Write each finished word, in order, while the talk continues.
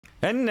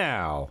And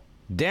now,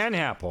 Dan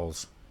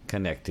Happels,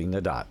 Connecting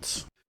the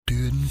Dots.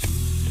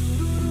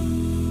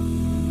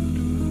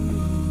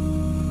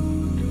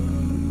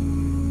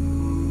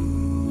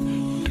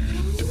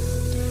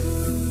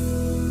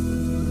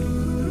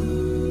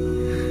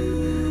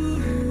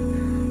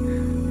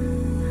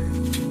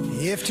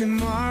 If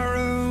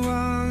tomorrow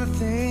all the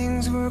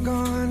things were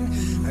gone,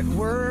 I'd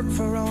work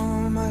for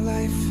all my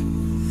life,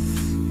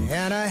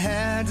 and I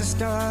had to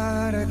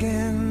start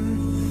again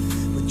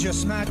with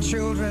just my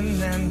children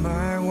and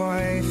my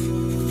wife.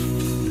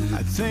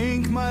 I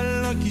thank my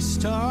lucky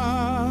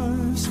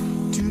stars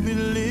to be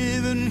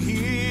living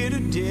here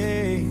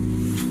today,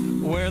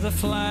 where the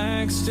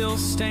flag still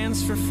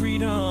stands for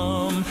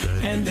freedom,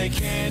 and they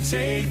can't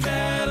take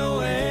that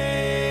away.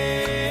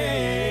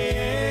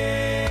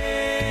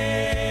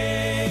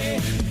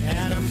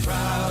 And I'm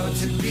proud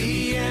to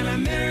be an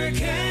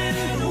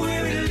American,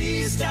 where at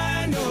least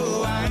I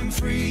know I'm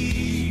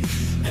free.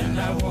 And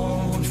I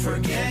won't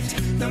forget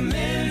the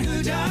men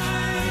who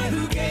died,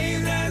 who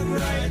gave that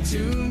right to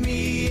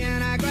me.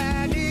 And I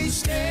gladly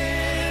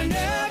stand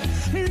up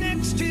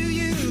next to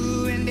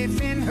you and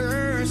defend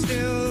her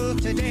still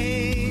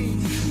today.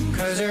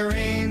 'Cause there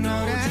ain't no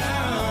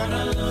doubt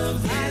I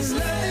love this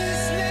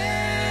land.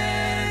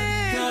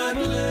 God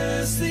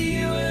bless the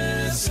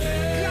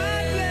USA.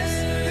 God bless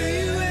the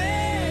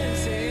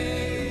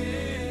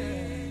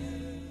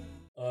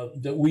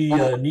USA. That we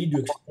need to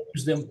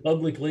expose them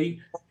publicly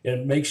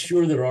and make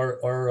sure that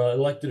our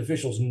elected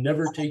officials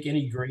never take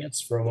any grants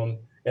from them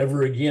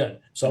ever again.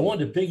 So I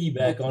wanted to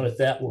piggyback on it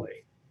that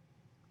way.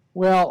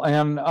 Well,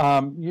 and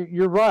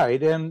you're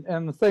right. And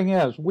the thing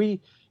is,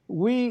 we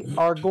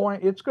are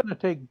it's going to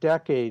take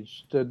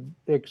decades to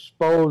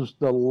expose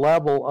the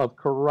level of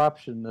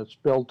corruption that's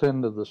built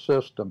into the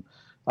system.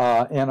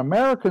 And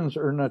Americans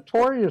are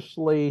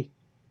notoriously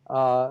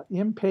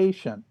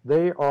impatient.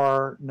 They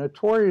are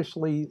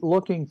notoriously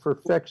looking for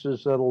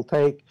fixes that'll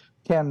take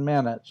 10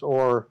 minutes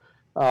or,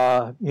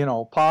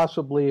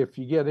 possibly if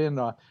you get in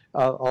a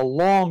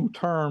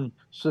long-term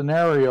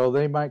scenario,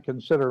 they might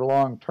consider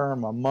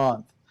long-term a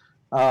month.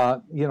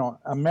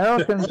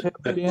 Americans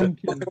have been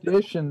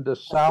conditioned to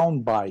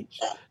sound bites.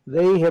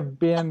 They have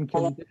been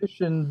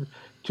conditioned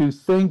to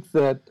think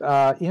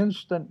that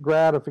instant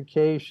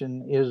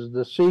gratification is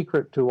the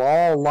secret to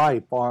all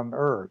life on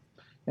Earth.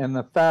 And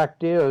the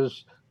fact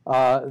is,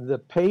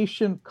 the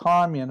patient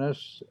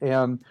communists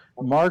and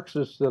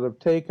Marxists that have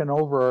taken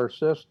over our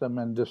system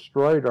and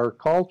destroyed our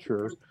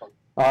culture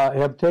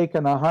have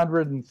taken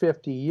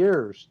 150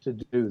 years to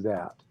do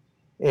that.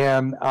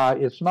 And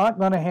it's not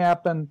going to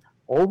happen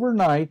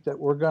overnight that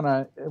we're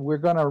gonna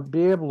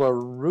be able to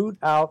root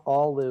out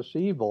all this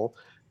evil.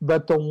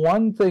 But the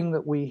one thing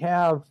that we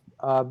have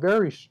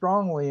very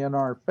strongly in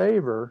our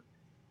favor,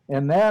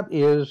 and that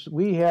is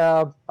we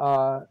have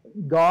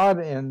God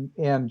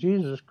and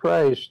Jesus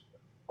Christ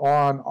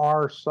on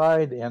our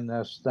side in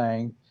this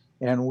thing,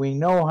 and we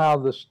know how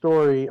the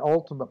story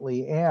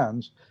ultimately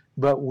ends.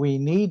 But we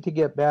need to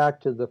get back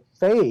to the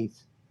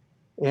faith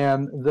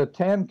and the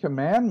 10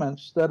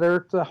 Commandments that are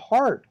at the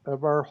heart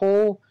of our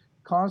whole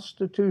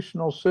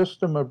constitutional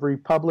system of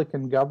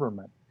Republican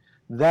government.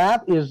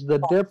 That is the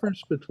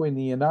difference between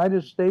the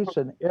United States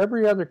and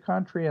every other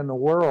country in the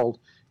world,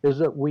 is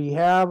that we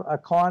have a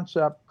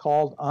concept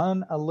called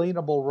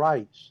unalienable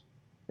rights.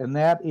 And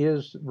that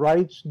is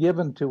rights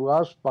given to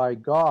us by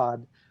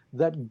God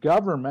that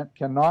government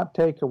cannot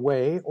take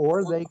away,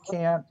 or they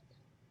can't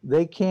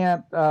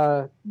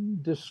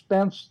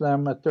dispense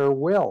them at their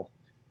will.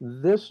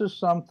 This is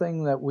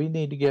something that we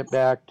need to get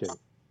back to.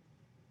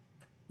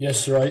 Yes,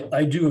 sir,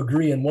 I do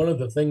agree. And one of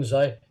the things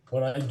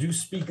when I do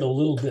speak a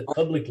little bit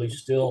publicly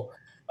still,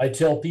 I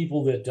tell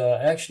people that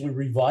actually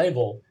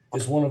revival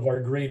is one of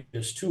our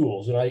greatest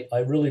tools. And I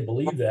really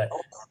believe that.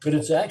 But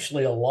it's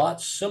actually a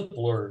lot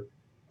simpler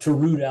to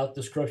root out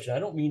this corruption. I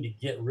don't mean to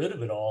get rid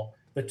of it all,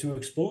 but to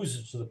expose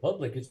it to the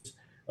public. It's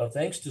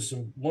thanks to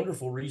some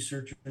wonderful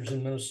researchers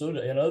in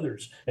Minnesota and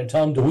others, and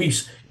Tom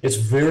DeWeese, it's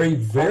very,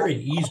 very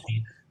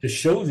easy to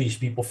show these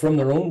people from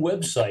their own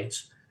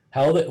websites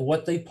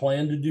what they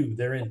plan to do,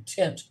 their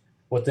intent,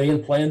 what they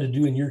plan to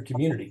do in your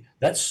community.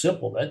 That's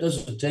simple. That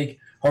doesn't take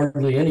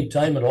hardly any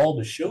time at all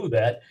to show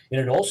that. And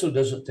it also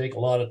doesn't take a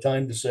lot of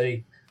time to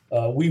say,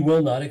 we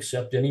will not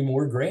accept any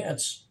more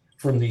grants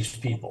from these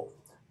people.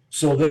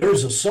 So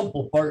there's a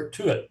simple part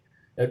to it.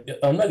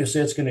 I'm not going to say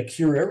it's going to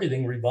cure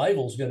everything.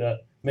 Revival is going to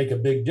make a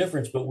big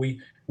difference, but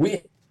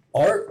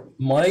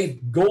my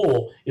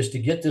goal is to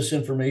get this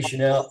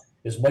information out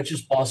as much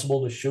as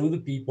possible to show the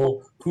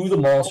people who the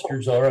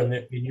monsters are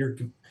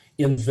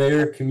in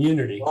their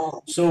community.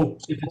 So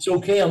if it's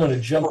okay, I'm going to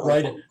jump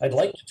right in. I'd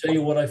like to tell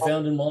you what I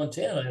found in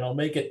Montana, and I'll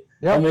make it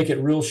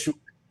real short.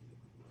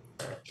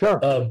 Sure,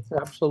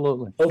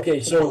 absolutely.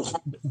 Okay, so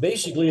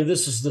basically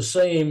this is the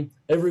same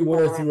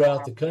everywhere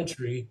throughout the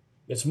country.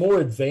 It's more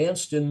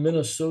advanced in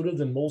Minnesota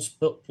than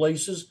most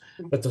places,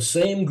 but the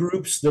same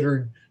groups that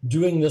are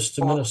doing this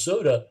to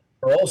Minnesota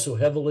are also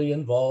heavily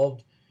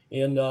involved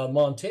in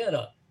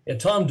Montana. And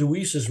Tom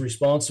DeWeese is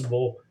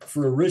responsible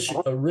for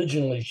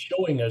originally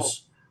showing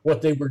us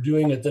what they were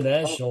doing at the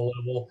national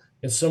level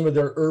and some of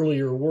their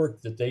earlier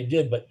work that they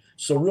did. But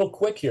so real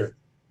quick here,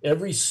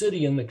 every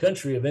city in the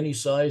country of any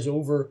size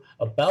over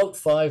about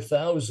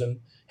 5,000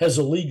 has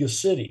a League of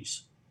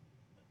Cities.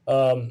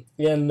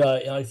 And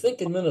I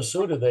think in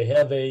Minnesota they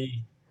have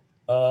a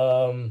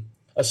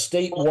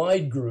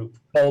statewide group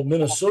called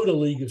Minnesota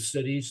League of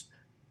Cities,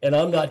 and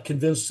I'm not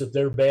convinced that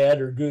they're bad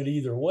or good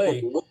either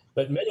way.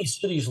 But many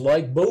cities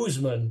like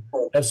Bozeman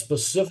have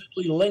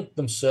specifically linked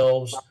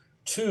themselves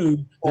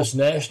to this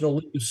National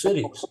League of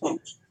Cities.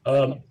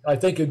 I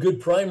think a good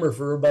primer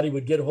for everybody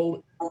would get a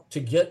hold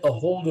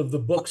of the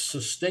book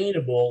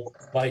Sustainable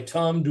by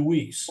Tom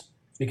DeWeese,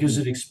 because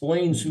it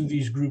explains who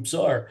these groups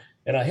are.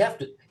 And I have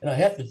to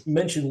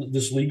mention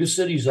this League of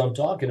Cities I'm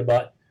talking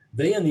about.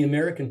 They and the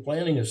American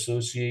Planning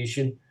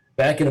Association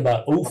back in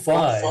about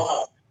 2005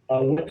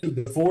 went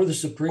before the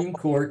Supreme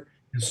Court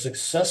and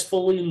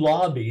successfully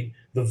lobbied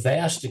the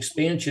vast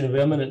expansion of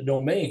eminent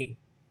domain.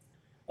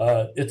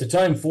 At the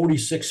time,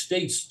 46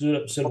 states stood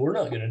up and said, we're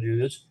not going to do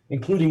this,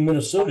 including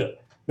Minnesota,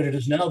 but it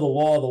is now the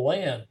law of the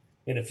land.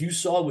 And if you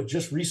saw what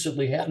just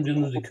recently happened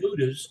in the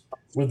Dakotas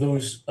with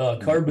those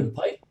carbon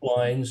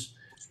pipelines,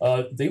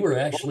 they were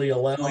actually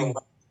allowing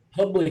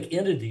public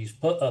entities,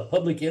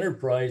 public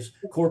enterprise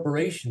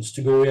corporations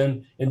to go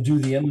in and do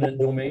the eminent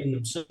domain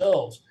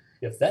themselves.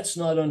 If that's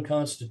not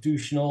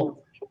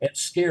unconstitutional and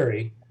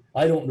scary,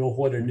 I don't know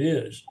what it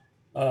is.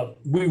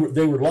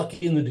 They were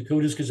lucky in the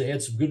Dakotas because they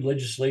had some good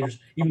legislators,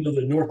 even though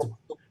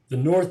the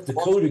North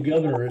Dakota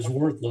governor is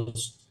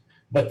worthless,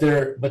 but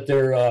their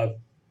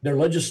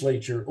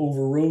legislature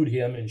overrode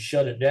him and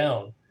shut it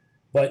down.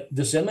 But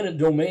this eminent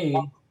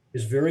domain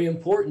is very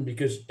important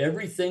because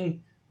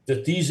everything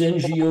that these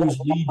NGOs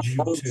lead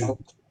you to,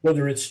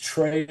 whether it's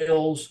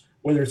trails,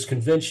 whether it's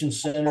convention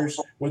centers,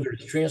 whether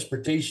it's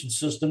transportation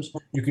systems,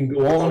 you can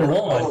go on and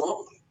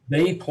on.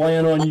 They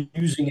plan on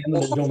using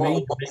eminent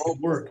domain to make it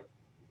work.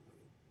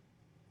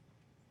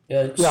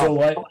 And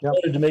so I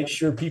wanted to make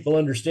sure people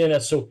understand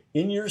that. So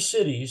in your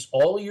cities,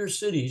 all your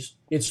cities,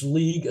 it's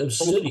League of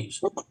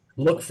Cities.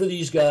 Look for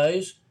these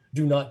guys.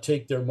 Do not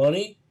take their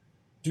money.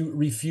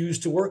 Refuse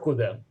to work with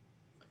them.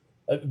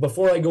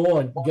 Before I go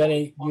on, you got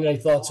any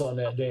thoughts on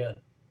that, Dan?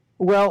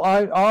 Well,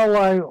 all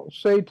I'll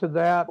say to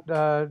that,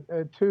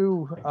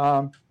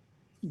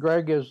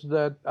 Greg, is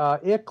that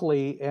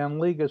ICLEI and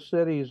League of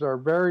Cities are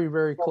very,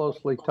 very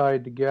closely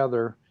tied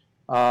together.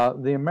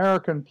 The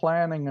American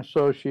Planning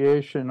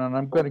Association, and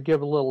I'm going to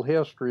give a little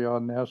history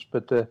on this,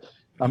 but the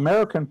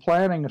American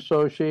Planning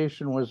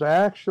Association was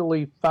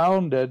actually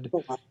founded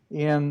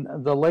in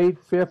the late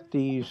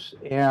 50s,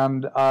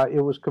 and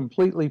it was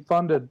completely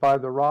funded by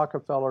the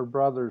Rockefeller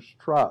Brothers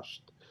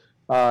Trust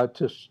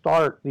to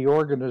start the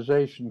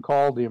organization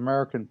called the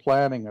American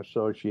Planning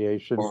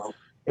Association.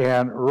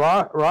 And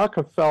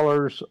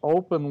Rockefellers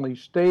openly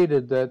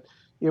stated that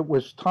it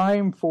was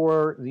time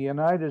for the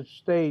United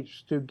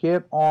States to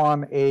get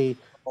on a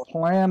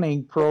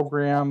planning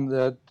program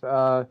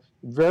that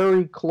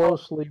very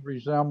closely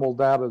resembled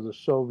that of the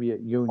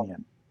Soviet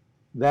Union.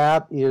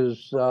 That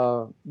is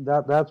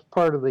that's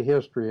part of the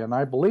history, and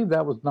I believe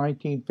that was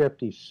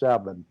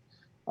 1957.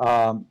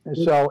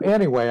 So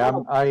anyway,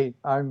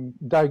 I'm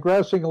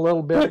digressing a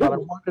little bit, but I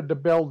wanted to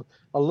build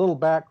a little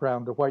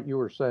background to what you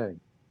were saying.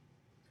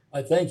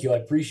 I thank you. I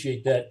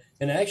appreciate that.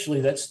 And actually,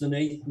 that's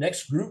the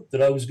next group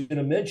that I was going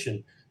to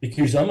mention,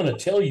 because I'm going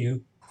to tell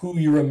you who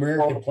your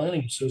American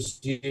Planning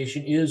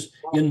Association is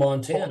in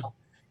Montana.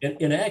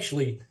 And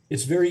actually,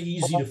 it's very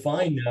easy to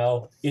find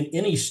now in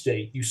any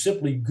state. You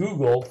simply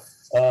Google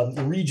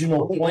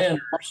regional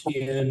planners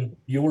in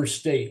your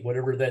state,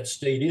 whatever that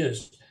state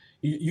is.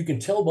 You can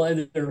tell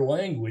by their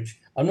language.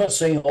 I'm not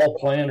saying all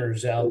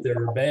planners out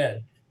there are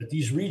bad, but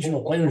these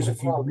regional planners,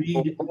 if you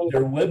read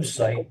their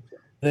website,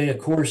 they, of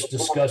course,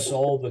 discuss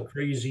all the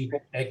crazy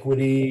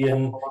equity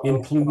and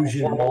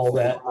inclusion and all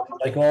that,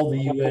 like all the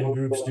UN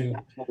groups do.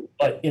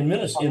 But in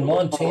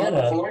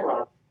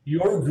Montana,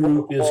 your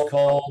group is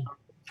called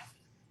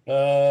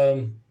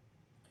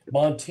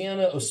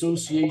Montana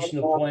Association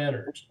of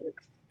Planners.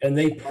 And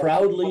they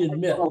proudly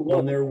admit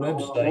on their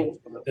website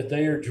that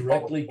they are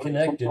directly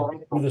connected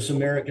with this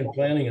American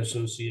Planning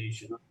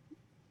Association.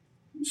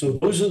 So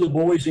those are the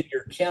boys in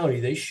your county.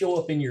 They show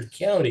up in your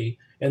county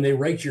and they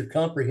write your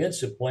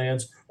comprehensive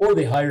plans, or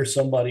they hire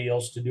somebody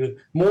else to do it.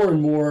 More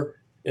and more,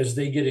 as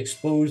they get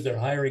exposed, they're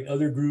hiring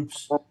other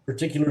groups,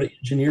 particularly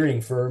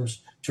engineering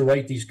firms, to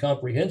write these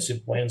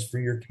comprehensive plans for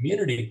your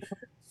community.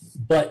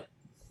 But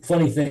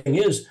funny thing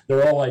is,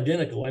 they're all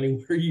identical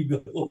anywhere you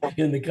go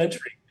in the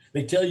country.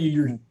 They tell you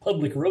your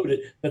public wrote it,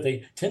 but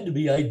they tend to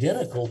be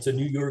identical to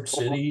New York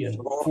City and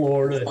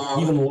Florida,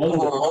 even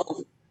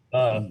London.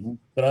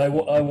 But I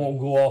won't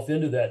go off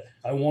into that.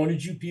 I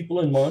wanted you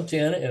people in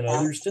Montana and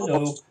others to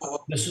know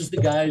this is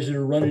the guys that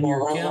are running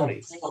your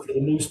county for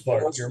the most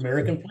part, your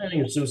American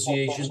Planning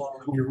Association,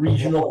 your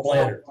regional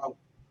planner.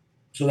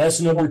 So that's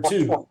number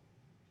 2.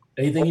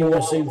 Anything you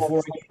want to say before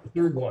I get to the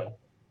third one?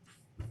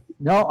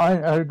 No,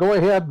 I go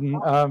ahead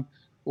and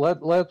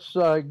let's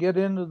get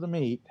into the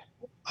meat.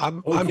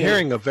 I'm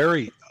hearing a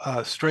very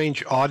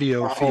strange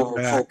audio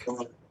feedback.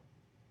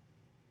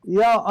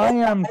 Yeah, I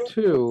am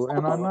too,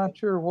 and I'm not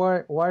sure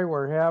why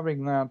we're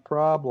having that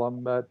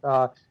problem. But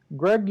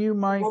Greg, you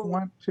might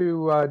want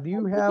to. Do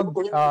you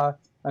have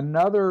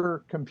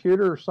another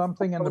computer or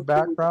something in the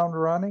background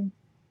running?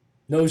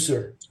 No,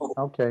 sir.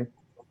 Okay.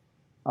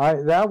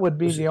 That would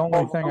be the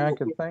only thing I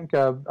could think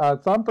of.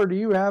 Thumper, do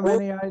you have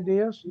any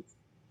ideas?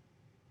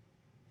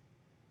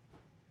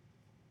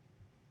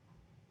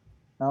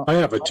 No. I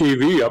have a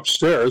TV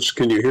upstairs.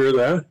 Can you hear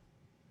that?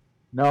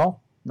 No,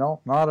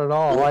 not at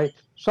all.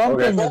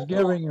 Something is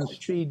giving us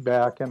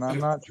feedback, and I'm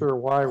not sure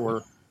why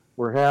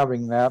we're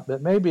having that,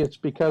 but maybe it's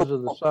because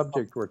of the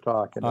subject we're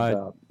talking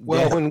about.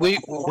 Well, when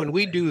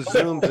we do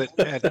Zooms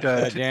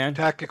at Dan?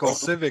 Tactical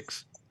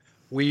Civics,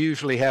 we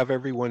usually have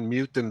everyone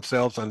mute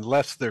themselves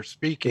unless they're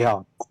speaking.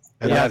 Yeah.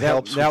 And Yeah, that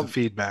helps with the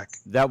feedback.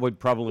 That would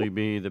probably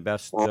be the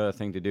best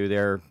thing to do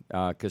there,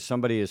 because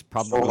somebody is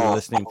probably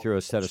listening through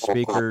a set of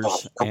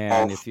speakers,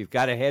 and if you've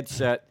got a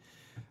headset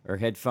or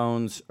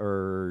headphones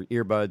or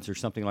earbuds or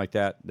something like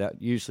that, that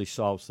usually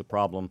solves the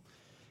problem,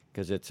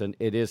 because it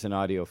is an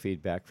audio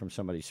feedback from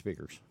somebody's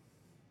speakers.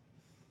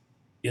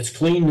 It's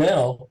clean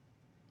now.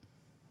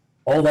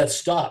 All that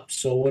stopped.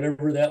 So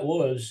whatever that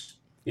was,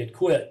 it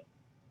quit.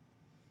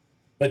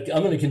 But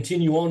I'm going to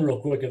continue on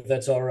real quick if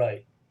that's all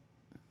right.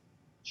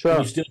 Sure.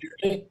 Can you still hear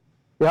me?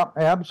 Yeah,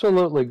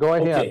 absolutely. Go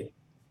ahead.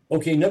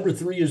 Okay. Number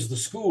 3 is the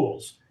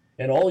schools,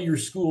 and all your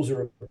schools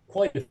your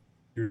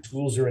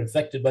schools are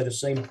infected by the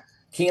same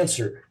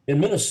cancer. In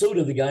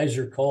Minnesota, the guys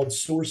are called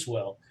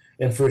Sourcewell.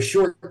 And for a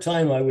short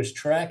time, I was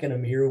tracking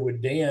them here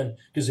with Dan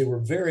because they were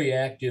very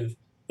active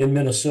in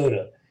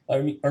Minnesota. I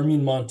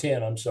mean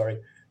Montana, I'm sorry.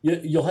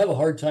 You'll have a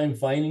hard time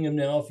finding them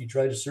now if you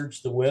try to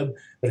search the web.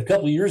 But a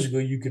couple of years ago,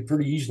 you could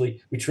pretty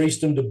easily, we traced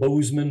them to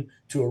Bozeman,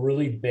 to a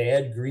really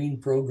bad green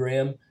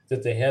program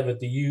that they have at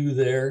the U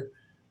there.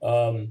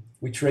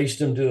 We traced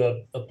them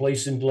to a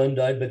place in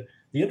Glendive. But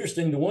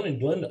the one in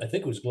Glendive, I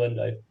think it was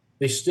Glendive,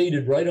 they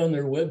stated right on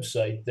their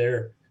website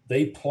there,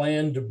 they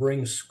plan to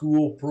bring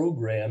school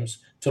programs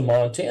to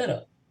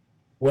Montana.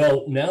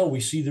 Well, now we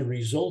see the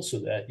results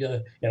of that. Yeah,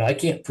 and I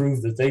can't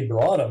prove that they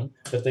brought them,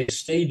 but they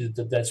stated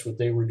that that's what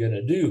they were going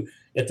to do.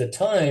 At the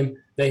time,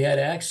 they had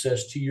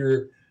access to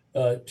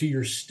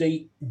your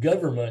state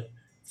government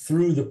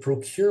through the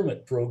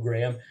procurement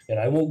program. And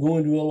I won't go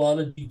into a lot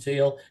of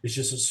detail. It's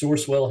just that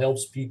Sourcewell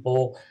helps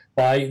people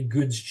buy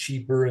goods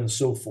cheaper and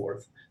so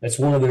forth. That's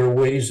one of their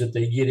ways that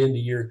they get into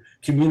your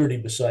community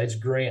besides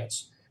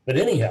grants. But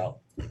anyhow,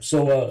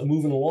 so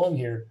moving along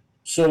here.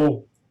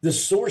 So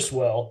this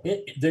Sourcewell,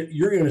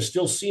 you're going to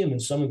still see them in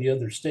some of the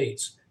other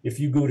states if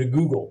you go to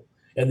Google.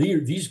 And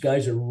these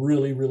guys are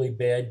really, really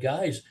bad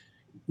guys.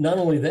 Not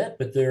only that,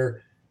 but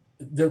they're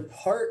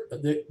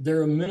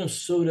a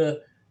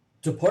Minnesota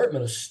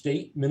department, a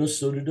state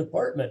Minnesota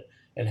department.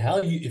 And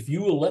if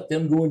you will let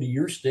them go into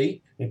your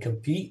state and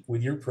compete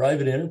with your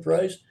private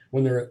enterprise,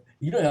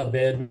 you know how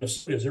bad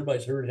Minnesota is.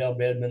 Everybody's heard how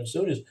bad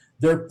Minnesota is.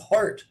 They're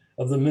part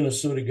of the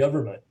Minnesota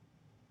government.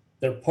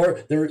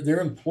 Their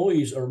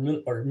employees are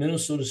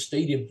Minnesota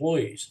state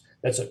employees.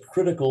 That's a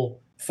critical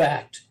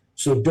fact.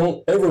 So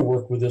don't ever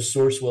work with this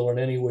Sourcewell in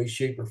any way,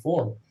 shape, or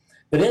form.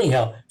 But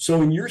anyhow,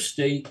 so in your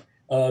state,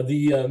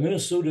 the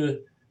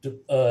Minnesota,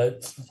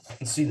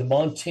 the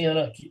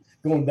Montana,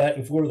 going back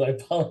and forth, I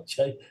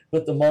apologize,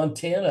 but the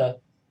Montana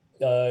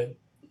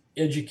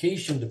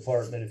Education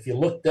Department, if you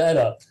look that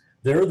up,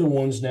 they're the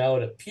ones now,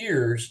 it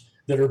appears,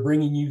 that are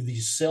bringing you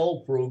these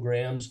cell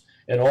programs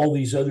and all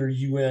these other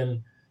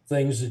UN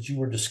things that you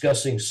were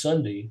discussing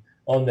Sunday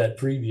on that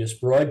previous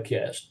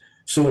broadcast.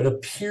 So it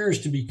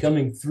appears to be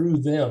coming through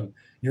them,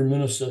 your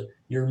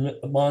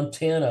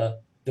Montana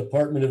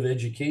Department of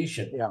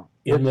Education. Yeah,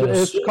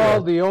 it's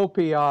called the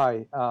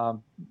OPI,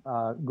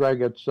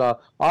 Greg. It's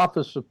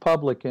Office of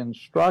Public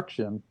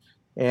Instruction,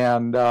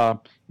 and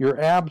you're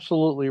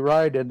absolutely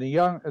right. And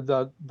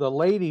the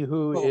lady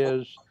who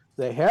is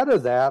the head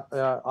of that,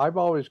 I've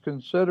always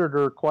considered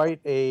her quite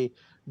a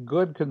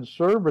good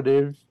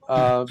conservative,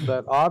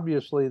 but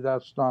obviously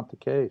that's not the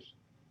case.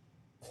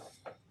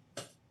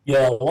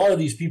 Yeah, a lot of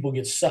these people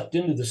get sucked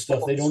into this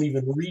stuff. They don't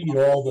even read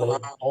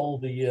all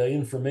the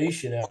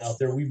information out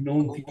there. We've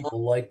known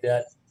people like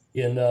that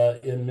in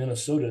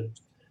Minnesota.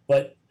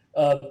 But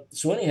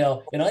so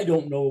anyhow, and I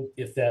don't know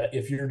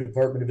if your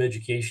Department of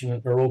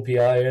Education or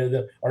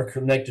OPI are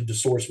connected to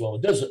Sourcewell.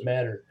 It doesn't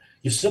matter.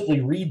 You simply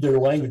read their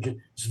language.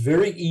 It's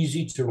very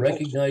easy to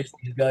recognize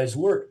these guys'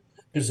 work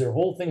because their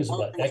whole thing is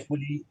about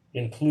equity,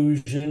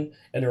 inclusion,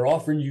 and they're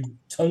offering you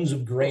tons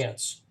of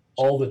grants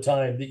all the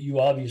time that you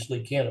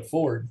obviously can't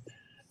afford.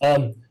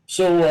 Over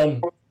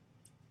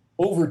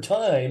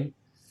time,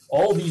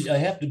 all these, I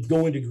have to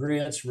go into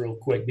grants real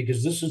quick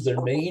because this is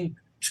their main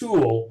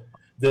tool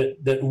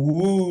that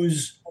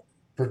woos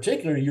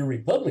particularly your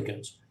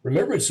Republicans.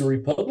 Remember, it's the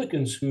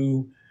Republicans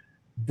who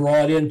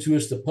brought into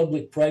us the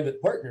public-private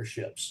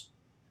partnerships.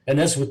 And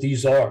that's what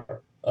these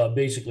are,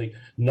 basically.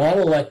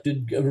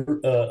 Non-elected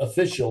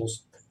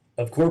officials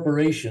of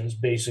corporations,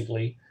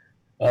 basically,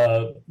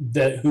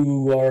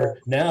 who are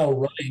now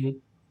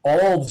running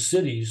all the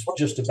cities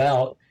just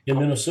about in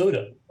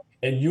Minnesota.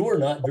 And you are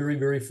not very,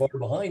 very far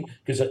behind,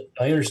 because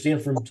I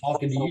understand from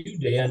talking to you,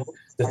 Dan,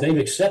 that they've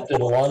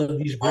accepted a lot of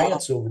these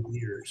grants over the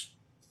years.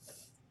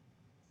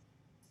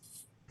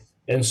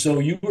 And so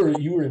you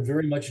were in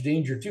very much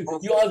danger too.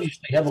 You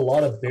obviously have a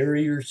lot of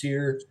barriers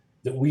here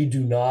that we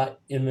do not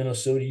in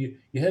Minnesota. You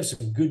have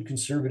some good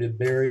conservative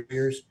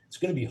barriers. It's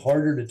going to be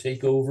harder to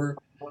take over.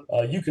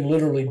 You can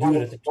literally do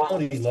it at the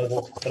county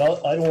level, but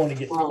I don't want to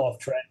get off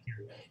track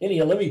here.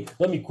 Anyhow,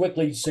 let me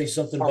quickly say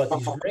something about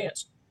these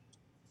grants.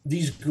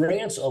 These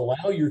grants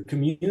allow your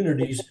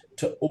communities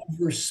to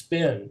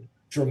overspend,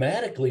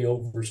 dramatically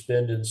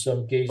overspend in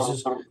some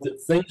cases,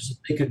 things that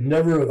they could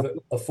never have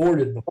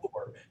afforded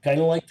before, kind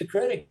of like the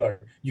credit card.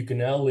 You can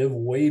now live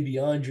way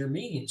beyond your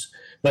means.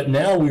 But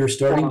now we are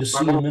starting to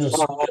see in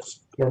Minnesota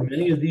where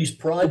many of these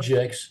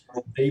projects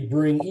they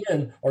bring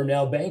in are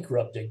now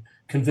bankrupting.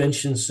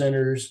 Convention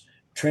centers,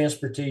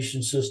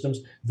 transportation systems.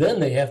 Then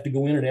they have to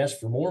go in and ask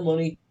for more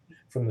money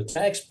from the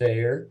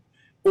taxpayer,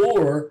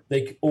 or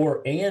they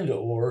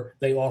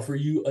offer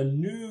you a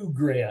new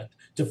grant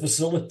to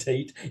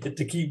facilitate it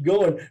to keep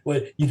going.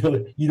 Well,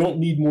 you don't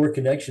need more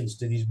connections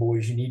to these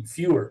boys, you need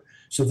fewer.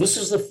 So this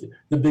is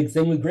the big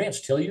thing with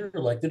grants. Tell your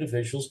elected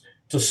officials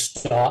to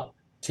stop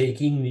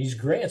taking these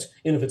grants,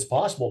 and if it's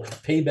possible,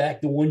 pay back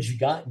the ones you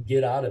got and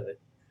get out of it.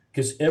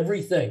 Because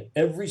every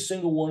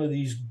single one of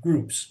these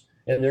groups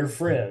and their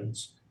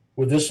friends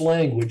with this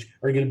language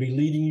are going to be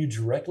leading you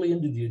directly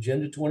into the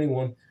Agenda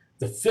 21,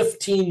 the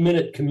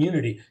 15-minute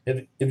community.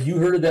 Have you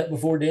heard of that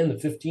before, Dan, the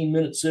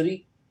 15-minute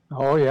city?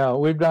 Oh, yeah.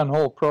 We've done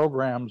whole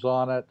programs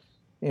on it.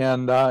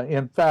 And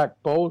in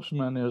fact,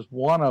 Bozeman is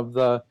one of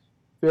the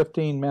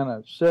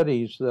 15-minute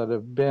cities that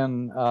have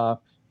been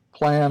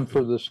planned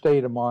for the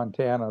state of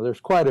Montana. There's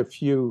quite a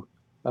few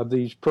of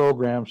these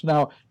programs.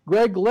 Now,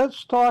 Greg,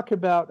 let's talk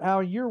about how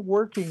you're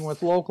working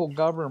with local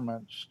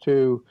governments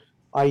to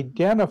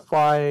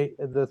identify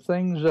the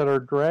things that are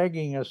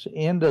dragging us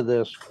into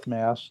this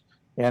mess,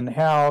 and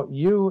how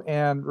you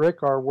and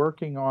Rick are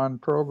working on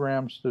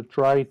programs to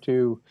try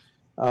to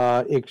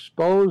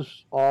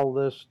expose all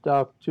this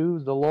stuff to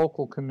the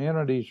local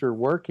communities you're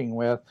working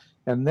with.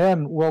 And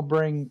then we'll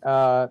bring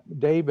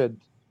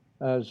David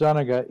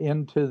Zuniga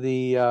into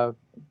the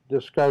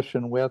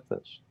discussion with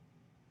us.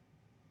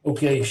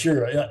 Okay,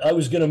 sure. I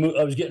was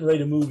getting ready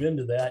to move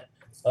into that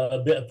a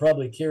bit.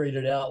 Probably carried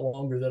it out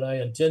longer than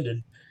I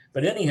intended.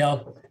 But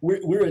anyhow,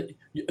 we're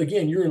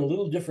again, you're in a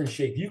little different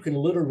shape. You can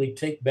literally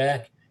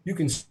you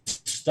can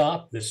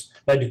stop this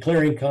by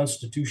declaring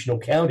constitutional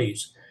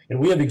counties. And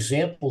we have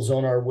examples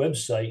on our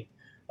website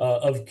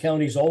of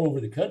counties all over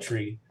the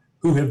country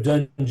who have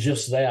done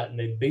just that. And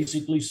they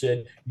basically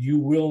said, you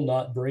will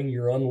not bring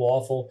your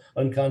unlawful,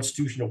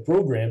 unconstitutional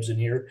programs in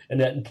here, and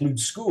that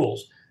includes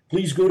schools.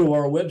 Please go to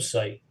our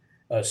website,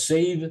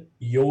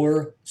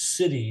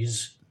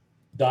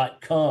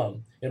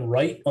 saveyourcities.com. And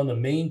right on the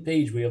main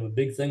page, we have a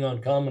big thing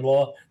on common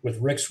law with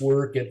Rick's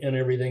work and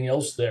everything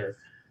else there.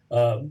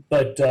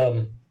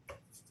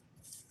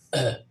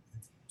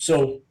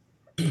 So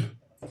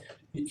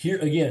here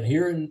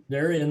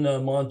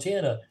in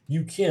Montana,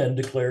 you can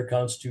declare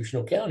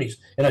constitutional counties,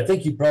 and I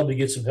think you probably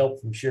get some help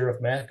from Sheriff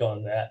Mack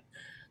on that.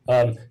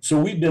 So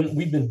we've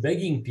been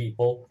begging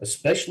people,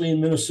 especially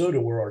in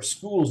Minnesota, where our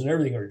schools and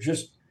everything are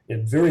just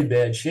in very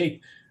bad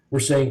shape.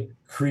 We're saying,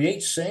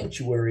 create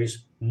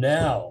sanctuaries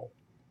now.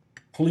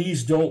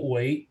 Please don't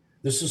wait.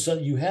 This is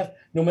something you have.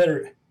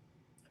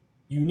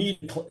 You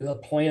need a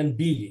plan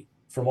B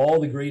from all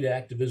the great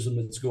activism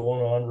that's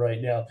going on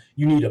right now.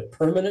 You need a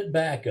permanent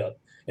backup,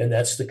 and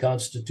that's the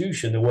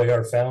Constitution, the way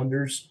our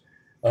founders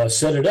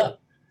set it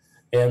up.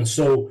 And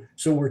so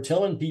we're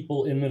telling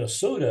people in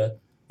Minnesota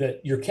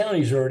that your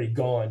counties are already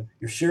gone.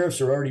 Your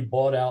sheriffs are already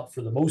bought out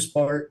for the most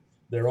part.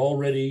 They're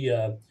already,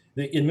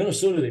 in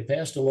Minnesota, they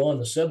passed a law in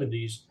the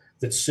 70s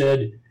that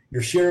said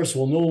your sheriffs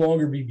will no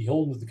longer be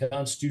beholden to the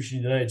Constitution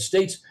of the United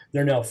States.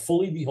 They're now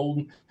fully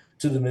beholden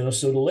to the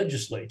Minnesota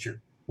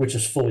legislature, which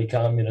is fully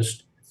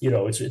communist.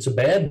 It's a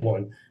bad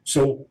one.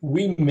 So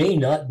we may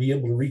not be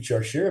able to reach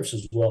our sheriffs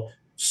as well.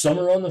 Some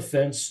are on the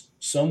fence.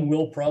 Some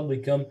will probably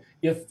come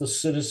if the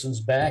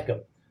citizens back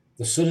them.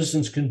 The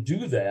citizens can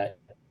do that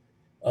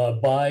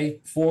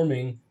by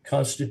forming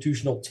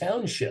constitutional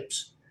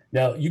townships.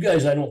 Now, you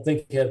guys, I don't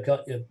think have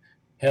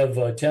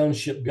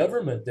township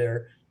government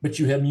there, but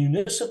you have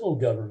municipal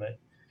government.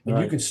 And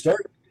right. You can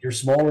start your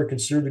smaller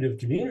conservative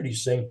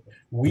communities saying,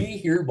 we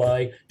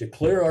hereby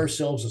declare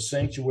ourselves a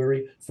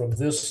sanctuary from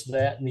this,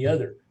 that, and the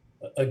other.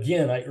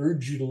 Again, I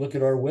urge you to look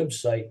at our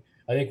website.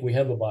 I think we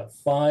have about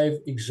 5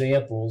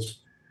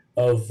 examples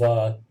of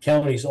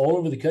counties all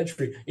over the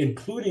country,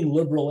 including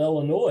Liberal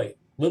Illinois.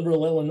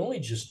 Liberal Illinois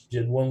just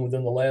did one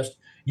within the last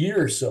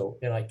year or so.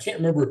 And I can't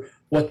remember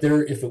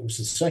if it was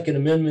the Second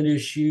Amendment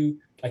issue,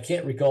 I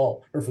can't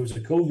recall, or if it was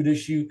a COVID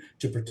issue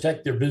to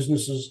protect their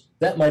businesses.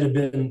 That might have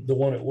been the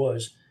one it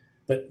was.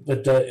 But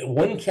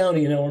one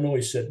county in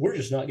Illinois said, we're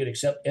just not going to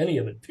accept any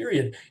of it,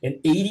 period. And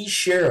 80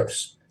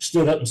 sheriffs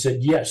stood up and said,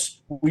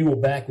 yes, we will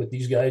back what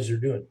these guys are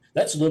doing.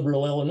 That's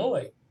Liberal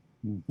Illinois.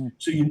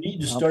 So you need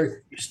to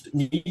start,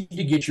 you need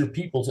to get your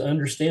people to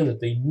understand that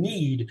they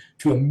need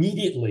to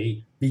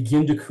immediately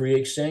begin to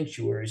create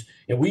sanctuaries.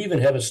 And we even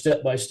have a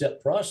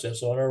step-by-step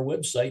process on our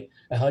website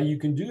of how you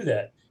can do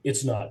that.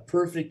 It's not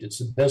perfect. It's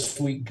the best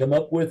we can come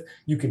up with.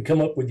 You can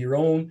come up with your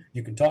own.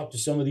 You can talk to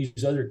some of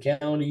these other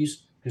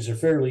counties because they're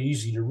fairly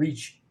easy to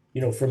reach,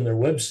 from their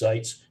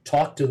websites.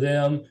 Talk to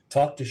them,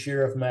 talk to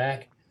Sheriff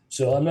Mack.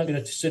 So I'm not going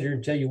to sit here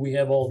and tell you we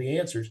have all the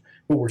answers,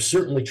 but we're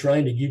certainly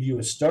trying to give you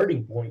a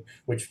starting point,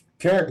 which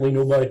currently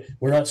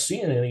we're not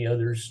seeing any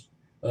others,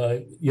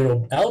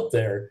 out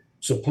there.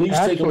 So please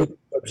take a look at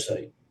the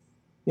website.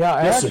 Yeah,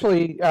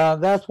 actually,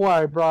 that's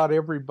why I brought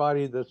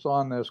everybody that's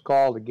on this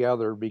call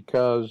together,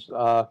 because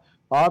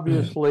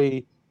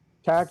obviously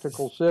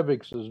Tactical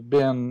Civics has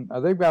been,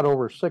 they've got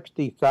over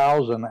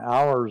 60,000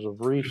 hours of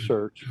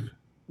research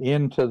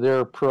into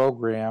their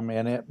program,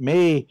 and it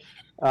may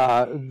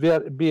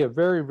be a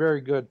very, very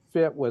good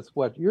fit with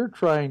what you're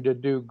trying to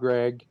do,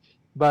 Greg.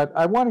 But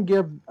I want to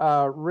give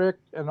Rick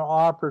an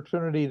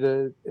opportunity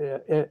to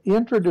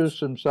introduce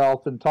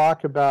himself and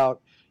talk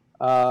about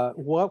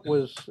what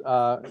was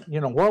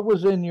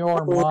in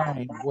your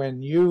mind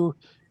when you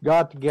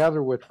got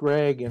together with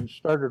Greg and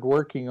started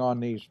working on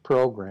these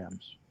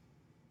programs.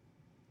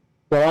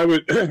 Well,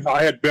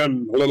 I had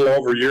been a little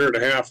over a year and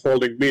a half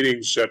holding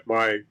meetings at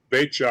my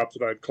bait shop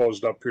that I'd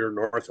closed up here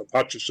north of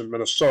Hutchinson,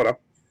 Minnesota.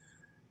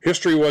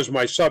 History was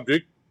my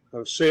subject.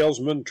 A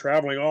salesman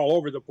traveling all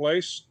over the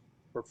place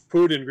for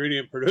food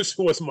ingredient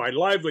producing was my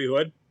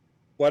livelihood.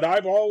 But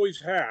I've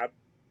always had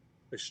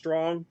a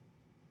strong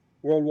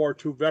World War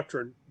II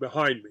veteran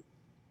behind me.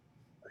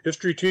 A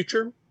history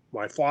teacher,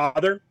 my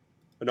father,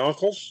 and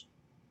uncles.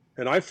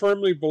 And I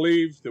firmly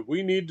believe that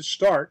we need to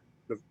start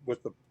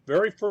with the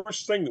very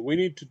first thing that we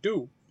need to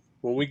do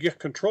when we get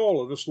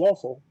control of this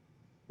local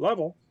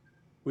level.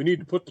 We need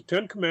to put the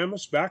 10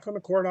 Commandments back on the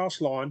courthouse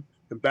lawn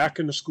and back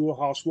in the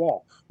schoolhouse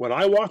wall. When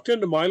I walked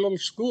into my little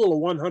school of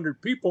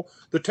 100 people,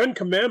 the 10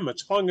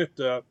 Commandments hung at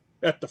the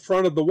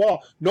front of the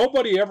wall.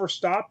 Nobody ever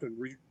stopped and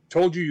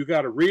told you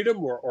got to read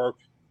them,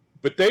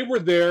 but they were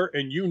there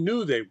and you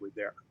knew they were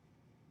there.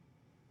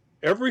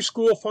 Every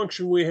school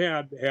function we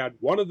had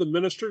one of the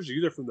ministers,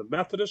 either from the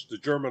Methodist, the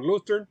German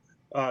Lutheran,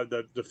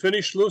 the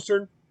Finnish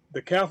Lutheran,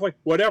 the Catholic,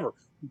 whatever.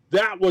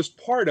 That was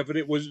part of it.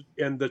 It was,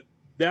 and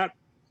that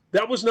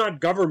was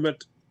not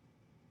government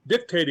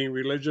dictating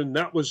religion.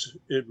 That was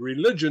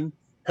religion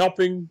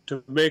helping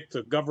to make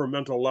the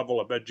governmental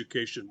level of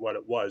education what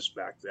it was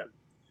back then.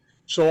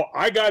 So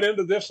I got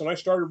into this and I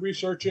started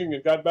researching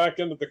and got back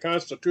into the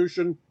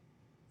Constitution.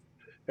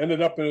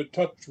 Ended up in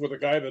touch with a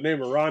guy by the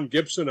name of Ron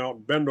Gibson out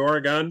in Bend,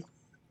 Oregon,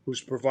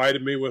 who's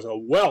provided me with a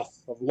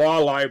wealth of law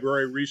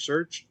library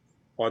research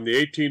on the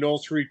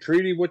 1803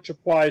 treaty, which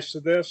applies to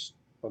this,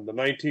 on the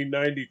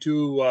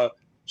 1992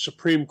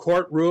 Supreme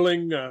Court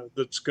ruling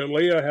that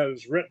Scalia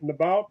has written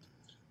about.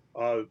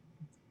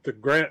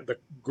 The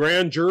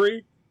grand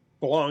jury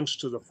belongs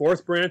to the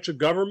fourth branch of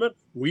government,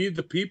 we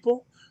the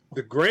people.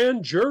 The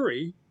grand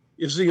jury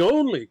is the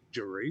only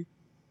jury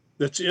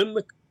that's in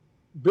the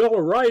Bill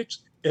of Rights,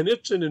 and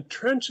it's an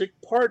intrinsic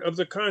part of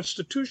the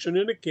Constitution,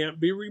 and it can't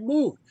be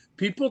removed.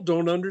 People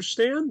don't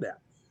understand that.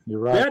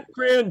 You're right. That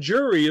grand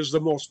jury is the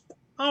most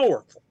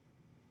powerful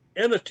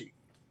entity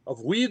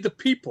of we the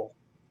people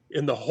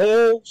in the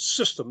whole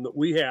system that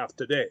we have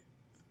today.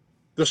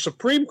 The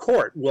Supreme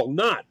Court will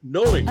not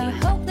knowingly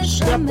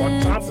step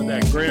on top of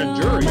that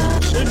grand jury's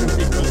decision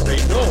because they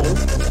know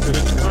that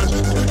it's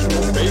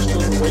constitutional based on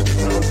the way the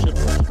township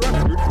is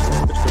structured.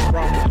 It's the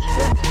property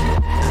structure.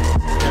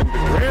 And the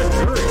grand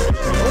jury is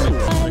the only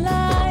one that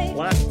can put a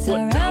flat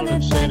foot down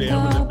and say the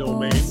eminent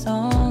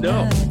domain.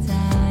 No.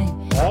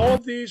 All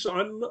of these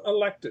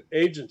unelected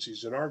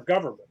agencies in our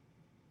government,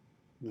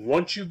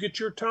 once you get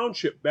your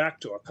township back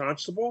to a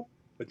constable,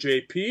 a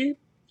JP,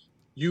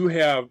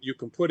 you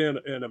can put in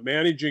a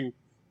managing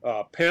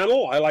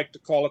panel. I like to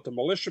call it the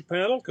militia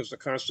panel because the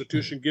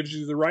Constitution gives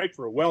you the right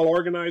for a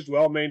well-organized,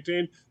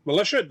 well-maintained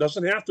militia. It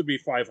doesn't have to be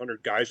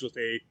 500 guys with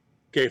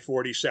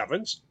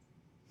AK-47s,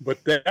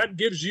 but that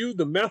gives you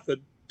the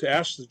method to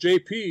ask the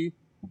JP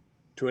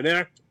to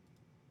enact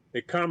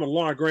a common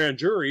law grand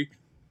jury.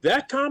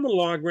 That common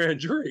law grand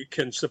jury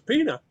can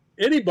subpoena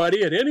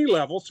anybody at any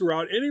level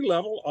throughout any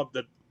level of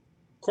the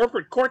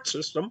corporate court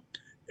system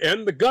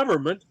and the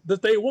government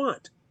that they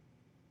want.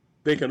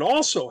 They can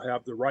also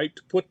have the right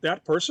to put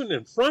that person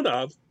in front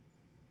of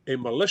a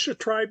militia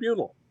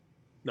tribunal.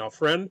 Now,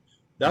 friend,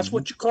 that's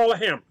what you call a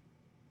hammer.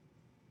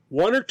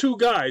 One or two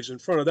guys in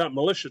front of that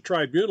militia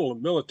tribunal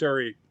and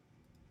military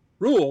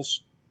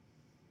rules,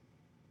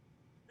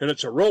 and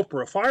it's a rope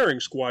or a firing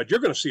squad, you're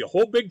going to see a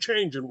whole big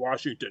change in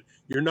Washington.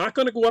 You're not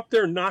going to go up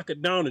there and knock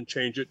it down and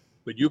change it,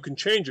 but you can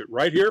change it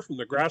right here from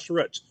the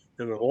grassroots,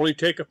 and it'll only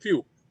take a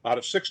few. Out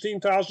of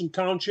 16,000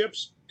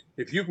 townships,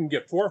 if you can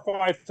get 4,000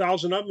 or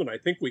 5,000 of them, and I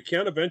think we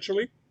can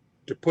eventually,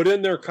 to put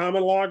in their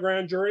common law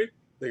grand jury,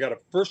 they got to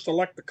first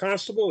elect the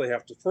constable. They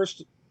have to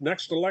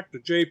next elect the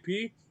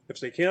JP. If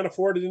they can't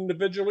afford it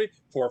individually,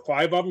 4 or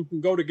 5 of them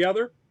can go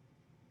together.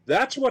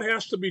 That's what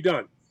has to be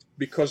done.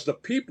 because the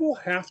people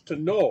have to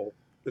know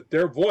that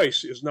their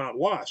voice is not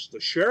lost. The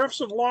sheriffs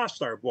have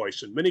lost our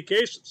voice in many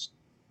cases.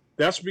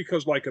 That's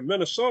because, like in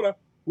Minnesota,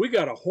 we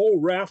got a whole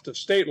raft of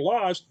state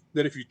laws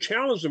that if you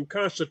challenge them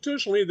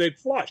constitutionally, they'd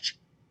flush.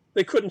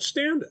 They couldn't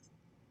stand it.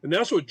 And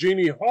that's what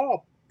Jeannie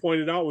Hall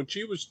pointed out when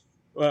she was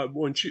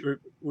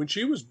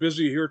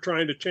busy here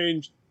trying to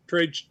change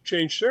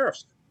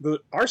sheriffs.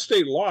 Our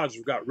state laws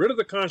got rid of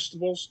the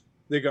constables.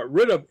 They got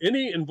rid of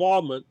any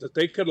involvement that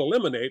they could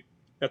eliminate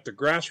at the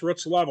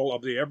grassroots level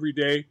of the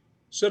everyday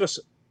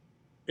citizen.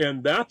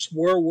 And that's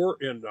where we're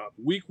in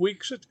weak.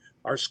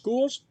 Our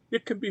schools,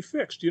 it can be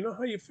fixed. You know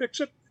how you fix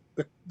it?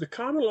 The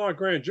common law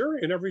grand jury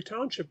in every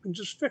township can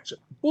just fix it.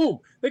 Boom.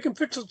 They can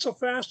fix it so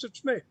fast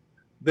it's made.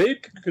 They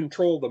can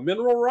control the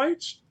mineral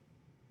rights.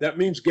 That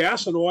means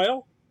gas and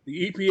oil.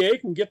 The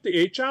EPA can get the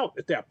H out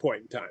at that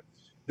point in time.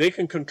 They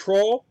can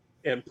control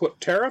and put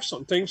tariffs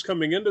on things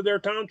coming into their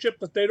township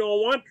that they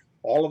don't want,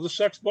 all of the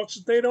sex books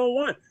that they don't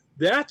want.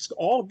 That's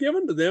all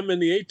given to them in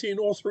the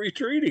 1803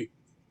 treaty.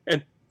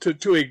 And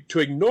to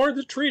ignore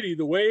the treaty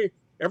the way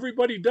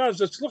everybody does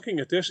that's looking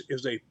at this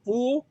is a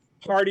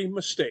foolhardy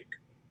mistake.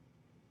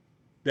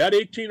 That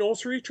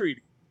 1803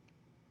 treaty,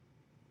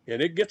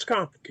 and it gets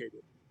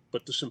complicated,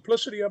 but the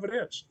simplicity of it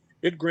is,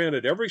 it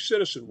granted every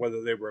citizen,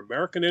 whether they were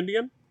American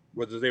Indian,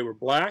 whether they were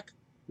black,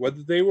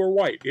 whether they were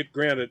white, it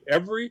granted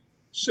every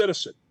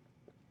citizen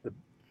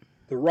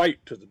the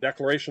right to the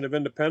Declaration of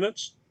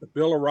Independence, the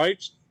Bill of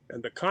Rights,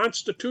 and the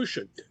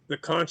Constitution. The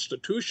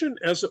Constitution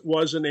as it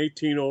was in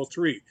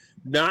 1803,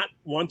 not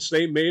once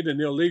they made an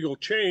illegal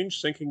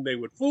change thinking they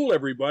would fool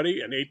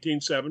everybody in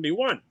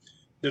 1871.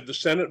 Did the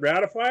Senate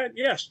ratify it?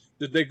 Yes.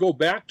 Did they go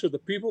back to the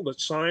people that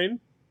signed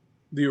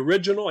the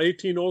original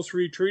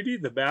 1803 treaty,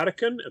 the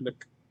Vatican and the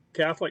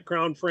Catholic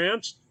Crown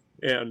France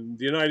and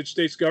the United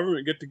States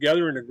government get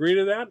together and agree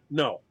to that?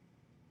 No.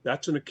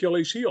 That's an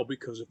Achilles heel,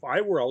 because if I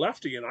were a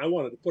lefty and I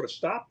wanted to put a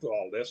stop to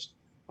all this,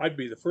 I'd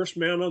be the first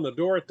man on the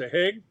door at The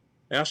Hague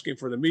asking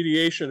for the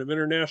mediation of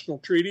international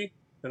treaty,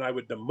 and I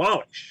would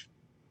demolish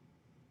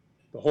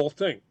the whole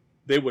thing.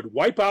 They would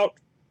wipe out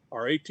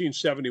our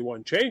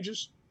 1871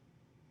 changes.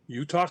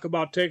 You talk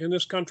about taking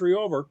this country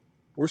over.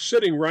 We're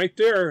sitting right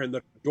there and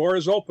the door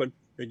is open,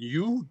 and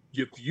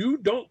if you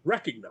don't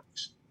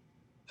recognize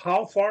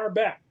how far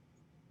back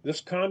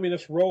this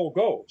communist role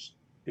goes,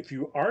 if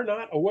you are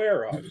not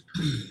aware of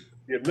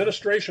the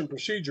Administration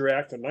Procedure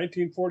Act of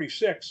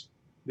 1946,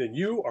 then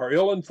you are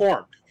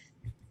ill-informed,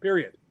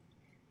 period.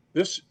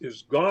 This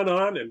has gone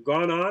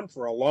on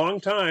for a long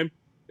time,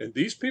 and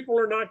these people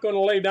are not going to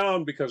lay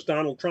down because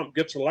Donald Trump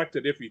gets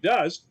elected. If he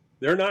does,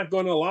 they're not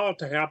going to allow it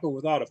to happen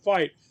without a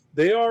fight.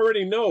 They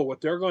already know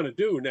what they're going to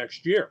do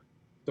next year.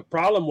 The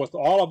problem with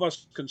all of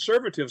us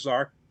conservatives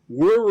are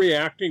we're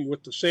reacting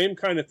with the same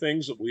kind of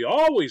things that we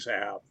always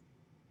have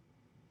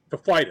to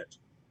fight it.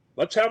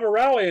 Let's have a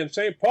rally in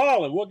St.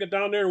 Paul, and we'll get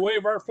down there and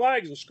wave our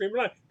flags and scream it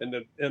out.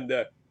 And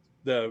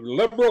the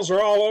liberals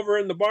are all over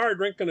in the bar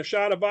drinking a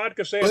shot of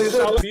vodka, saying it's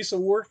a piece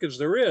of work as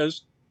there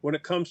is when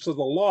it comes to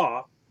the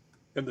law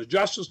and the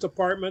Justice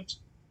Department,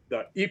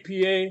 the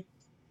EPA.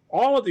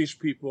 All of these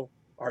people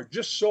are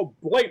just so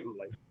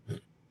blatantly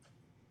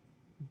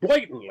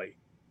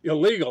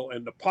illegal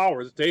in the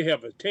power that they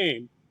have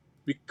attained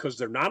because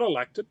they're not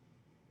elected.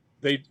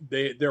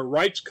 Their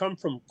rights come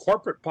from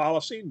corporate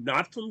policy,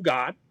 not from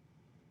God.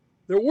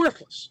 They're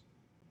worthless.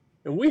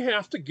 And we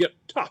have to get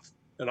tough.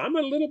 And I'm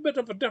a little bit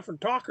of a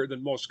different talker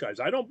than most guys.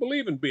 I don't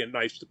believe in being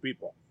nice to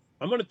people.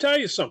 I'm going to tell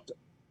you something.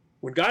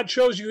 When God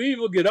shows you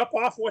evil, get up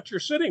off what you're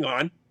sitting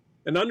on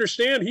and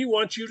understand he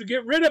wants you to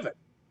get rid of it.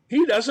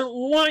 He doesn't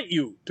want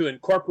you to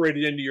incorporate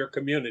it into your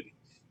community.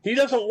 He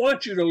doesn't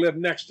want you to live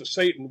next to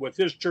Satan with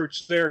his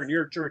church there and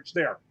your church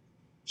there.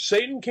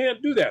 Satan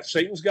can't do that.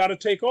 Satan's got to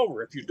take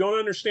over. If you don't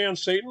understand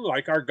Satan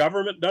like our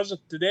government does it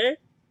today,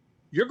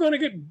 you're going to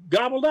get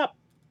gobbled up.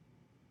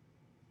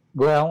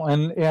 Well,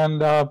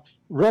 and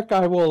Rick,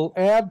 I will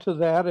add to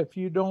that, if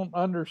you don't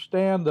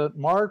understand that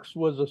Marx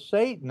was a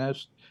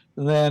Satanist,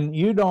 then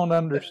you don't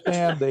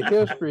understand the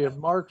history of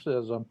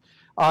Marxism.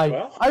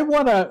 I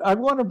want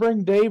to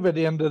bring David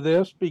into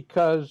this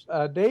because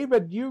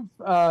David, you've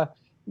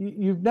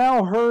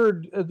now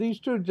heard these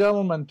two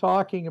gentlemen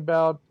talking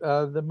about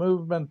the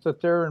movement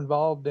that they're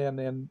involved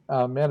in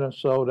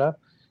Minnesota.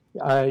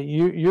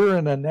 You're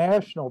in a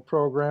national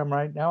program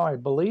right now. I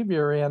believe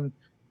you're in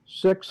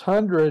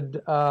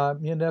 600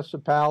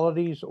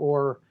 municipalities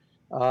or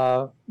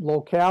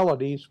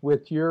localities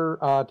with your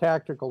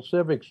tactical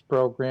civics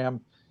program.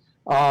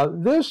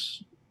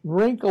 This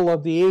wrinkle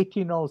of the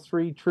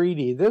 1803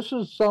 treaty, this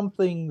is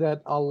something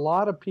that a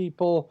lot of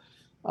people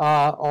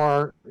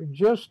are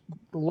just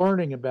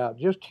learning about,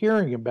 just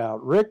hearing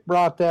about. Rick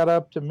brought that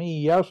up to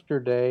me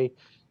yesterday,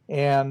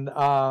 and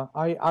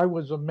I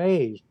was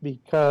amazed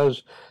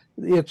because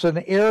it's an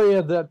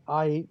area that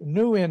I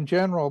knew in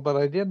general, but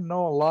I didn't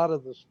know a lot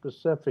of the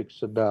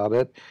specifics about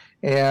it.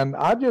 And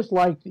I just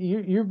like,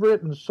 you've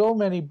written so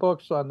many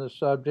books on the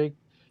subject.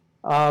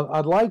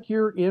 I'd like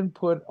your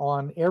input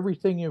on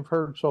everything you've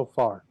heard so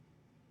far.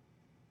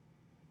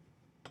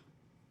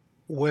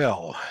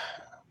 Well,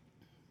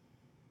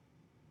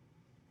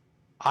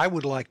 I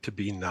would like to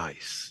be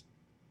nice.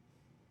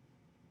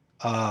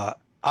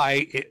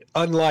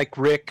 Unlike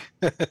Rick,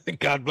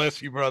 God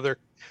bless you, brother.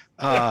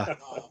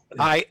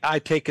 I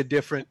take a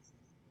different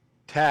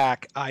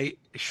tack. I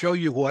show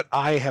you what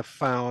I have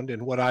found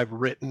and what I've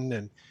written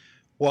and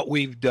what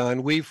we've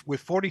done. With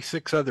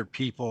 46 other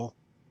people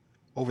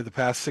over the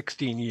past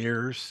 16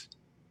 years,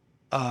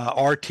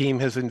 our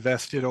team has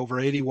invested over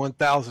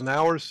 81,000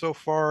 hours so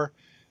far.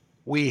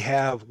 We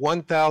have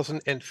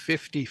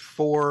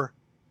 1,054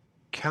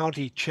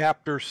 county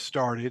chapters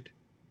started,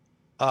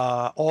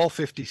 all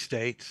 50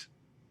 states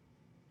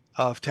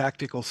of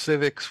tactical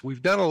civics.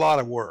 We've done a lot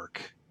of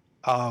work.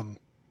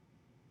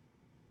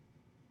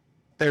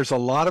 There's a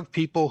lot of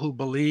people who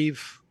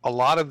believe a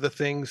lot of the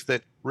things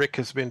that Rick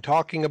has been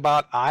talking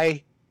about.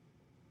 I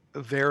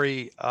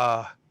very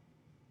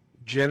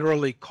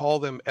generally call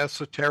them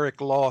esoteric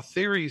law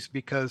theories,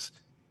 because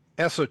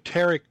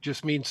esoteric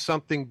just means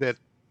something that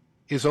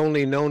is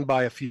only known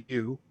by a few.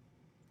 You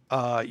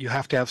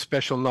have to have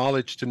special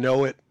knowledge to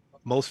know it.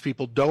 Most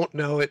people don't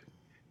know it.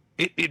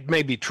 It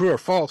may be true or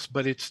false,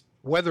 but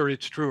whether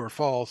it's true or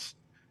false,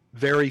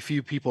 very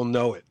few people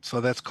know it.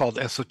 So that's called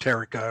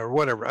esoterica or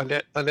whatever,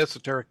 an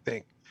esoteric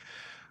thing.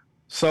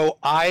 So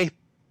I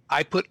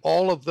put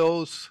all of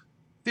those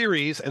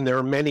theories, and there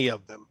are many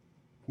of them,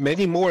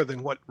 many more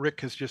than what Rick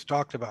has just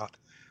talked about.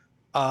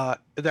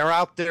 They're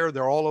out there.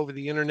 They're all over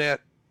the internet.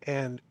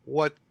 And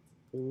what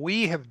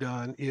we have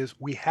done is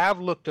we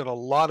have looked at a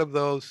lot of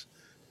those.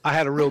 I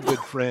had a real good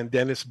friend,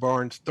 Dennis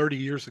Barnes, 30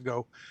 years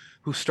ago,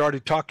 who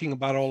started talking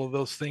about all of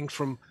those things,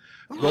 from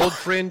gold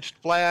fringed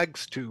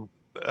flags to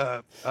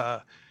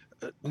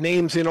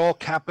names in all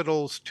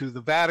capitals to the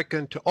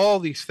Vatican to all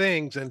these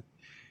things.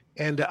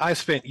 And I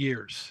spent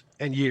years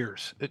and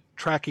years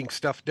tracking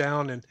stuff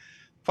down, and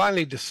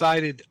finally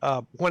decided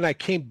when I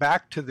came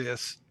back to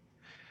this,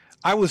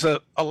 I was a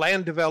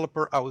land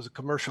developer, I was a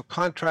commercial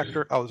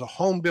contractor, I was a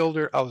home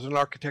builder, I was an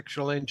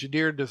architectural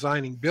engineer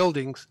designing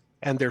buildings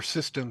and their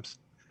systems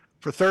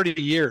for 30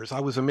 years.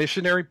 I was a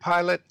missionary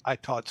pilot, I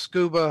taught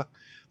scuba,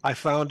 I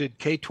founded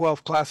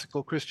K-12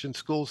 classical Christian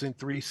schools in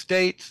 3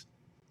 states.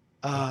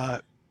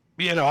 I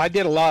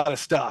did a lot of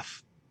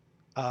stuff.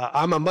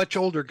 I'm a much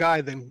older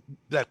guy than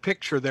that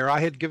picture there. I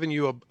had given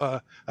you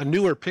a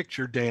newer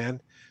picture, Dan,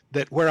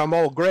 that where I'm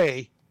all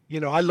gray.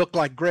 I look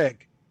like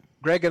Greg.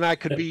 Greg and I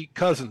could be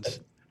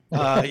cousins.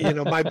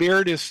 My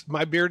beard is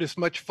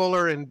much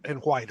fuller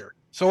and whiter.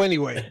 So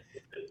anyway,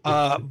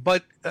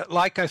 but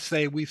like I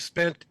say, we've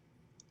spent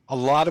a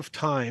lot of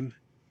time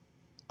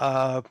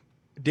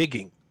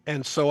digging,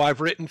 and so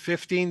I've written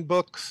 15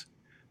 books.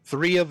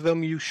 3 of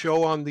them you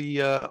show on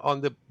the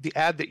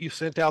ad that you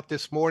sent out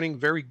this morning.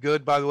 Very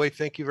good, by the way.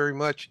 Thank you very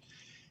much.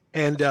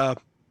 And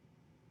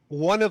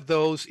one of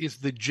those is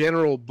the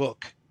general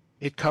book.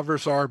 It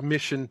covers our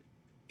mission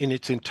in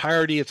its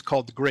entirety. It's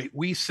called The Great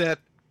Reset: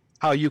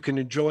 how you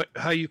can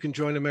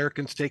join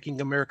Americans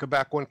taking America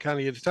back one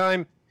county at a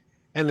time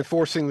and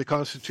enforcing the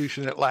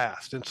Constitution at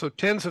last. And so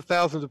tens of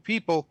thousands of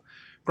people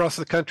across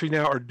the country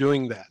now are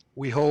doing that.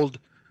 We hold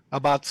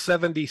about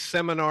 70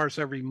 seminars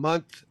every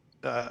month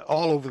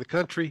all over the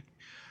country,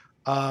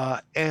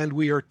 and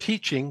we are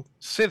teaching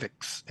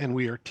civics, and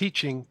we are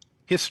teaching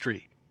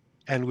history,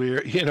 and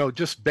we're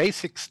just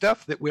basic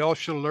stuff that we all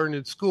should have learned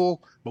in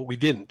school, but we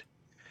didn't.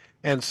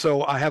 And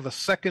so I have a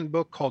second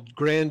book called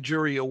Grand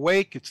Jury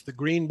Awake. It's the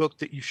green book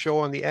that you show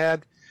on the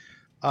ad.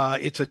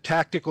 It's a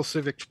tactical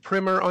civics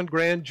primer on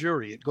grand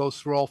jury. It goes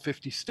through all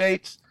 50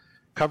 states,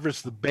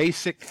 covers the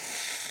basic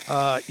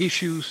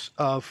issues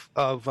of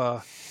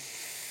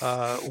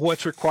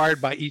what's required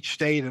by each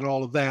state and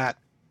all of that.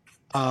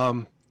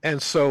 And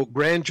so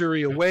Grand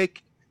Jury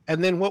Awake.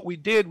 And then what we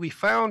did, we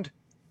found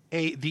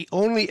the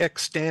only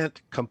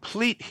extant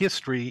complete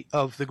history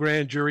of the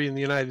grand jury in the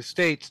United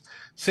States,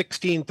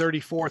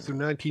 1634 through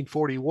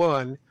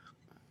 1941,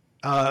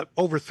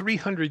 over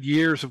 300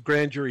 years of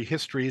grand jury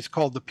history. It's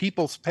called The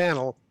People's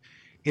Panel.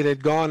 It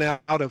had gone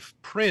out of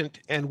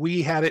print, and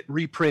we had it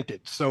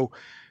reprinted. So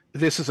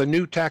this is a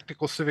new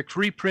tactical civics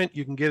reprint.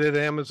 You can get it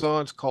at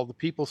Amazon. It's called The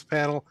People's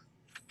Panel.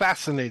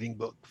 Fascinating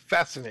book,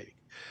 fascinating.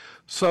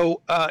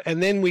 So,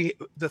 and then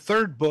the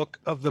third book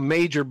of the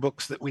major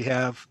books that we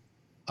have,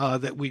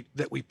 that we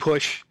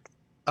push,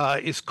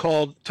 is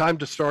called Time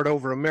to Start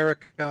Over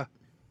America,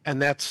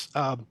 and that's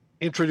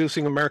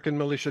introducing American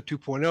Militia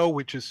 2.0,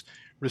 which is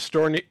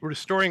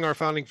restoring our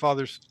founding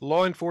fathers'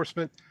 law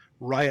enforcement,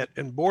 riot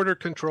and border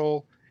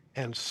control,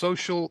 and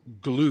social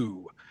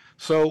glue.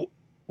 So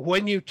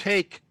when you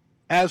take,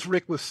 as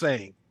Rick was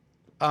saying,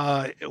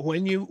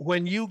 when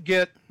you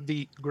get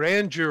the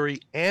grand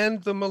jury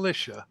and the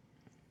militia,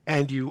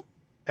 and you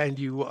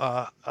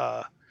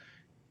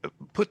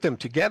put them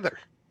together,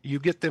 you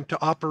get them to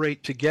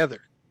operate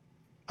together.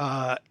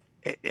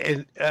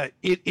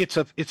 It's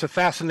a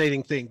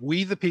fascinating thing.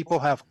 We, the people,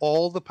 have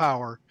all the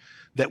power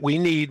that we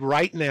need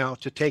right now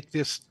to take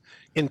this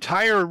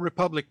entire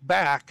republic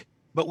back,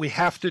 but we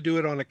have to do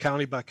it on a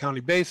county by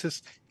county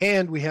basis,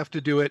 and we have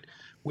to do it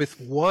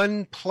with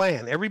one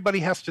plan. Everybody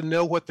has to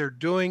know what they're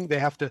doing. They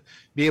have to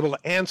be able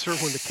to answer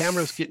when the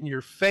cameras get in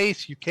your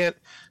face. You can't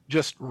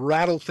just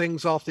rattle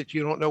things off that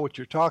you don't know what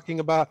you're talking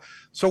about.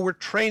 So we're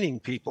training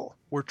people.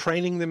 We're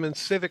training them in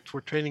civics. We're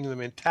training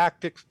them in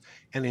tactics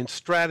and in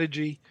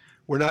strategy.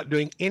 We're not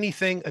doing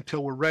anything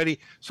until we're ready.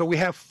 So we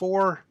have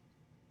four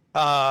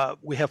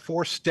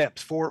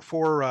steps, four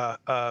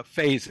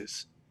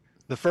phases.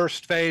 The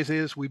first phase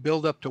is we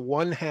build up to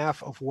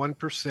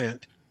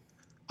 0.5%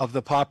 of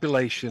the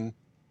population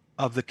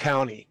of the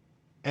county,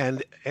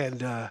 and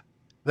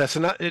that's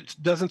not. It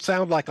doesn't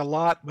sound like a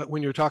lot, but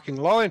when you're talking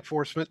law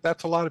enforcement,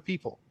 that's a lot of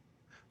people.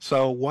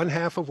 So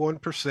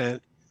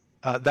 0.5%.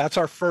 That's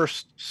our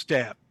first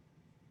step.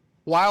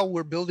 While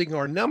we're building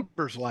our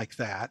numbers like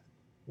that,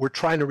 we're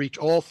trying to reach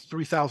all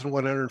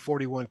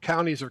 3,141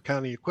 counties or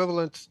county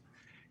equivalents,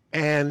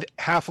 and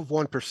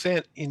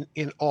 0.5%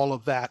 in all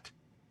of that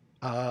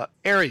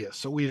area.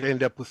 So we'd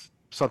end up with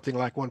something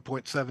like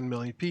 1.7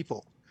 million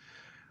people.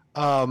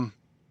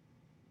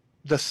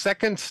 The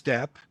second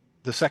step,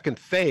 the second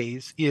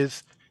phase,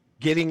 is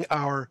getting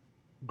our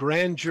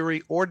grand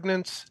jury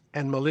ordinance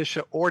and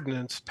militia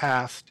ordinance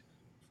passed,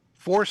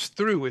 forced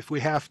through if we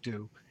have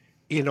to,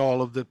 in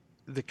all of the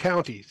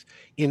counties.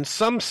 In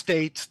some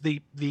states,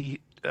 the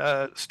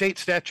state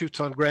statutes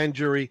on grand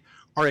jury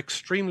are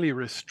extremely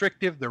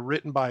restrictive. They're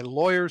written by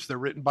lawyers. They're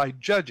written by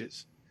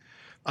judges.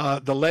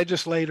 The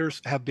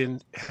legislators have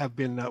been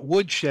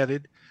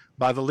woodshedded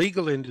by the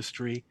legal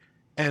industry,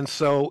 and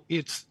so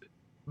it's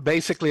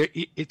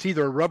basically it's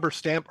either a rubber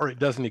stamp or it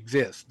doesn't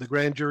exist. The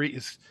grand jury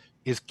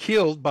is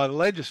killed by the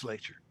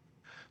legislature.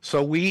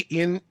 So we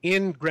in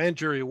Grand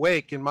Jury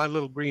Awake, in my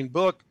little green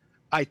book,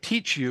 I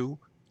teach you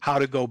how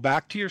to go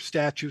back to your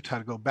statutes, how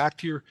to go back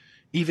to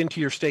even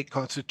to your state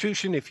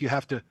constitution if you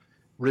have to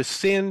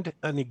rescind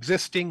an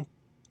existing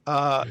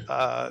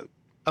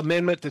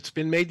amendment that's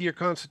been made to your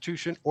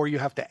constitution, or you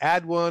have to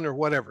add one or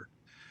whatever.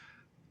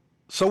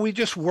 So we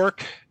just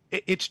work.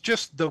 It's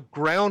just the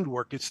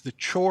groundwork. It's the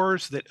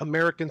chores that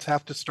Americans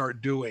have to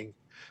start doing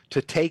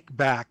to take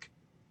back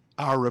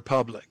our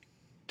republic,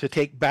 to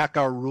take back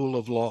our rule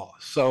of law.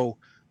 So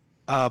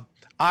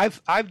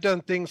I've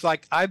done things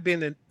like I've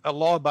been a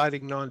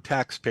law-abiding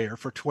non-taxpayer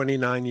for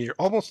 29 years,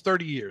 almost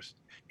 30 years.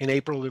 In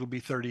April, it'll be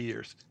 30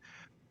 years.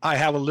 I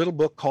have a little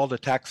book called A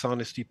Tax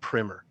Honesty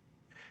Primer,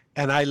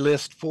 and I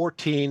list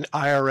 14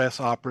 IRS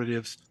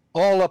operatives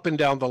all up and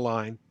down the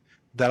line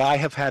that I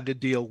have had to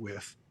deal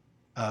with,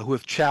 who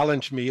have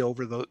challenged me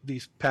over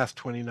these past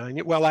 29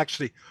 years. Well,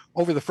 actually,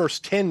 over the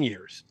first 10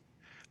 years.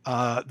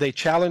 They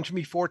challenged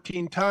me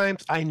 14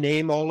 times. I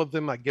name all of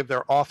them. I give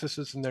their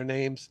offices and their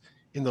names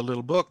in the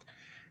little book.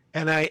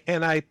 And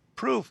I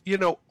prove,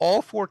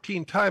 all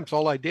 14 times,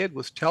 all I did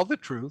was tell the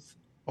truth,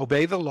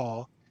 obey the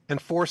law, and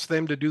force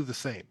them to do the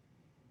same.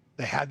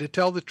 They had to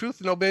tell the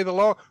truth and obey the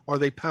law, or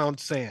they pound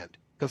sand,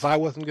 because I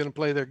wasn't going to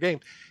play their game.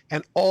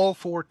 And all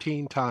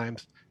 14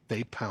 times,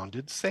 they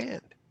pounded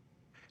sand.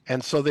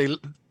 And so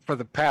for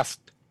the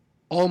past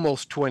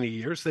almost 20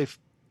 years,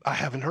 I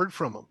haven't heard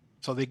from them.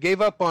 So they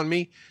gave up on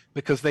me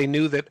because they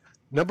knew that,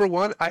 number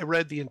one, I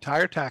read the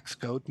entire tax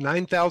code,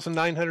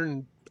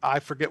 9,900, I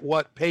forget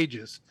what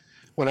pages,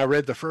 when I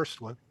read the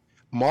first one,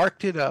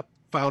 marked it up,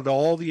 found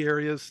all the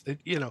areas that,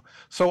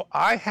 so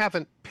I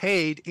haven't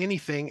paid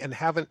anything and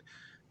haven't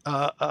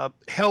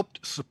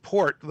helped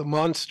support the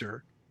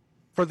monster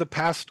for the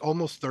past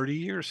almost 30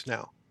 years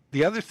now.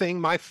 The other thing,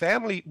 my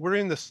family, we're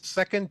in the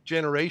second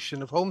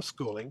generation of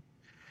homeschooling.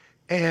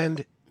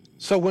 And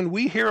so when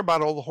we hear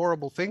about all the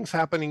horrible things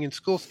happening in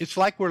schools, it's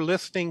like we're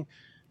listening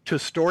to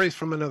stories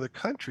from another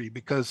country,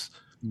 because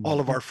all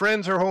of our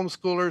friends are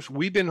homeschoolers.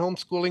 We've been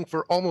homeschooling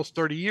for almost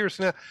 30 years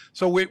now.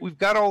 So we've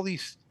got all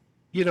these,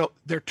 there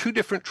are two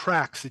different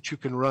tracks that you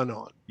can run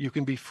on. You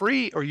can be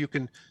free or you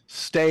can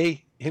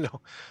stay,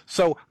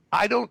 So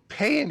I don't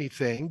pay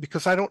anything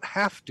because I don't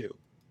have to.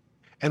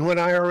 And when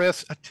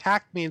IRS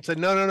attacked me and said,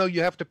 no,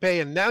 you have to pay,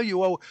 and now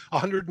you owe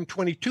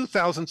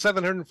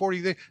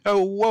 $122,740.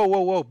 Oh,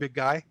 whoa, big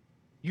guy.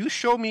 You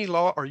show me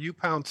law or you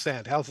pound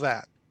sand. How's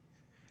that?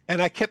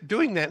 And I kept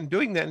doing that and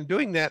doing that and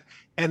doing that.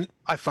 And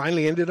I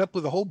finally ended up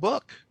with a whole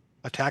book,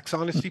 A Tax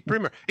Honesty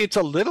Primer. It's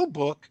a little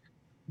book,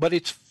 but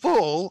it's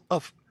full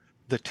of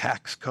the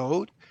tax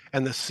code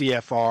and the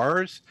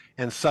CFRs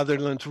and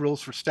Sutherland's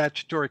rules for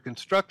statutory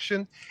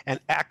construction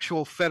and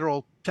actual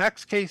federal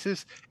tax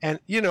cases and,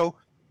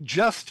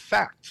 just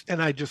facts.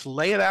 And I just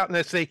lay it out and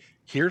I say,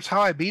 here's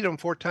how I beat them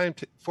 14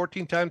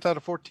 times out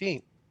of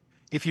 14.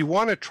 If you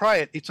want to try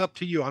it, it's up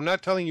to you. I'm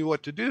not telling you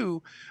what to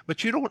do,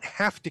 but you don't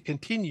have to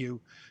continue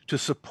to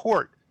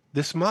support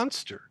this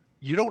monster.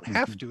 You don't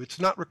have to.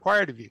 It's not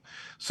required of you.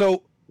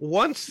 So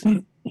once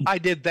I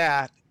did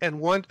that,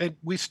 and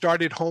we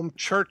started home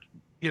church,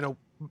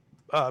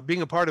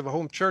 being a part of a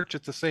home church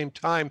at the same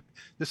time.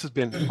 This has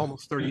been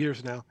almost 30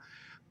 years now.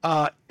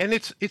 And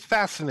it's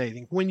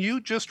fascinating when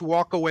you just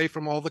walk away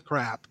from all the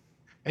crap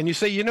and you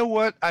say, you know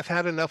what, I've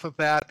had enough of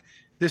that.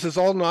 This is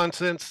all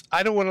nonsense.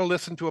 I don't want to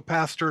listen to a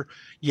pastor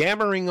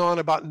yammering on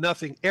about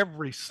nothing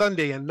every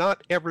Sunday and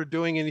not ever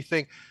doing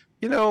anything.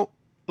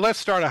 let's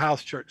start a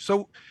house church.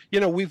 So,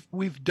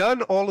 we've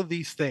done all of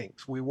these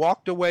things. We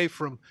walked away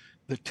from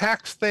the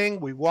tax thing.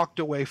 We walked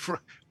away from,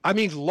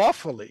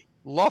 lawfully.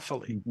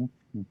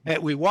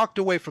 And we walked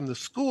away from the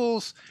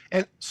schools.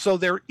 And so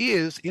there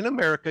is, in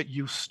America,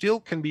 you still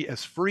can be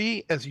as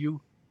free as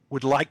you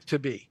would like to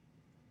be.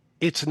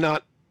 It's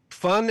not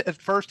fun at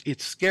first.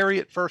 It's scary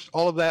at first,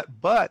 all of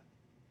that, but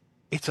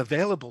it's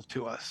available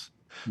to us.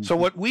 So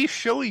what we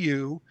show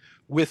you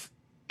with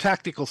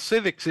Tactical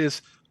Civics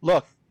is,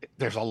 look,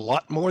 there's a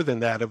lot more than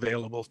that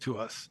available to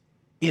us.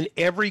 In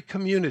every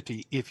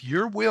community, if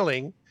you're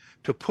willing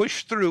to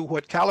push through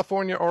what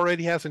California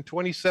already has in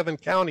 27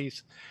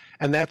 counties,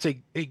 and that's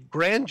a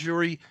grand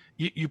jury,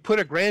 you put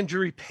a grand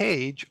jury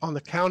page on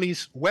the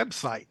county's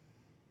website.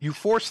 You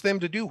force them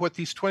to do what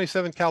these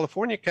 27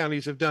 California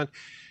counties have done.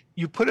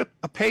 You put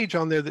a page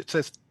on there that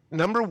says,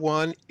 number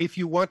one, if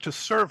you want to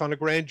serve on a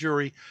grand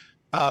jury,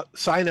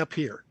 sign up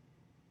here.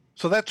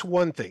 So that's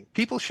one thing.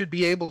 People should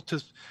be able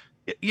to,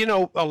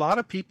 a lot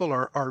of people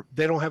are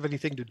they don't have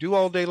anything to do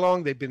all day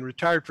long. They've been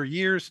retired for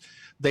years.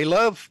 They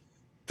love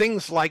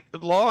things like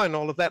law and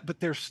all of that, but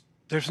there's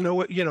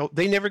no,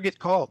 they never get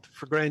called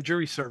for grand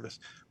jury service.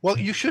 Well,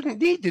 you shouldn't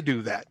need to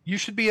do that. You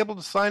should be able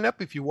to sign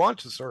up if you want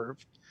to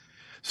serve.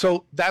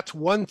 So that's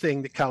one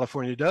thing that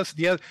California does.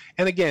 The other,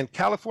 and again,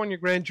 California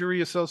Grand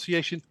Jury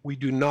Association, we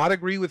do not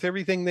agree with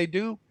everything they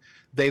do.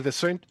 They've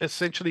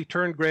essentially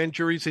turned grand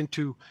juries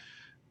into,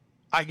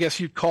 I guess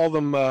you'd call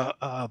them,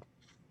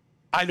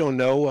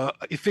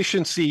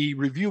 efficiency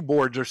review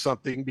boards or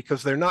something,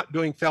 because they're not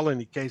doing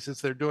felony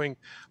cases. They're doing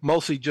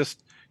mostly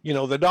just,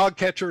 the dog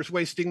catcher is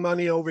wasting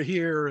money over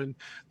here and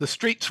the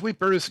street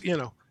sweepers,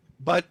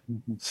 but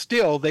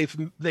still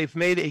they've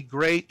made a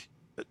great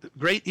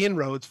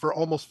inroads for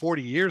almost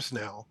 40 years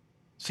now.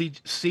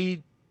 CGJA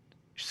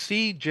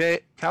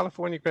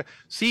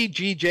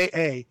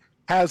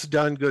has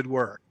done good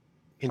work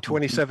in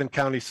 27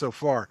 counties so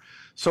far.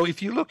 So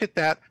if you look at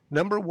that,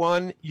 number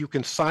one, you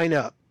can sign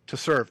up to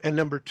serve. And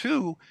number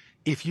two,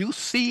 if you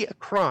see a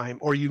crime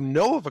or you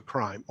know of a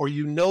crime, or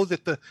you know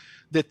that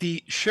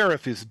the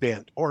sheriff is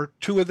bent, or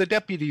two of the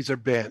deputies are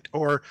bent,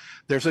 or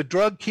there's a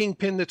drug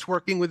kingpin that's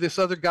working with this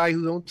other guy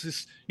who owns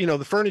this,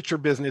 the furniture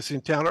business in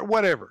town or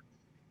whatever,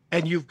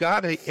 and you've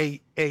got a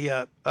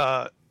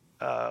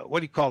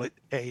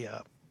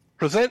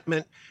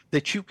presentment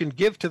that you can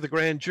give to the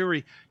grand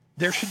jury,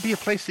 there should be a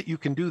place that you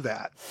can do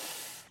that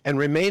and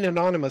remain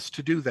anonymous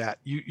to do that.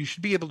 You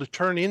should be able to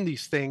turn in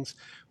these things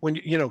when,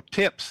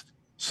 tips.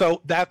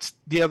 So that's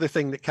the other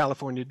thing that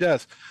California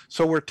does.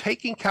 So we're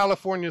taking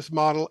California's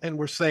model and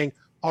we're saying,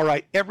 all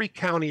right, every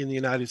county in the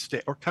United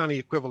States, or county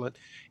equivalent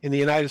in the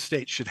United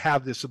States, should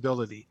have this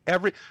ability.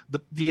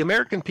 The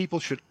American people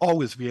should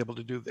always be able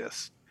to do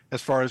this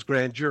as far as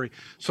grand jury.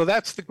 So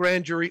that's the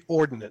grand jury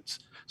ordinance.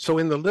 So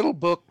in the little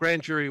book,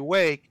 Grand Jury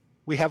Awake,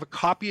 we have a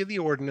copy of the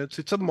ordinance.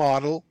 It's a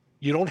model.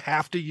 You don't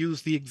have to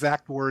use the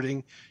exact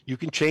wording. You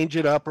can change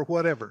it up or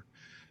whatever.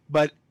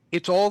 But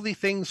it's all the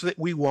things that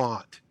we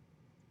want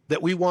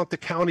the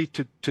county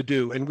to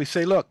do. And we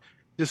say, look,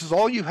 this is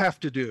all you have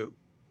to do.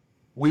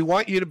 We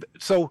want you to.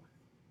 So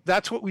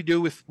that's what we do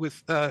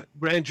with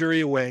Grand Jury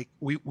Awake.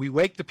 We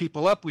wake the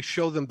people up. We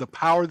show them the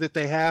power that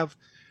they have.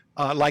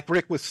 Like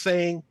Rick was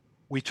saying,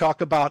 we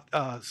talk about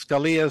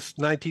Scalia's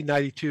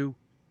 1992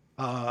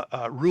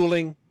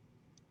 ruling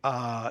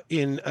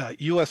in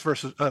U.S.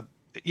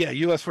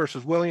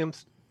 versus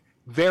Williams.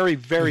 Very,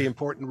 very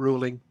important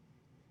ruling.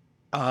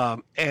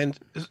 And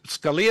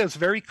Scalia is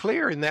very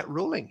clear in that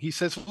ruling. He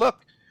says,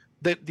 look,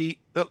 that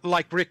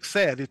like Rick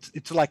said,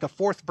 it's like a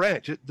fourth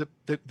branch.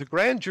 The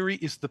grand jury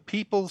is the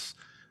people's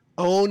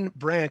own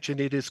branch, and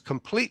it is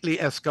completely,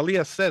 as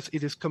Scalia says,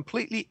 it is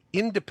completely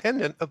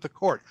independent of the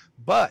court.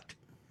 But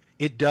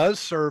it does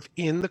serve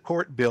in the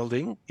court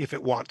building if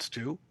it wants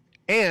to,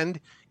 and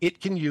it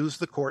can use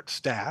the court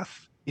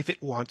staff if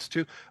it wants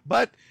to.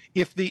 But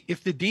if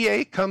the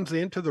DA comes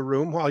into the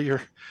room while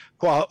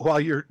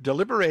you're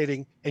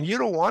deliberating and you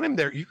don't want him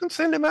there, you can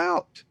send him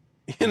out.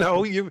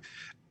 You're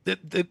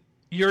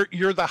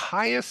the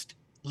highest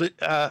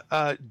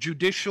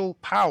judicial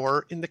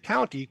power in the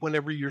county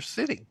whenever you're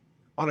sitting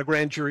on a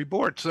grand jury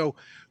board. So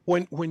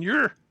when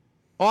you're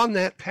on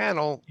that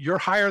panel, you're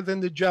higher than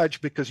the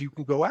judge because you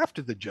can go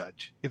after the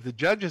judge. If the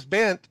judge is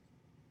bent,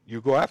 you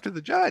go after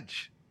the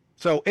judge.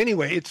 So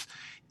anyway,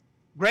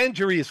 grand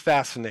jury is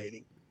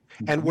fascinating.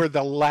 And we're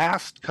the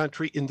last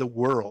country in the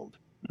world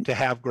to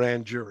have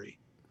grand jury.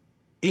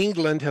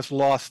 England has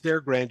lost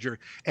their grand jury.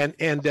 And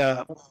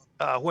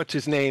what's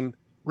his name?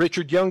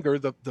 Richard Younger,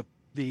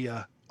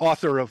 the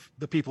author of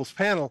The People's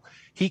Panel,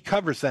 he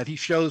covers that. He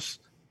shows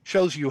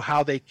you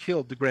how they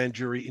killed the grand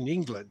jury in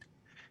England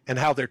and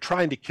how they're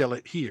trying to kill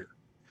it here.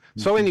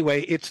 So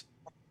anyway, it's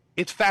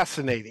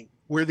fascinating.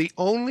 We're the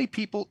only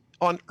people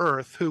on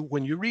earth who,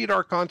 when you read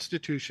our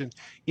Constitution,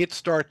 it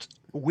starts,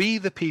 we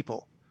the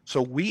people.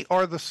 So we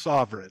are the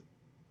sovereign.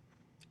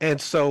 And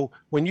so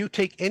when you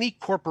take any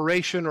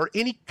corporation or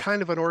any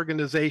kind of an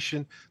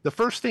organization, the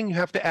first thing you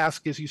have to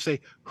ask is, you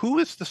say, who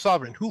is the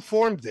sovereign? Who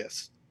formed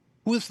this?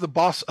 Who is the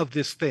boss of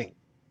this thing?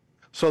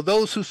 So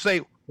those who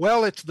say,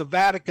 well, it's the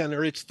Vatican,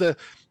 or it's the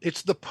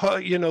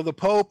the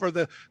Pope, or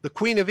the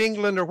Queen of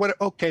England, or what?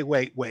 Okay,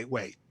 wait.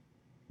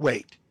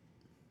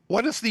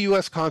 What does the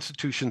U.S.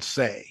 Constitution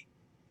say?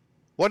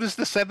 What is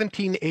the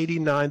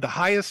 1789, the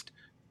highest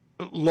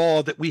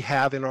law that we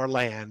have in our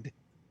land?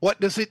 What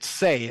does it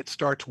say? It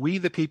starts, "We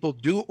the people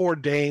do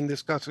ordain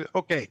this Constitution."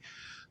 Okay,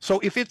 so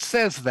if it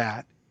says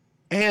that,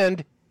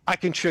 and I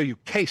can show you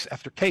case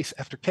after case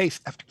after case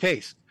after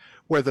case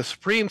where the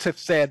Supremes have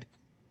said,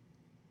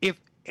 if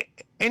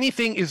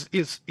anything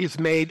is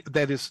made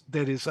that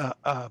is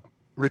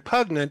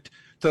repugnant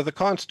to the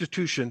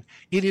Constitution,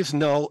 it is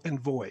null and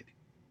void.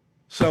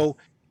 So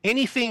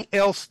anything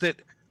else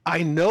that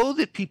I know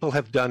that people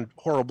have done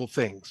horrible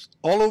things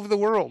all over the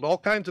world, all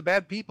kinds of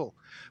bad people,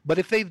 but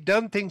if they've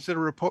done things that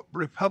are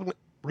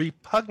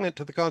repugnant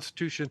to the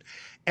Constitution,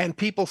 and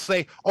people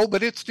say, oh,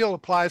 but it still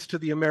applies to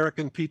the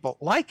American people,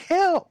 like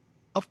hell.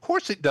 Of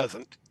course it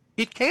doesn't.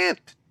 It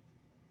can't.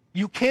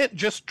 You can't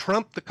just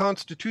trump the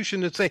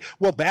Constitution and say,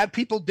 well, bad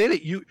people did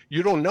it. You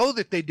don't know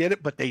that they did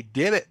it, but they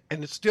did it,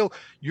 and it's still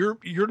you're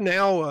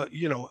now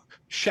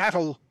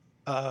chattel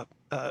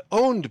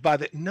owned by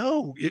the.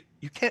 No,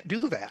 you can't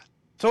do that.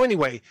 So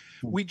anyway,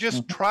 we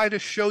just try to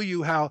show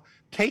you how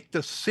take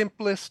the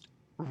simplest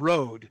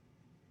road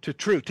to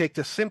truth, take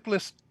the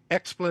simplest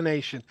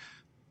explanation.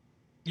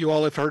 You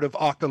all have heard of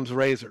Occam's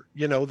razor.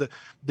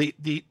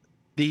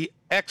 The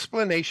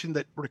explanation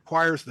that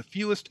requires the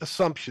fewest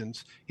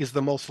assumptions is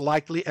the most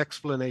likely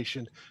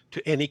explanation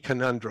to any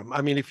conundrum.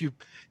 I mean, if you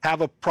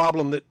have a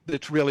problem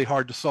that's really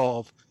hard to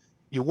solve,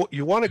 you want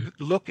to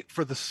look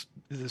for the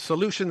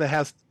solution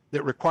that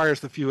requires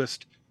the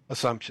fewest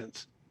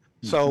assumptions.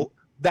 Mm-hmm. So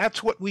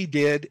that's what we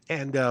did,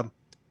 and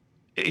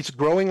it's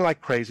growing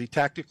like crazy.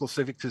 Tactical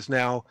Civics is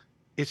now,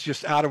 it's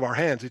just out of our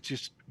hands. It's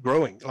just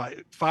growing,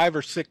 like 5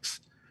 or 6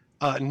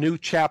 new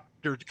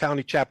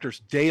county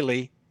chapters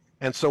daily.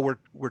 And so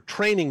we're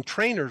training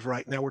trainers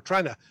right now. We're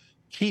trying to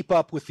keep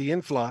up with the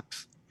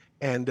influx.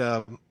 And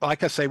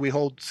like I say, we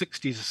hold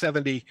 60 to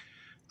 70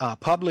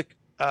 public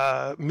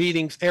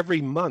meetings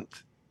every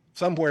month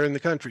somewhere in the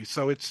country.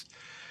 So it's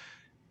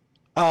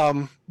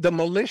the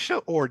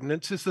militia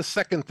ordinance is the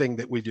second thing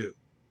that we do,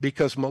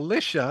 because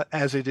militia,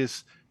 as it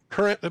is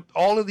current,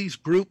 all of these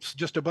groups,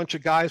 just a bunch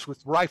of guys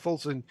with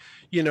rifles and,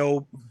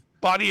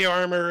 body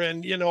armor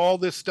and, all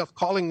this stuff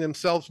calling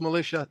themselves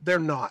militia, they're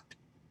not.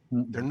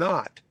 Mm-hmm. They're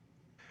not.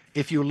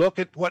 If you look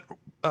at what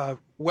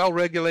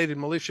well-regulated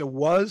militia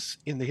was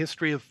in the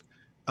history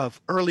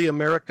of early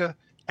America,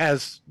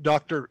 as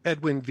Dr.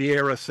 Edwin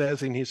Vieira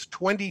says in his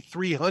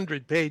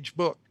 2,300-page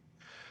book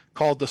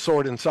called The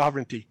Sword and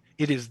Sovereignty,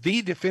 it is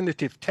the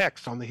definitive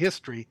text on the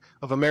history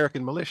of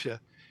American militia.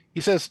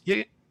 He says,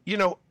 the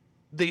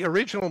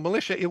original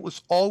militia, it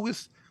was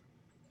always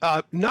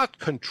not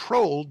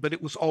controlled, but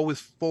it was always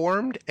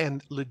formed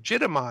and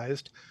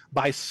legitimized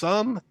by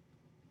some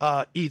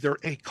either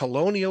a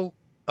colonial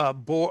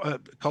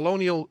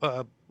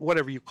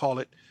whatever you call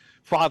it,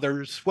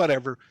 fathers,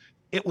 whatever.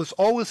 It was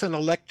always an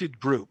elected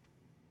group.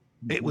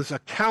 Mm-hmm. It was a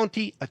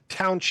county, a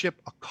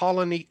township, a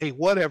colony, a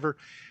whatever.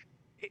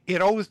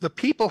 The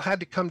people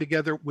had to come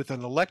together with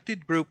an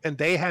elected group, and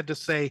they had to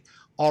say,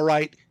 all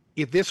right,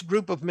 if this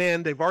group of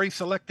men, they've already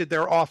selected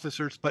their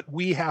officers, but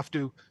we have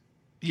to,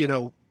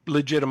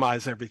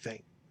 legitimize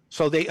everything.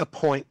 So they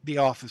appoint the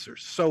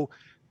officers. So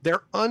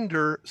they're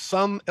under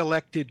some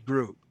elected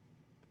group.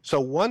 So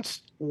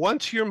once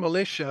you're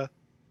militia,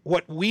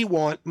 what we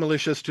want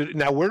militias to do,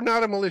 now we're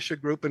not a militia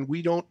group and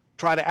we don't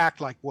try to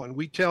act like one.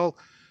 We tell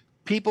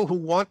people who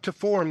want to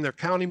form their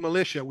county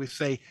militia, we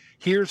say,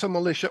 here's a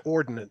militia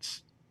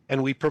ordinance.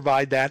 And we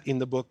provide that in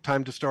the book,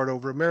 Time to Start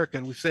Over America.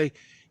 And we say,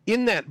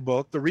 in that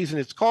book, the reason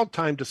it's called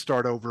Time to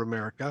Start Over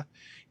America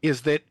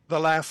is that the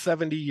last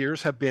 70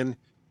 years have been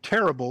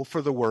terrible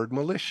for the word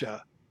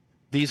militia.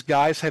 These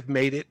guys have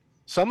made it,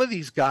 some of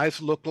these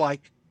guys look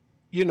like,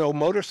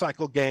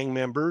 motorcycle gang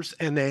members,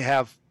 and they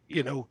have,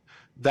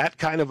 that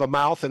kind of a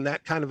mouth and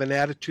that kind of an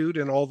attitude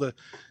and all the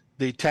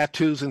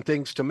tattoos and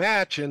things to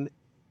match. And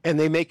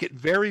they make it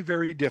very,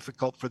 very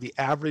difficult for the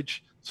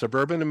average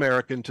suburban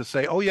American to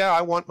say, oh yeah,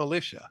 I want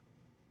militia.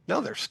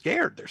 No, they're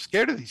scared. They're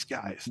scared of these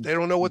guys. They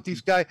don't know what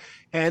these guys,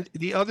 and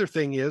the other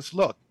thing is,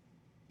 look,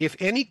 if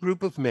any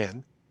group of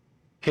men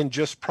can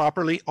just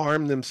properly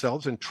arm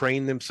themselves and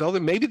train themselves,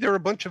 and maybe they're a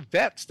bunch of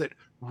vets that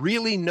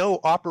really know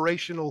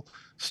operational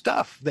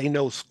stuff. They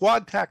know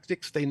squad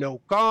tactics, they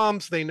know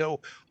comms, they know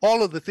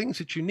all of the things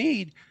that you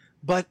need,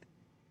 but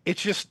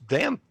it's just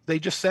them. They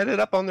just set it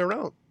up on their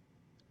own.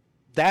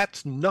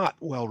 That's not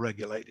well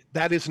regulated.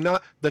 That is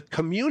not, the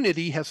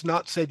community has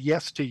not said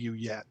yes to you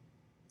yet.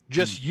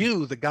 Just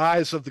you, the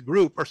guys of the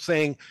group, are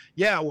saying,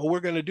 yeah, well, we're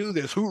going to do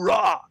this.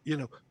 Hoorah!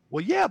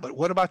 Well, yeah, but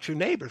what about your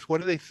neighbors?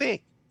 What do they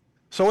think?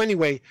 So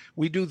anyway,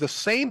 we do the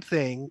same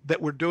thing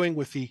that we're doing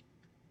with the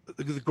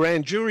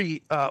grand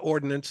jury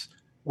ordinance.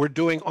 We're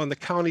doing on the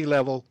county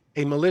level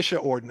a militia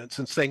ordinance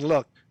and saying,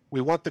 look,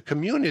 we want the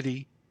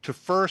community to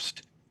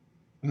first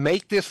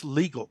make this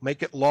legal,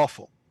 make it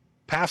lawful,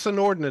 pass an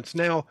ordinance.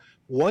 Now,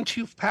 once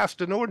you've passed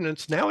an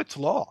ordinance, now it's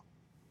law.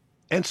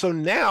 And so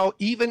now,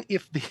 even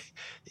if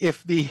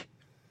the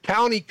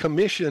county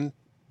commission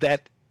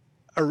that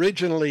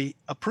originally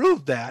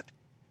approved that,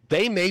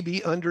 they may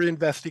be under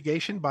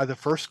investigation by the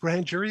first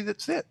grand jury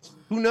that sits.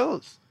 Who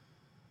knows?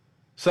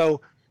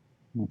 So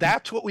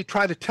that's what we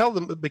try to tell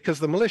them, because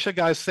the militia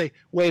guys say,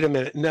 wait a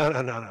minute,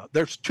 no.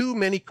 There's too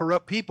many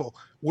corrupt people.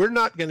 We're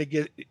not going to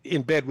get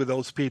in bed with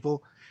those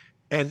people.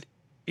 And,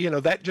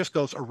 that just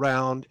goes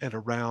around and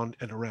around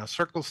and around,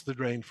 circles the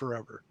drain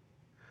forever.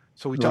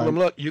 So we tell them,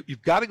 look,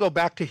 you've got to go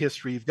back to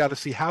history. You've got to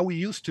see how we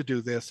used to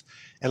do this,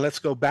 and let's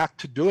go back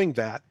to doing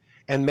that.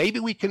 And maybe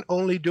we can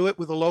only do it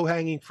with a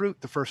low-hanging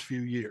fruit the first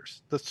few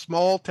years. The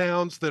small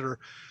towns that are,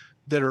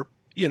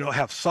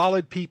 have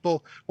solid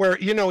people where,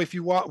 if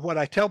you walk, what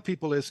I tell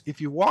people is,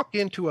 if you walk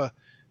into a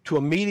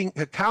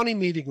county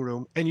meeting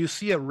room and you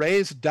see a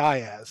raised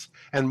dais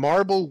and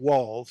marble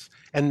walls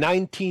and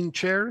 19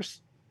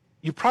 chairs,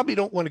 you probably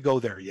don't want to go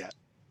there yet.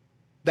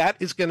 That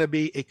is going to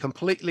be a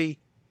completely,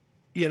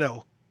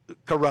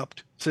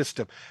 corrupt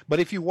system. But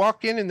if you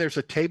walk in and there's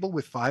a table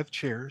with 5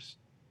 chairs,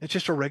 it's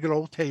just a regular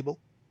old table,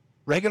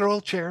 regular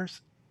old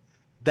chairs,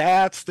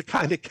 that's the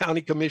kind of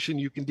county commission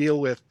you can deal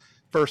with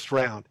first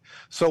round.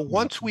 So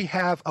once we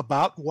have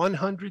about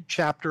 100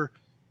 chapter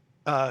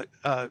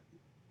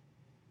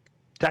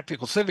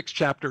tactical civics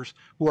chapters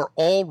who are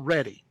all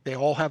ready, they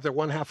all have their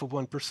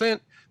 0.5%,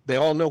 they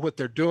all know what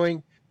they're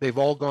doing, they've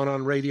all gone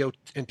on radio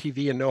and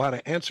TV and know how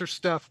to answer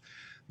stuff,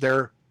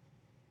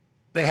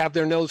 they have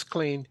their nose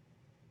clean,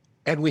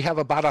 and we have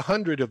about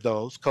 100 of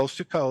those coast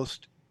to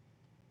coast,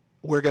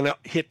 we're going to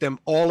hit them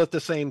all at the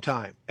same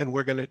time, and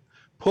we're going to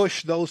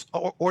push those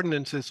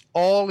ordinances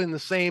all in the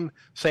same,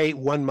 say,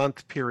 1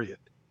 month period.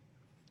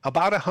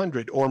 About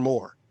 100 or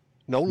more,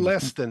 no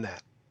less than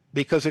that.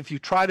 Because if you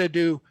try to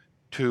do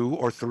 2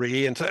 or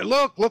 3 and say,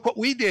 look what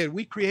we did,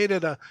 we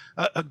created a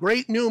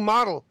great new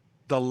model,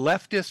 the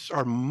leftists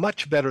are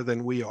much better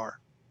than we are.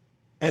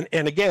 And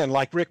again,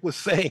 like Rick was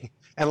saying,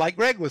 and like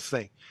Greg was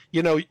saying,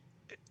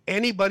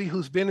 anybody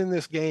who's been in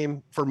this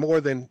game for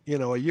more than,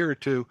 a year or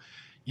two,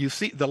 you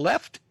see the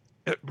left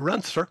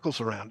runs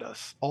circles around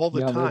us all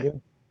the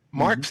time.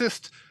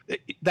 Marxists,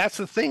 that's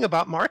the thing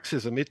about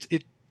Marxism.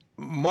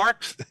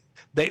 Marx,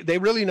 they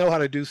really know how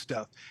to do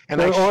stuff. And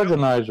they're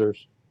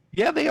organizers.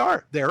 Yeah, they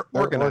are. They're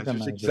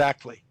organizers.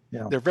 Exactly.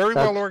 Yeah. They're very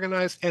well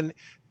organized, and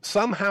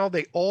somehow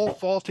they all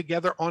fall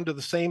together onto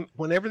the same,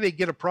 whenever they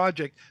get a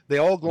project, they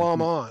all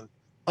glom on.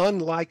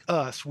 Unlike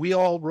us, we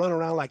all run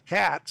around like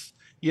cats,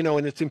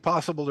 and it's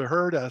impossible to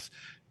hurt us.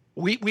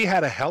 We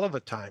had a hell of a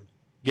time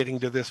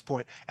getting to this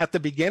point. At the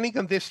beginning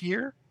of this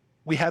year,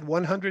 we had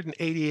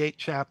 188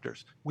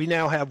 chapters. We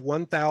now have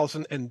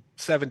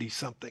 1,070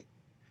 something.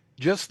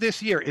 Just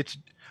this year, it's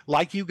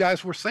like you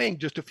guys were saying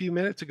just a few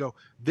minutes ago,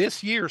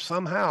 this year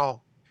somehow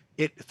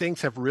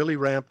things have really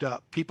ramped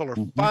up. People are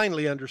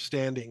finally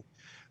understanding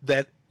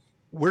that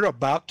we're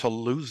about to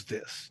lose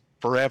this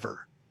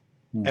forever.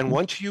 And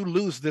once you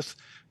lose this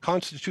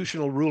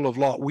constitutional rule of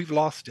law, we've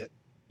lost it.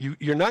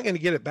 You're not going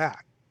to get it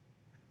back.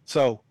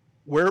 So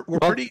we're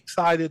pretty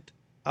excited.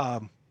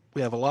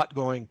 We have a lot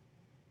going.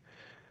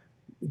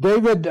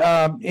 David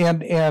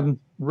and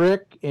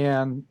Rick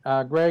and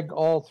Greg,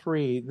 all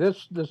three,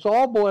 this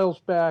all boils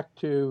back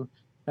to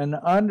an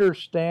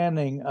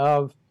understanding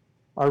of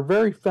our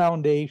very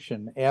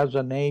foundation as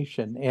a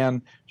nation.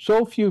 And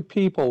so few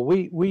people,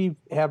 we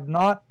have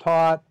not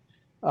taught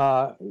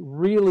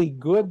really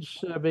good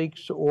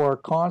civics or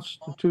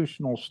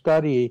constitutional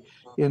study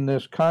in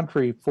this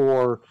country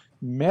for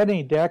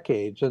many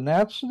decades. And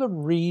that's the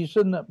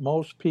reason that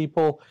most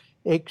people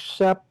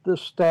accept the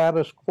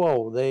status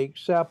quo. They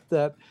accept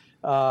that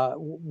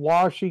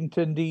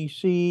Washington,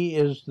 D.C.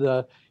 is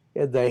the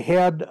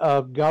head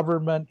of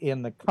government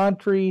in the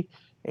country,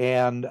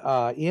 and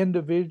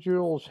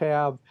individuals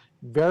have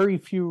very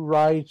few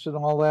rights and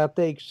all that.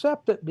 They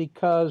accept it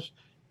because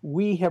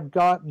we have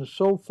gotten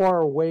so far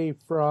away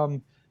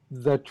from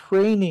the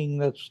training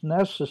that's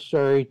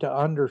necessary to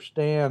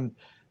understand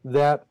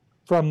that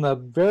from the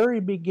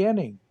very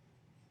beginning,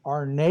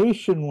 our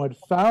nation was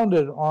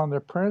founded on the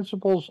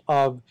principles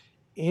of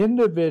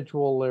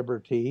individual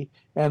liberty,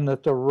 and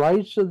that the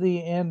rights of the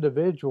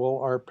individual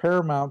are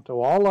paramount to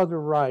all other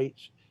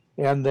rights,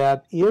 and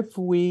that if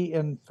we,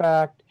 in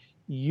fact,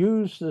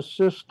 use the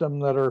system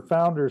that our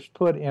founders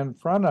put in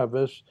front of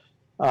us,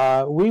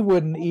 we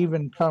wouldn't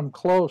even come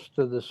close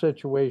to the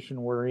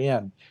situation we're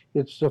in.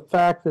 It's the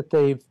fact that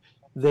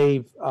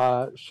they've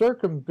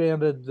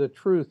circumvented the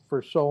truth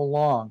for so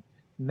long.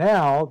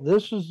 Now,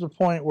 this is the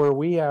point where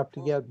we have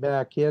to get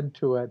back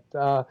into it.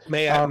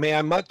 May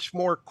I much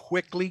more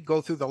quickly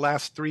go through the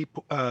last 3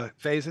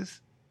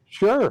 phases?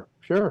 Sure.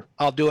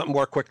 I'll do it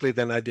more quickly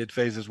than I did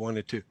phases 1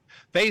 and 2.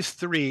 Phase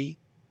 3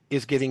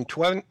 is getting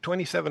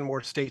 27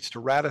 more states to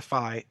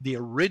ratify the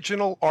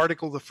original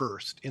Article the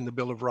First in the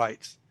Bill of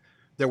Rights.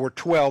 There were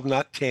 12,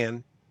 not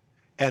 10.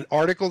 And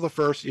Article the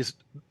First is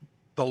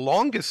the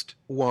longest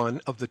one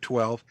of the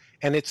 12,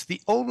 and it's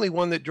the only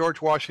one that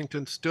George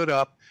Washington stood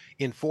up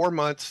in 4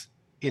 months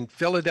in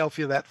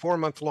Philadelphia, that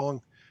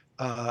 4-month-long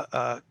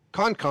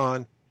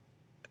con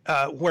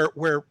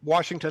where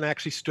Washington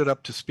actually stood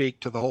up to speak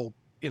to the whole,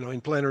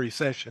 in plenary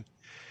session,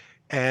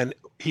 and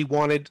he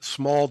wanted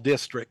small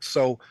districts.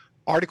 So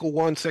Article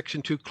 1,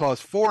 Section 2,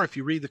 Clause 4, if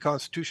you read the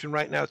Constitution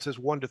right now, it says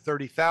 1 to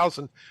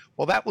 30,000.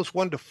 Well, that was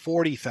 1 to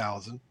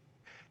 40,000.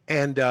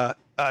 And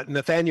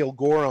Nathaniel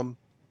Gorham,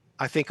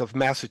 I think of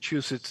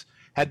Massachusetts,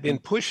 had been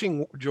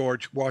pushing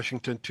George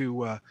Washington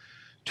to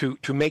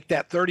make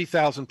that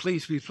 30,000,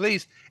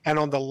 please. And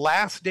on the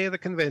last day of the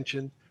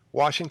convention,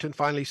 Washington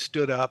finally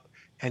stood up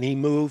and he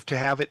moved to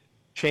have it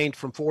changed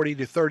from 40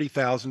 to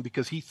 30,000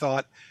 because he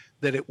thought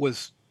that it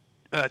was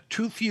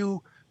too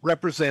few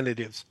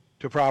representatives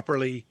to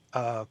properly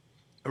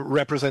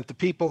represent the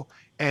people,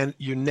 and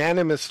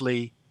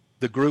unanimously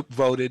the group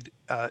voted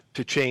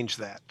to change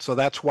that. So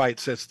that's why it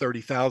says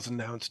 30,000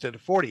 now instead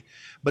of 40.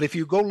 But if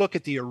you go look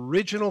at the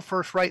original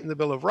first right in the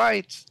Bill of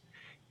Rights,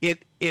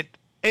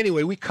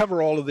 anyway, we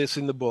cover all of this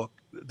in the book,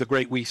 The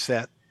Great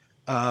Reset.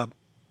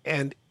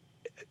 And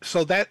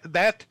so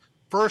that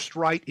first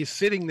right is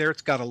sitting there.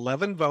 It's got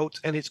 11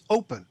 votes, and it's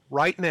open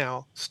right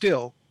now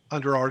still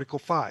under Article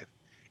 5.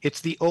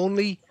 It's the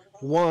only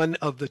one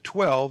of the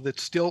 12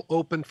 that's still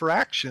open for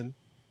action,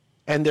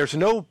 and there's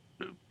no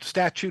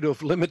statute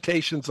of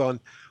limitations on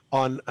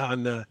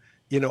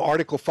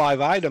Article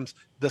 5 items.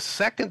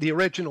 The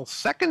original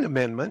Second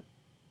Amendment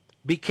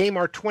became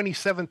our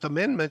 27th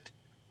Amendment,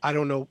 I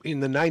don't know,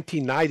 in the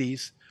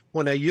 1990s,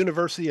 when a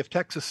University of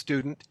Texas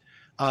student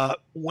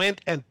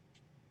went and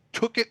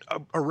took it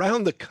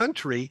around the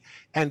country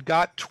and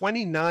got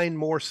 29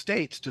 more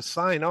states to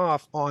sign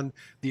off on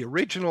the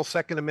original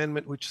Second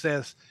Amendment, which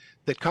says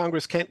that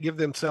Congress can't give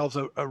themselves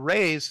a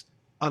raise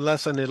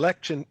unless an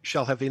election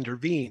shall have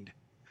intervened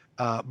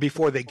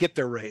before they get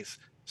their raise.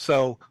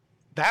 So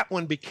that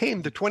one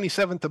became the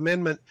 27th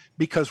Amendment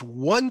because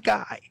one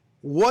guy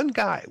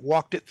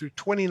walked it through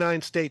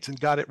 29 states and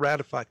got it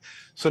ratified.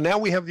 So now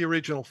we have the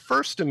original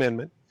First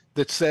Amendment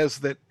that says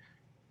that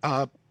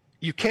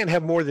you can't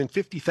have more than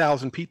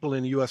 50,000 people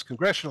in a U.S.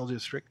 congressional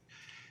district.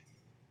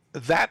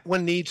 That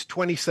one needs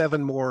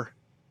 27 more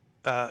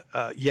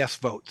yes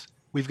votes.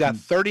 We've got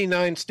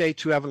 39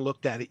 states who haven't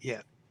looked at it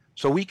yet.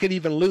 So we could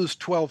even lose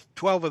 12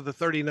 of the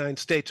 39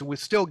 states and we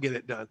still get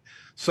it done.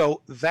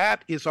 So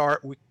that is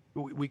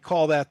we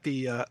call that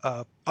the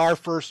our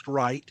first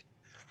right.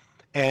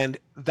 And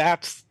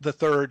that's the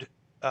third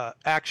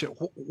action.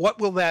 What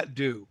will that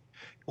do?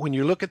 When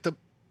you look at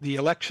the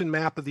election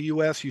map of the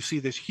U.S., you see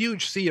this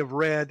huge sea of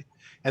red,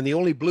 and the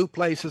only blue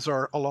places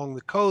are along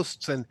the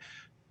coasts and,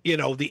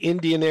 the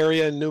Indian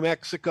area in New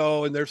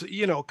Mexico, and there's,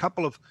 a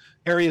couple of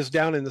areas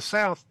down in the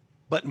south,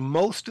 but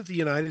most of the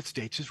United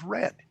States is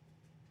red.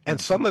 And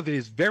some of it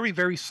is very,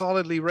 very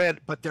solidly red,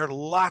 but there are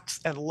lots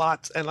and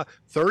lots and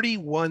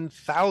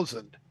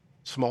 31,000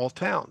 small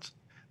towns.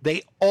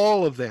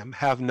 All of them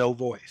have no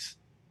voice.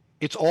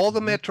 It's all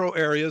the metro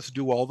areas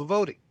do all the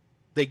voting.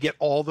 They get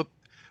all the,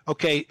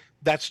 okay,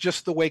 that's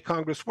just the way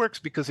Congress works,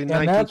 because in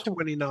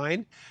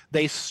 1929,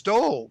 they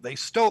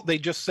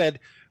just said,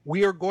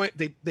 we are going,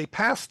 they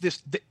passed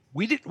this,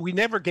 we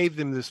never gave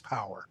them this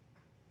power.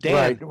 Dan,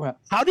 right. Well,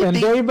 how did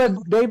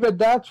David,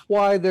 that's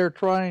why they're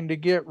trying to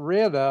get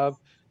rid of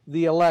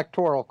the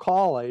Electoral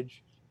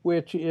College,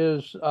 which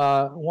is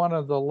one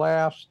of the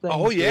last things.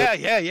 Oh,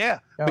 yeah.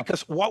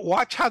 Because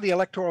watch how the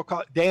Electoral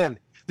College, Dan,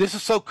 this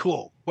is so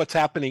cool what's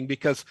happening,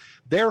 because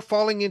they're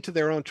falling into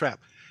their own trap.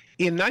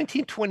 In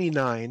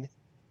 1929,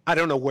 I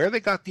don't know where they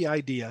got the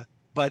idea,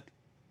 but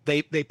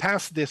they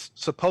passed this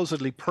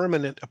supposedly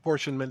permanent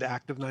Apportionment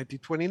Act of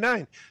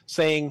 1929,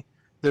 saying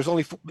there's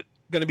only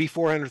going to be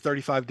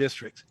 435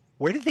 districts.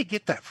 Where did they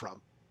get that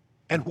from?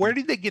 And where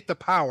did they get the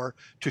power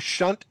to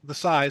shunt the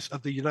size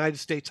of the United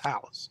States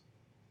House,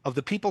 of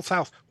the people's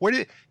house?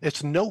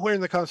 It's nowhere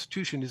in the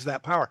Constitution is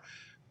that power.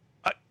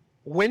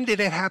 When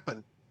did it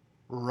happen?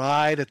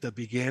 Right at the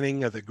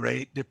beginning of the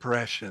Great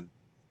Depression,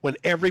 when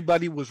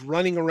everybody was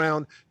running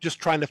around just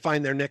trying to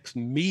find their next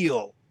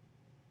meal.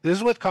 This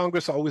is what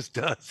Congress always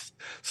does.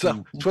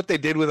 So it's what they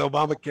did with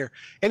Obamacare.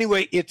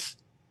 Anyway, it's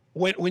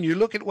when you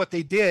look at what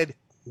they did,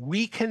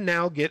 we can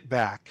now get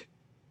back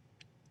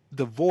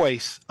the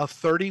voice of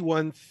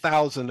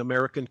 31,000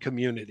 American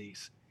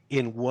communities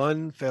in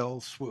one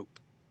fell swoop.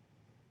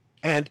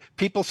 And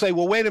people say,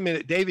 well, wait a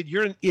minute, David,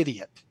 you're an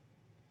idiot,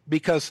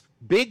 because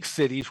big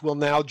cities will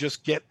now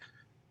just get,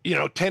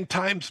 10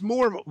 times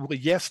more. Well,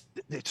 yes,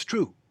 it's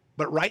true.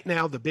 But right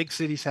now, the big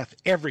cities have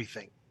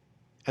everything,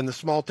 and the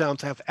small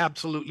towns have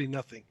absolutely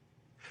nothing.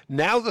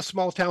 Now the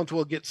small towns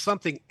will get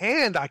something,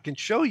 and I can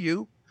show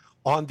you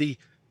on the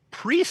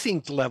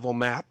precinct level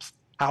maps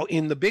how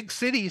in the big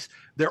cities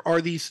there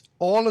are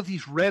all of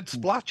these red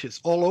splotches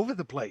all over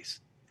the place.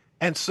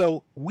 And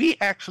so we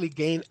actually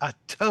gain a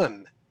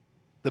ton.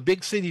 The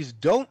big cities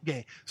don't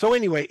gain. So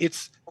anyway,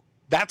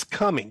 that's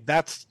coming.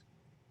 That's,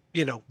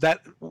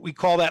 that we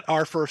call that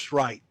our first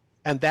right.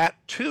 And that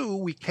too,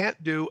 we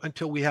can't do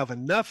until we have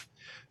enough,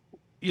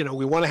 we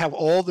want to have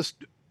all this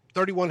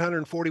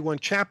 3,141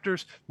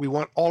 chapters. We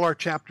want all our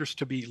chapters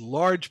to be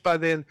large by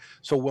then.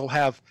 So we'll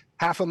have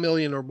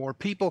 500,000 or more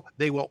people.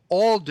 They will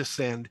all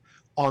descend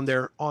on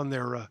their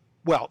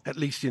well, at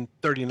least in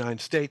 39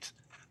 states.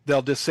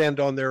 They'll descend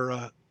on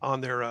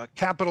their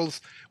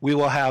capitals. We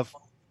will have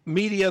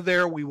media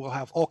there. We will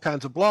have all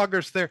kinds of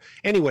bloggers there.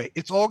 Anyway,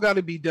 it's all got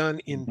to be done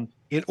in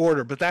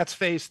order. But that's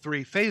phase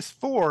 3. Phase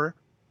 4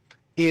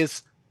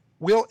 is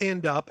we'll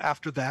end up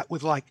after that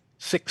with like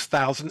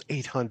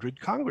 6,800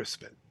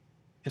 congressmen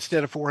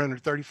instead of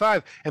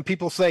 435. And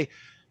people say,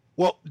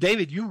 well,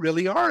 David, you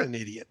really are an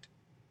idiot.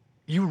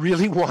 You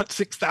really want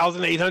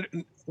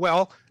 6,800?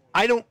 Well,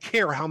 I don't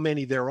care how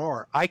many there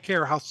are. I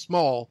care how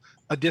small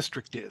a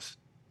district is.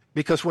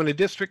 Because when a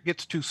district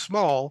gets too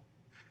small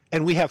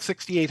and we have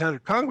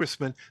 6,800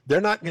 congressmen, they're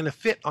not going to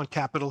fit on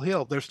Capitol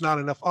Hill. There's not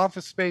enough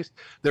office space.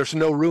 There's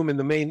no room in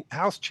the main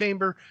House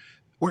chamber.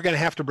 We're going to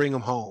have to bring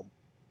them home.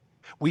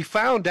 We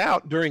found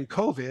out during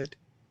COVID,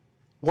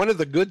 one of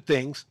the good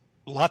things,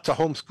 lots of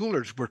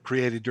homeschoolers were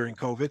created during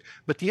COVID.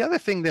 But the other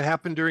thing that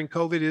happened during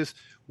COVID is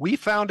we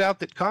found out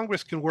that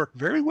Congress can work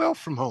very well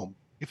from home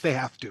if they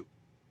have to.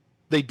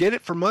 They did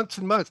it for months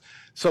and months.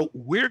 So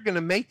we're going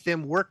to make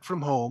them work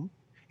from home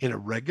in a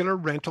regular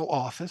rental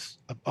office,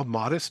 a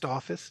modest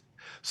office.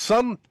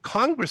 Some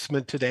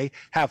congressmen today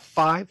have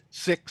 5,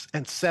 6,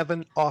 and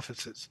 7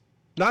 offices.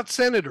 Not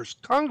senators,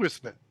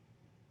 congressmen.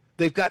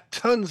 They've got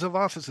tons of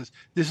offices.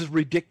 This is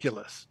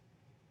ridiculous.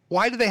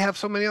 Why do they have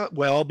so many?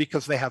 Well,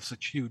 because they have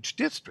such huge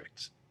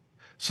districts.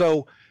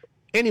 So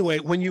anyway,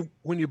 when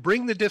you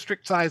bring the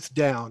district size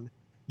down,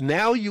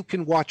 now you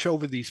can watch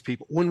over these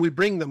people. When we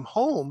bring them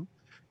home,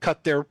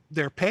 cut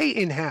their pay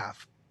in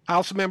half.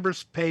 House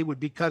members' pay would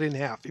be cut in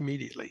half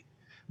immediately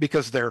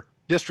because their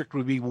district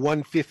would be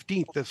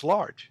 1/15 as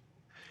large.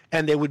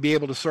 And they would be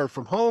able to serve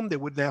from home. They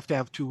wouldn't have to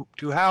have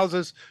two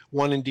houses,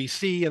 one in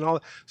D.C. and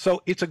all.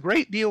 So it's a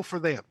great deal for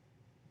them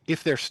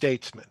if they're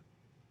statesmen.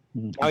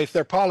 Now, if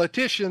they're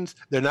politicians,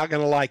 they're not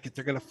going to like it.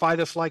 They're going to fight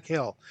us like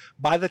hell.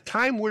 By the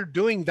time we're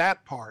doing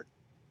that part,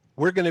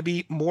 we're going to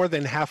be more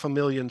than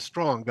 500,000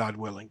 strong, God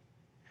willing.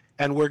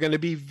 And we're going to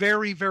be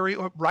very, very,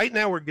 right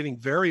now we're getting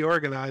very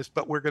organized,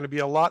 but we're going to be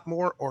a lot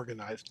more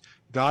organized,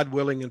 God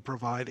willing and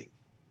providing.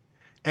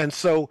 And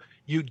so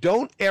you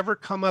don't ever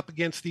come up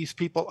against these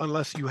people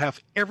unless you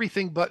have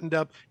everything buttoned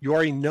up. You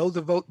already know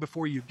the vote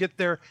before you get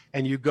there,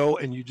 and you go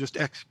and you just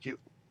execute.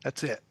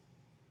 That's it.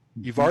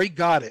 You've already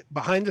got it.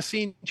 Behind the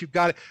scenes, you've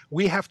got it.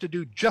 We have to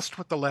do just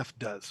what the left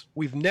does.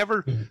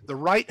 The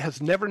right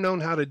has never known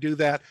how to do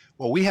that.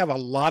 Well, we have a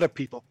lot of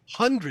people,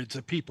 hundreds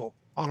of people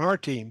on our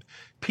team,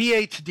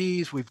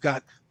 PhDs. We've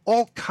got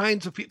all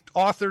kinds of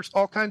authors,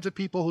 all kinds of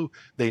people who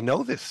they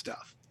know this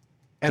stuff.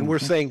 And we're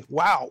saying,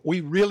 wow,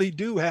 we really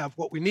do have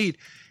what we need.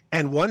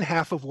 And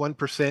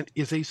 0.5%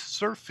 is a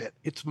surfeit.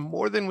 It's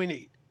more than we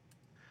need.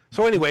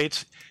 So anyway,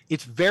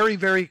 it's very,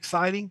 very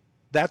exciting.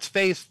 That's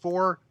phase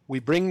 4. We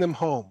bring them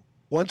home.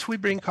 Once we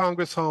bring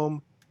Congress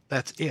home,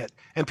 that's it.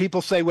 And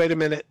people say, wait a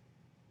minute,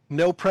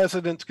 no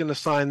president's going to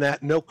sign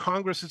that. No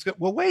Congress is going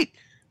to. Well, wait,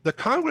 the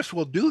Congress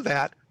will do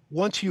that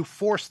once you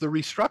force the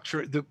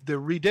restructure, the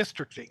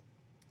redistricting.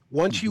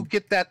 Once you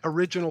get that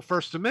original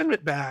First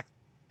Amendment back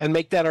and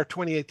make that our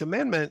 28th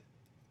Amendment,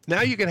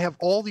 now you're going to have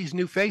all these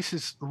new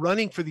faces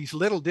running for these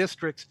little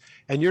districts,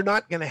 and you're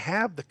not going to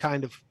have the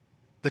kind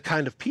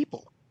of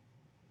people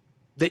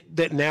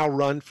that now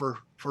run for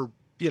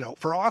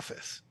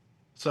office.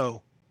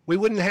 So we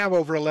wouldn't have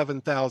over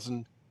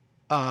 11,000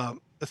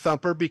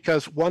 Thumper,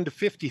 because 1 to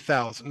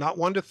 50,000, not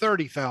 1 to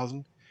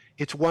 30,000.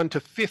 It's 1 to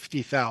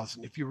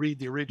 50,000 if you read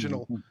the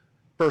original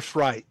First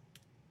Right.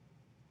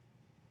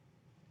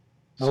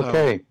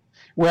 Okay.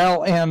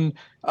 Well, and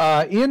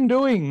in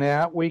doing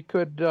that, we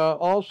could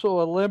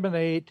also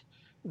eliminate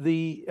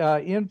the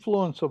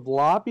influence of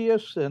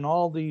lobbyists and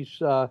all these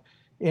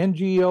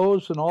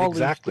NGOs and all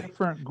these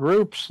different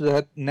groups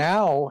that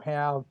now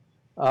have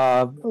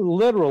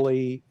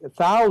literally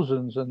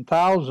thousands and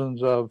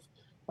thousands of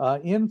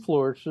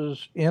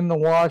influences in the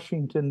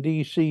Washington,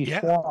 D.C.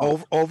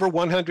 swamp. Over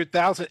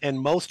 100,000, and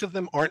most of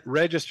them aren't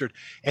registered.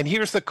 And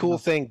here's the cool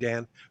thing,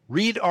 Dan.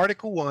 Read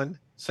Article 1,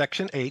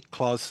 Section 8,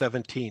 Clause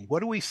 17. What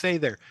do we say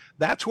there?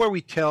 That's where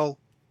we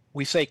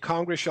say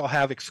Congress shall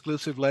have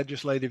exclusive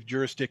legislative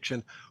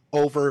jurisdiction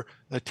over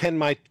the 10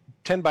 by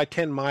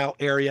 10 mile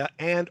area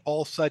and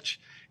all such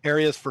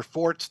areas for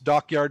forts,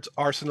 dockyards,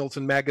 arsenals,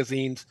 and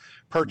magazines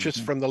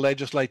purchased from the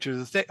legislature of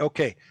the state.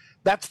 Okay,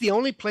 that's the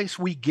only place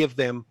we give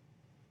them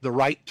the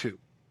right to.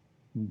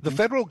 The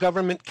federal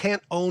government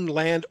can't own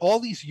land. All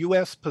these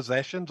U.S.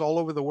 possessions all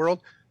over the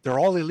world, they're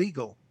all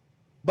illegal.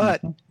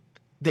 But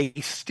they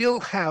still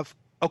have,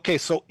 okay,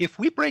 so if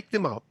we break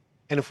them up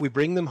and if we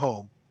bring them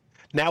home,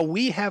 now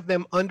we have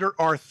them under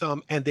our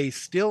thumb, and they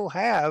still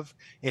have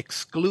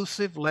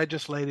exclusive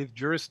legislative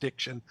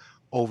jurisdiction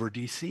over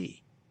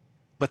D.C.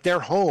 But they're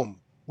home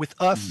with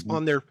us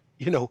on their,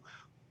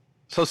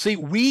 so see,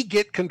 we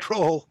get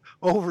control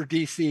over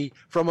D.C.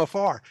 from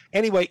afar.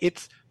 Anyway,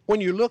 it's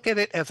when you look at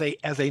it as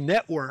a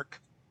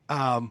network,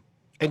 and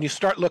you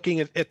start looking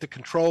at the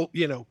control,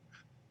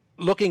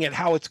 looking at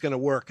how it's going to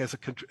work as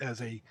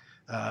a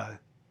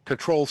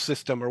control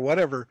system or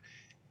whatever,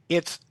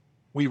 it's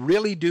we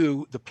really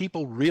do, the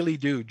people really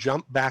do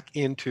jump back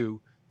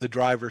into the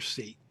driver's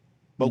seat.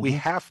 But we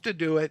have to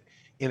do it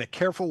in a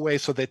careful way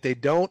so that they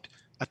don't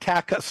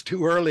attack us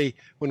too early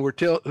when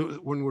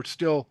we're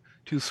still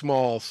too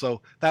small.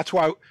 So that's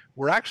why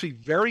we're actually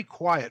very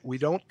quiet. We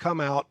don't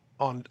come out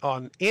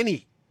on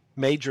any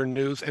major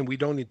news, and we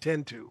don't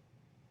intend to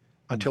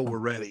until we're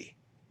ready.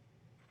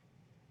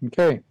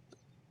 Okay.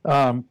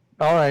 All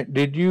right.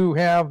 Did you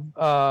have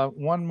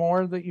one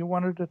more that you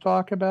wanted to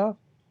talk about?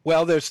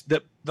 Well, there's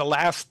the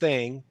last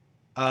thing.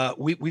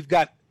 We've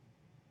got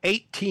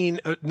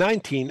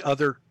 19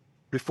 other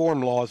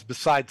reform laws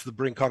besides the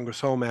Bring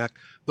Congress Home Act.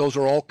 Those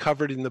are all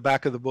covered in the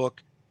back of the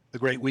book, The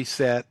Great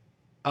Reset.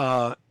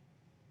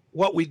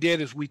 What we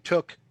did is we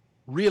took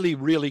really,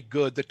 really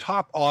good, the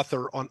top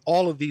author on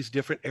all of these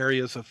different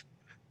areas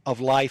of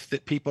life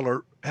that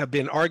people have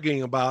been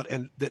arguing about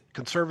and that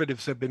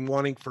conservatives have been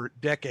wanting for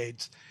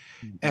decades.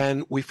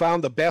 And we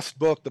found the best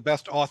book, the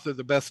best author,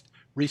 the best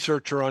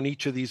researcher on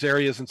each of these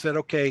areas and said,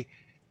 okay,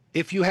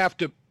 if you have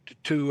to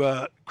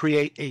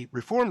create a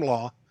reform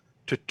law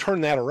to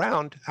turn that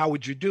around, how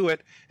would you do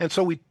it? And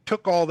so we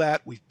took all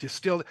that, we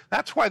distilled it.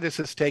 That's why this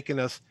has taken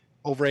us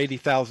over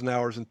 80,000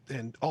 hours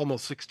and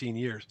almost 16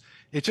 years.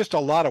 It's just a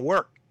lot of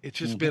work. It's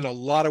just been a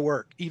lot of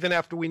work, even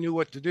after we knew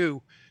what to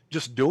do,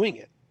 just doing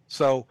it.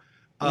 So,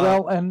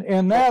 well,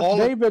 and that,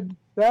 David,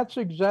 that's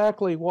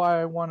exactly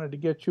why I wanted to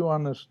get you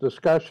on this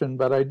discussion.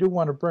 But I do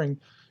want to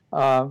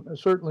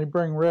certainly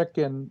bring Rick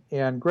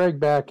and Greg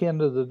back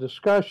into the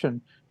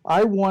discussion.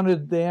 I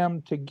wanted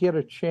them to get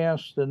a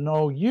chance to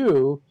know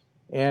you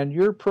and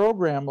your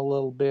program a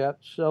little bit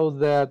so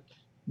that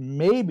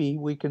maybe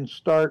we can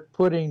start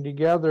putting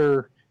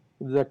together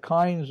the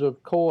kinds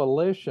of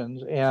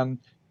coalitions. And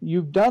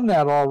you've done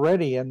that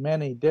already in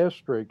many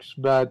districts,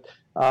 but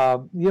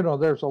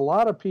there's a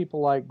lot of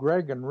people like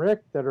Greg and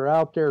Rick that are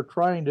out there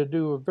trying to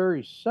do a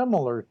very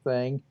similar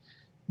thing,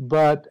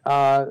 but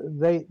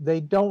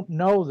they don't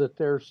know that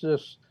there's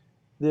this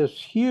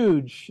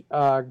huge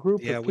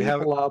group of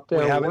people out there.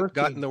 We haven't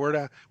working. Gotten the word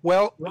out.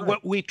 Well,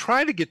 what we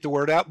try to get the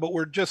word out, but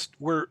we're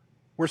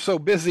so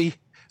busy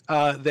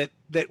that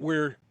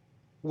we're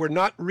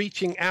not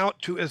reaching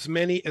out to as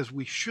many as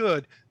we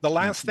should. The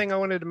last thing I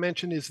wanted to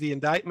mention is the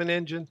indictment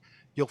engine.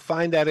 You'll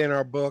find that in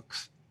our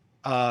books.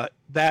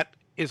 That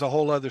is a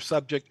whole other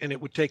subject, and it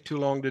would take too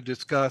long to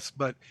discuss,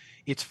 but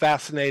it's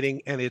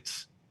fascinating, and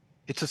it's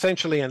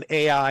essentially an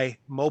AI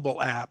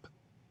mobile app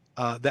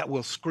that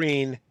will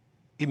screen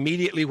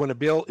immediately when a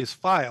bill is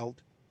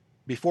filed,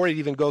 before it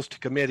even goes to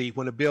committee.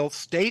 When a bill,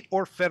 state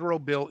or federal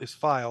bill, is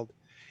filed,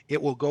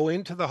 it will go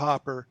into the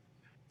hopper.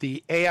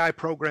 The AI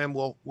program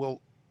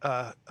will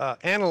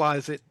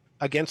analyze it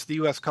against the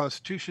U.S.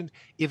 Constitution.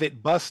 If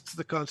it busts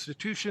the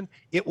Constitution,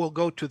 it will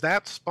go to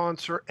that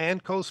sponsor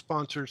and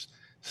co-sponsors,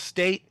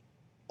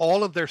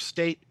 all of their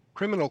state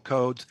criminal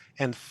codes,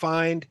 and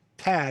find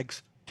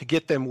tags to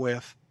get them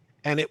with.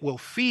 And it will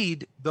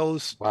feed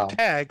those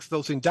tags,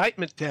 those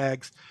indictment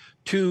tags,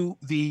 to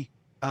the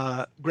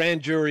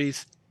grand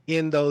juries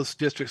in those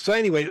districts. So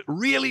anyway,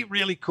 really,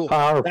 really cool.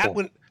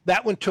 Powerful.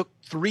 That one took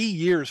 3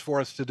 years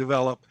for us to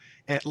develop.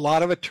 And a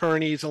lot of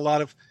attorneys, a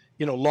lot of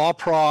law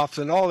profs,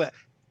 and all that.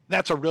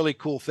 That's a really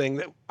cool thing.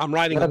 That I'm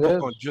writing a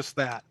book on just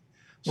that.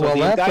 So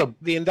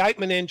the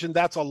indictment engine,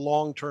 that's a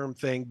long-term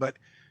thing, but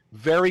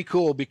very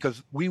cool,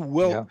 because we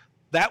will.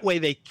 That way,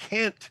 they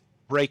can't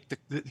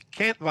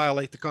can't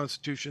violate the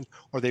Constitution,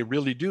 or they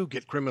really do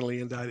get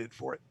criminally indicted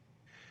for it.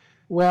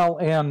 Well,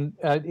 and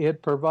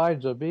it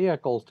provides a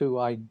vehicle to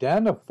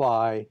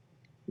identify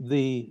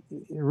the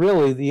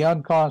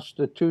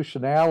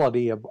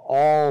unconstitutionality of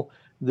all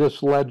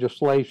this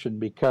legislation,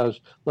 because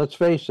let's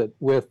face it,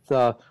 with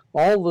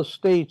all the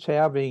states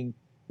having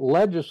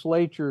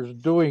legislatures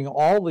doing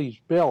all these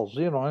bills,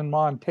 in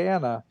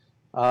Montana,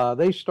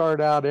 they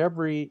start out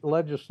every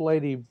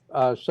legislative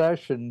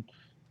session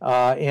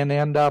and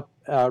end up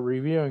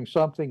reviewing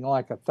something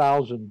like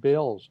 1,000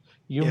 bills.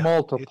 You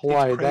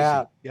multiply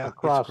that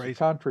across the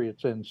country,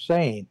 it's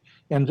insane.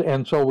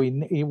 And so we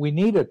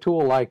need a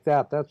tool like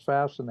that. That's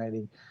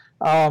fascinating.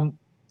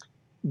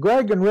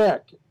 Greg and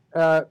Rick,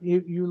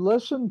 you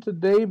listen to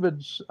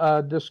David's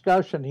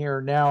discussion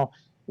here. Now,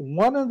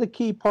 one of the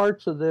key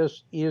parts of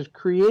this is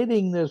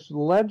creating this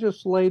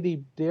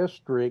legislative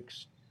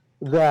districts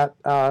that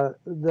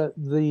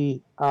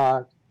the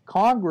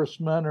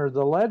congressmen or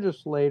the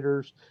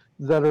legislators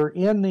that are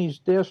in these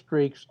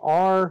districts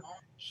are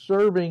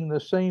serving the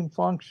same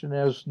function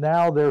as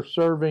now they're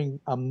serving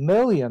 1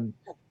 million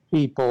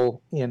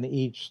people in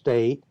each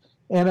state.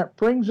 And it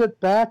brings it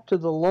back to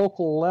the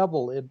local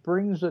level. It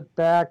brings it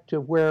back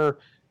to where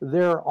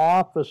their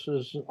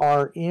offices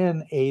are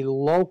in a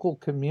local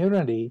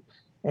community,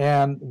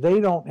 and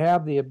they don't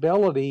have the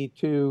ability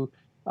to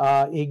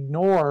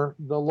ignore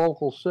the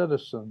local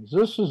citizens.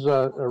 This is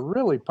a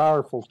really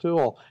powerful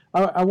tool.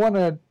 I want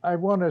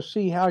to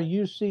see how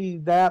you see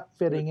that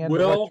fitting into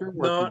what you're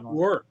working on. It will not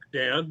work,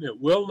 Dan.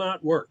 It will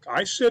not work.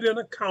 I sit in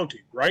a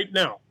county right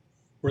now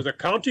where the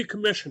county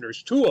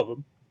commissioners, 2 of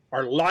them,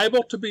 are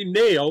liable to be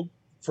nailed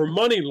for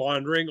money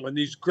laundering on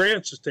these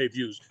grants that they've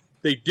used.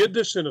 They did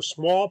this in a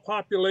small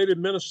populated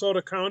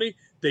Minnesota county.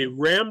 They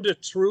rammed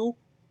it through.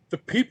 The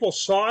people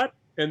saw it,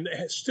 and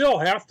still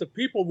half the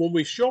people, when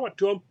we show it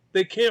to them,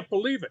 they can't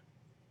believe it.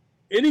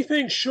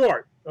 Anything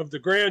short of the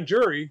grand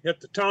jury at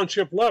the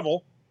township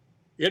level,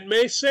 it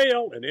may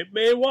sail and it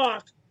may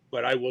walk,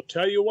 but I will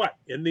tell you what,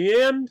 in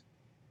the end,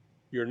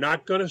 you're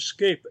not going to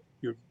escape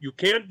it. You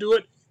can't do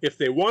it. If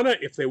they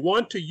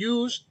want to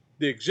use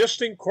the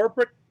existing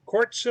corporate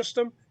court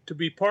system to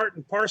be part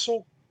and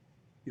parcel,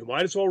 you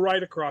might as well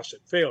write across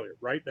it failure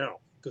right now,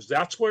 because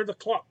that's where the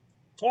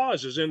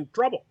clause is in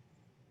trouble.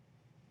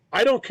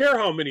 I don't care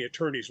how many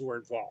attorneys were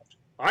involved.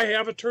 I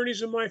have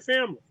attorneys in my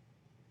family.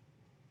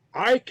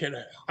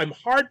 I'm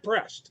hard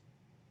pressed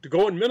to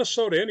go in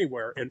Minnesota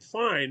anywhere and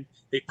find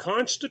a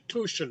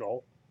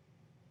constitutional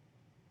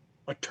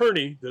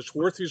attorney that's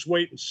worth his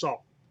weight in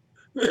salt.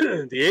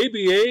 The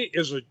ABA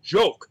is a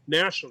joke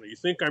nationally. You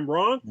think I'm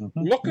wrong?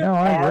 Mm-hmm. Look at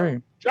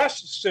our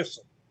justice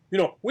system. You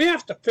know, we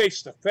have to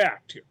face the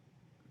fact here.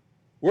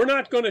 We're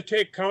not going to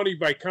take county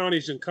by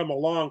counties and come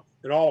along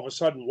and all of a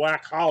sudden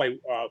whack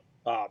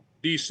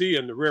DC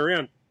in the rear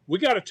end. We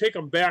got to take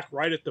them back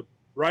right at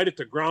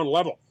the ground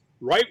level,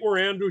 right where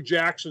Andrew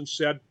Jackson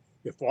said,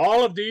 if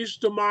all of these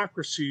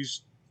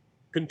democracies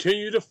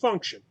continue to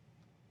function,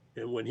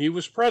 and when he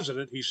was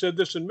president, he said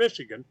this in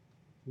Michigan,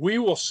 we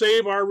will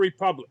save our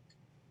republic.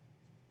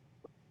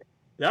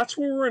 That's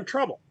where we're in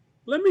trouble.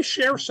 Let me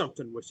share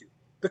something with you.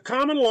 The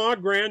common law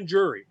grand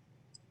jury,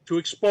 to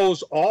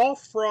expose all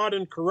fraud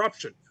and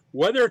corruption,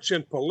 whether it's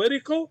in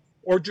political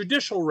or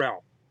judicial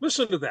realm.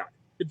 Listen to that.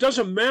 It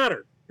doesn't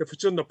matter if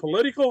it's in the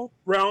political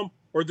realm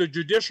or the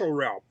judicial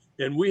realm.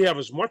 And we have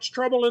as much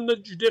trouble in the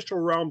judicial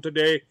realm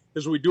today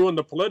as we do in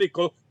the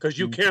political, because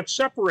you can't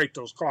separate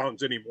those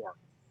clowns anymore.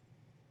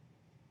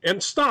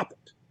 And stop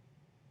it.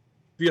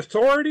 The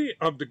authority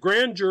of the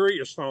grand jury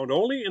is found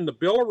only in the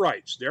Bill of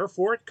Rights.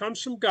 Therefore, it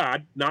comes from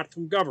God, not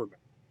from government.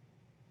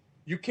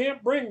 You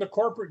can't bring the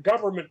corporate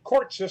government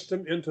court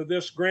system into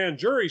this grand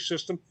jury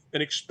system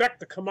and expect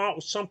to come out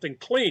with something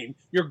clean.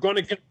 You're going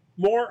to get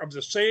more of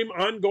the same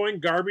ongoing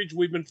garbage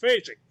we've been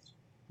facing.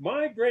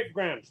 My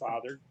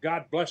great-grandfather,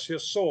 God bless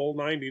his soul,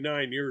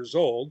 99 years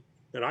old,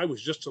 and I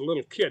was just a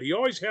little kid, he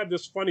always had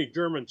this funny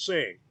German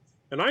saying,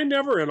 and I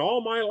never in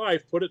all my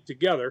life put it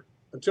together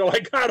until I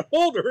got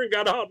older and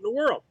got out in the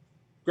world.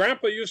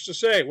 Grandpa used to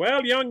say,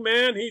 well, young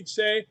man, he'd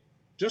say,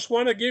 just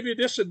want to give you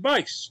this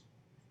advice.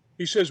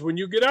 He says, when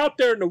you get out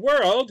there in the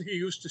world, he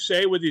used to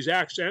say with his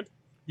accent,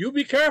 you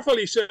be careful,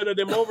 he said, of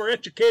them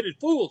overeducated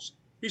fools.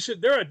 He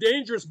said, they're a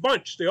dangerous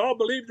bunch. They all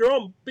believe their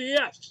own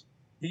BS.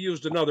 He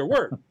used another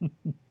word.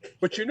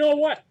 But you know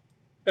what?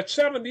 At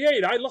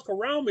 78, I look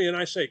around me and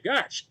I say,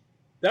 gosh,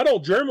 that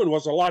old German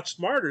was a lot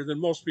smarter than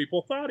most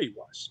people thought he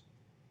was.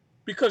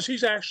 Because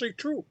he's actually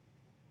true.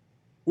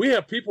 We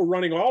have people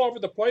running all over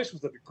the place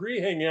with a degree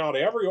hanging out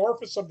of every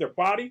orifice of their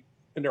body,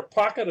 in their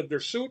pocket of their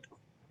suit,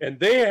 and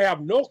they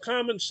have no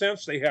common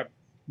sense. They have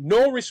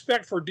no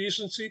respect for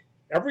decency.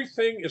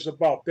 Everything is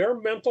about their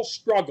mental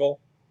struggle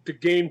to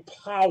gain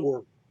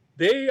power.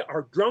 They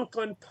are drunk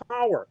on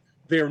power.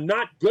 They're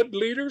not good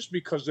leaders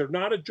because they're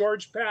not a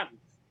George Patton.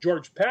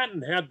 George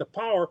Patton had the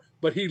power,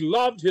 but he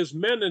loved his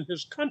men and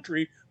his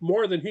country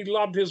more than he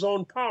loved his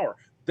own power.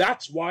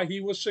 That's why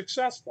he was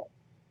successful.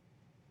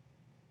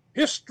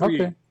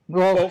 History, okay.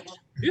 Well, folks,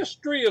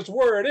 history is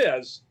where it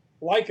is,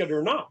 like it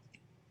or not.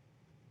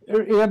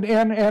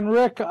 And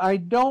Rick, I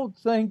don't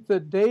think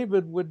that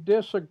David would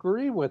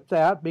disagree with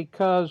that,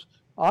 because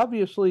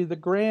obviously the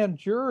grand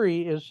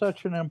jury is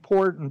such an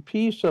important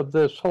piece of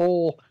this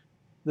whole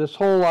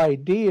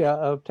idea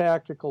of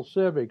tactical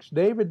civics.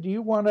 David, do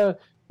you want to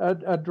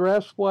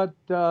address what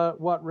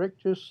Rick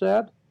just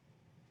said?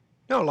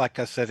 No, like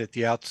I said at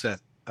the outset,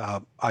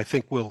 I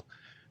think we'll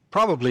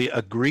probably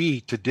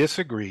agree to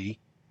disagree,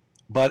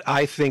 but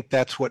I think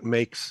that's what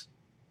makes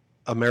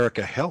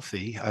America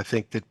healthy. I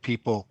think that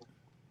people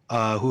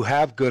who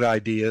have good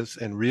ideas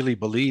and really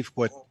believe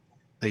what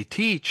they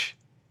teach,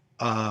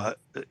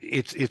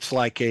 it's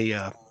like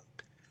a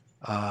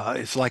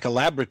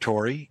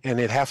laboratory, and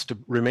it has to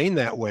remain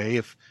that way.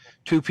 If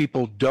two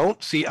people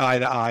don't see eye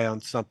to eye on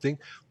something,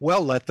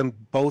 well, let them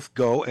both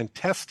go and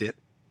test it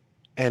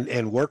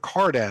and work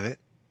hard at it.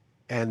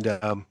 And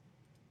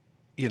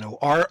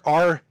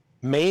our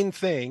main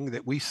thing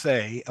that we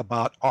say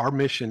about our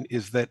mission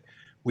is that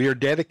we are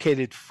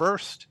dedicated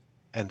first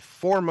and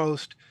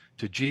foremost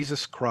to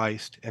Jesus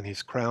Christ and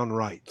his crown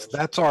rights.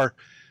 That's our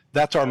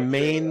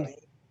main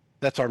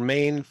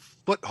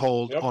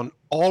foothold on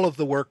all of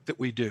the work that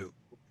we do.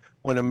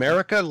 When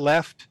America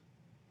left,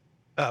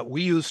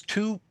 we used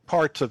two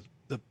parts of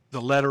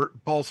the letter,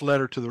 Paul's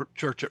letter to the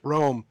church at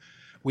Rome.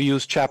 We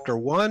used chapter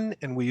 1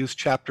 and we used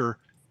chapter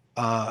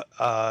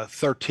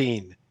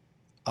 13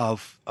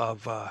 of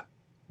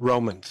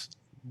Romans.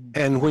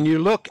 And when you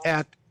look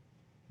at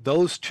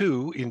those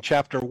two, in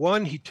chapter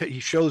 1, he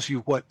shows you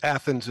what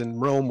Athens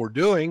and Rome were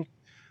doing.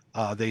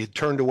 They had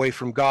turned away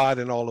from God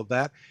and all of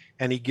that.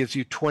 And he gives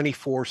you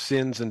 24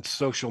 sins and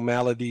social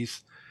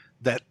maladies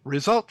that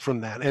result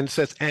from that. And it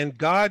says, and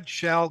God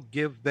shall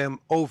give them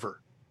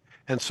over.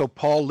 And so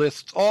Paul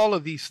lists all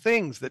of these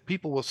things that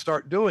people will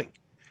start doing,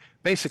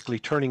 basically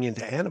turning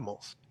into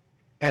animals.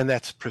 And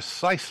that's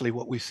precisely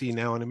what we see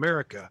now in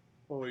America.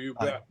 Oh, you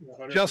bet.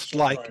 Just 100%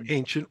 like right.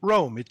 ancient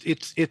Rome.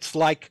 It's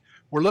like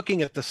we're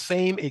looking at the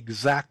same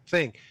exact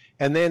thing.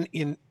 And then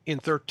in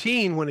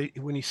 13,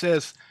 when he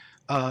says,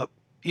 that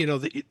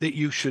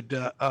you should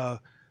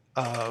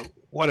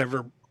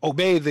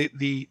obey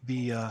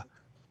the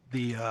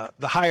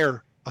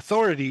higher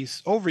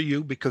authorities over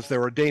you because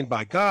they're ordained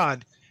by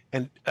God,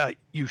 and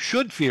you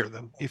should fear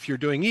them if you're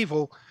doing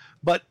evil,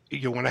 but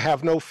you want to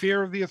have no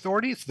fear of the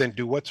authorities, then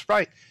do what's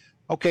right.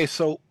 Okay,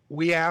 so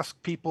we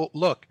ask people,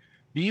 look,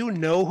 do you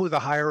know who the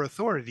higher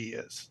authority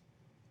is?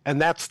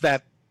 And that's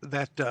that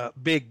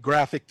big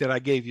graphic that I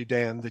gave you,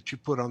 Dan, that you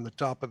put on the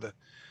top of the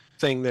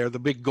thing there, the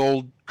big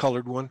gold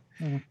colored one.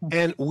 Mm-hmm.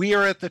 And we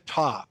are at the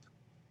top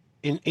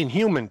in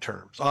human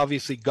terms.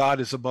 Obviously, God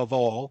is above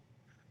all,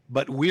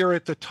 but we're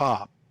at the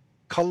top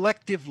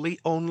collectively,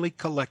 only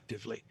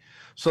collectively.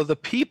 So the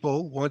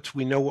people, once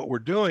we know what we're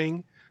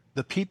doing,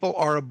 the people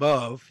are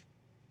above.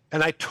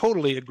 And I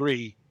totally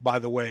agree, by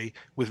the way,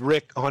 with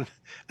Rick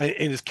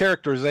in his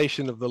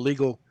characterization of the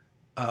legal,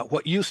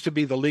 what used to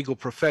be the legal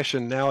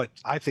profession. Now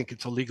I think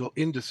it's a legal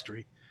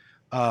industry.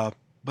 But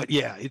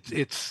yeah,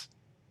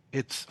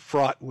 it's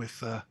fraught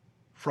with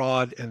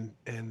fraud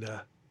and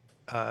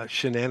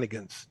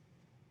shenanigans.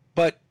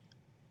 But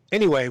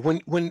anyway,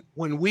 when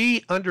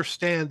we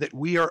understand that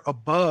we are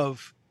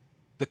above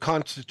the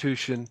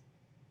Constitution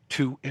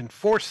to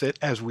enforce it,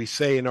 as we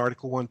say in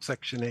Article 1,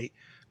 Section 8,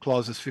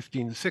 Clauses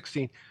 15 and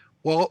 16,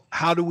 well,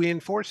 how do we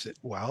enforce it?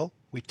 Well,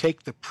 we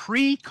take the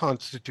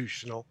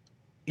pre-constitutional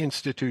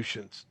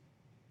institutions.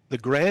 The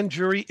grand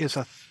jury is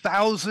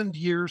 1,000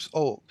 years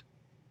old.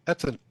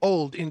 That's an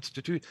old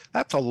institution.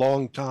 That's a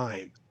long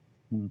time.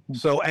 Mm-hmm.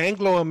 So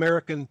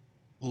Anglo-American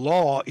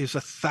law is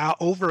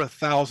over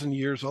 1,000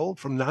 years old,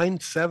 from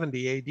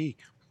 970 AD.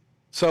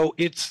 So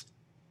it's,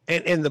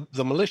 and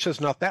the militia is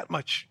not that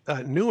much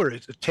newer.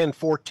 It's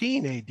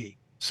 1014 AD.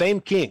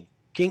 Same king,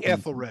 King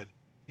Ethelred,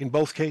 in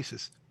both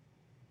cases.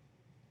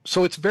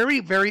 So it's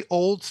very, very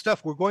old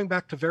stuff. We're going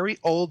back to very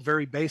old,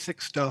 very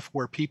basic stuff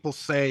where people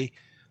say,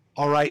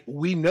 all right,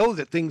 we know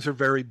that things are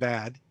very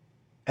bad,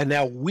 and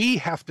now we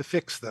have to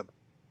fix them.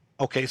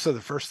 Okay, so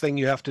the first thing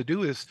you have to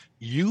do is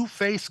you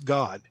face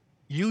God,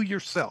 you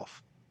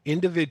yourself,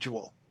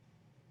 individual.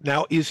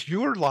 Now, is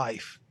your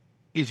life,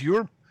 is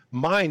your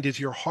mind, is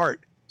your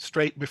heart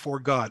straight before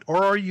God?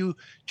 Or are you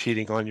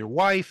cheating on your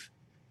wife,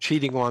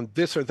 cheating on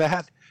this or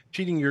that,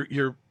 cheating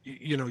your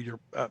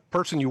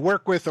person you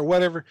work with or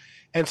whatever?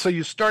 And so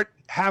you start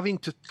having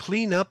to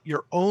clean up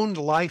your own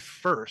life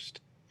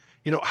first.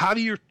 How do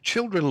your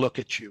children look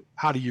at you?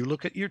 How do you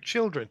look at your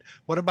children?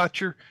 What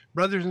about your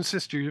brothers and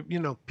sisters,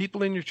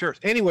 people in your church?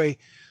 Anyway,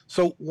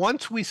 so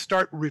once we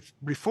start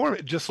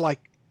reforming, just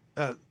like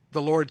the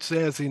Lord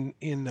says in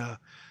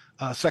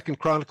 2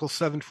 Chronicles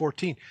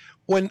 7:14,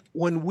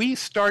 when we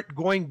start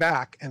going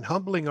back and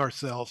humbling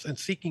ourselves and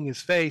seeking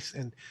his face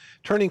and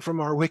turning from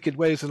our wicked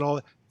ways and all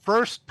that,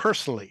 first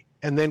personally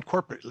and then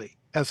corporately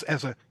as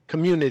a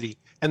community,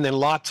 and then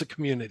lots of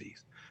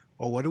communities.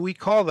 Well, what do we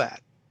call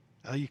that?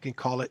 You can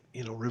call it,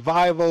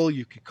 revival.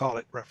 You can call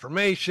it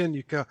reformation.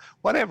 You can,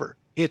 whatever.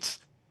 It's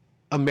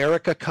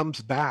America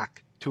comes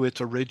back to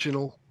its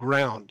original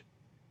ground,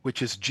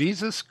 which is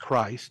Jesus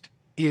Christ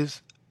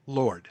is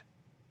Lord.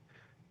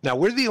 Now,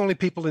 we're the only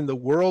people in the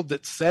world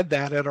that said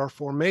that at our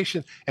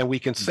formation, and we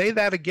can say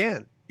that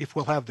again if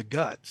we'll have the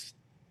guts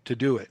to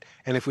do it.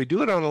 And if we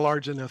do it on a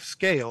large enough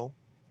scale,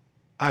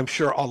 I'm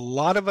sure a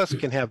lot of us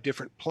can have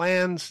different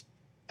plans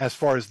as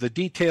far as the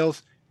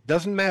details.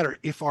 Doesn't matter.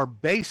 If our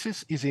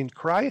basis is in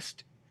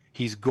Christ,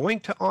 he's going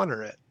to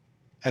honor it.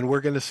 And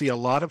we're going to see a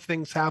lot of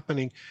things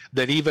happening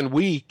that even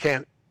we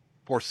can't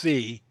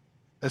foresee.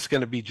 That's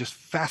going to be just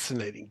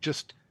fascinating,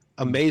 just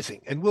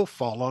amazing. And we'll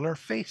fall on our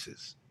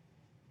faces.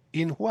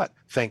 In what?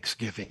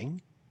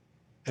 Thanksgiving.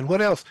 And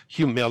what else?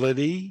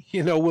 Humility.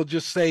 We'll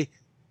just say,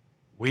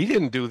 we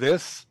didn't do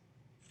this.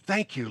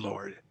 Thank you,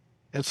 Lord.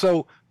 And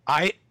so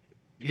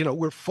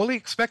we're fully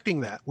expecting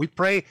that. We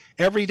pray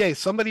every day.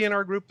 Somebody in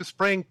our group is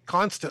praying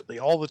constantly,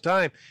 all the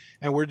time.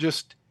 And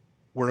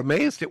we're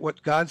amazed at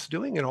what God's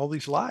doing in all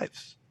these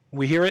lives.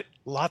 We hear it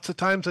lots of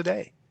times a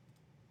day.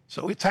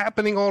 So it's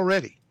happening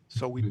already.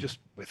 So we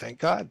thank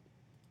God.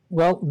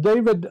 Well,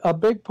 David, a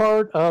big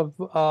part of,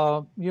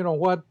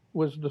 what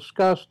was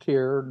discussed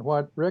here and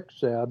what Rick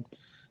said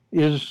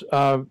is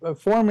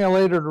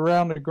formulated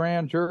around the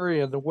grand jury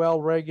and the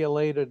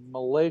well-regulated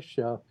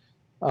militia,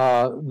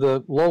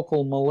 the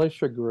local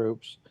militia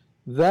groups.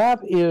 That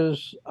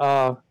is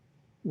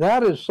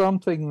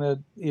something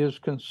that is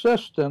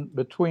consistent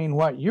between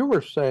what you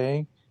were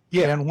saying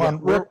and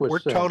what Rick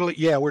was saying.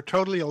 We're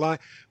totally aligned.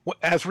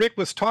 As Rick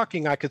was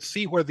talking, I could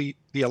see where the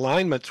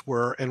alignments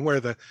were and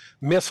where the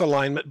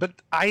misalignment, but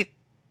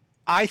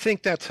I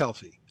think that's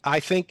healthy.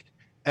 I think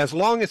as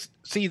long as,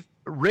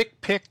 Rick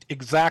picked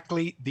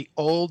exactly the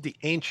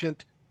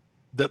ancient,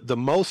 the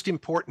most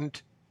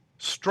important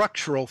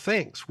structural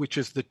things, which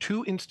is the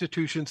two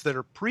institutions that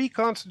are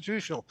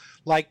pre-constitutional,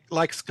 like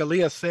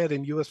Scalia said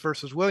in U.S.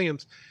 versus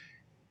Williams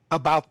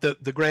about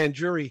the grand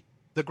jury.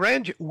 The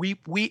grand we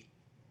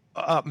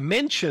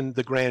mention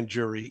the grand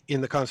jury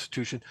in the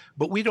Constitution,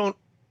 but we don't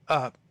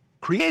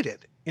create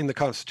it in the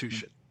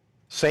Constitution.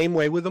 Same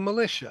way with the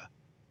militia.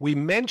 We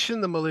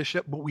mention the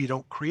militia, but we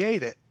don't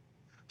create it.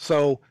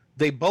 So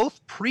they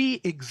both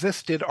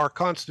pre-existed our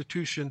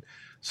Constitution.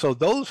 So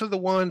those are the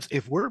ones,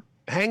 if we're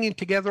hanging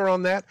together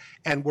on that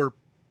and we're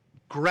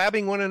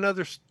grabbing one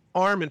another's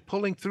arm and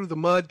pulling through the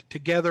mud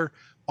together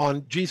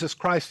on Jesus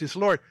Christ is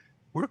Lord,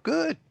 we're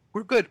good.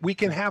 We're good. We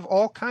can have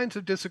all kinds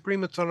of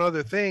disagreements on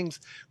other things.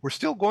 We're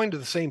still going to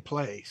the same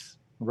place.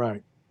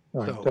 Right.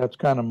 So- That's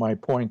kind of my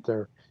point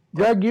there.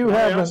 Greg, you Can I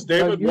haven't. ask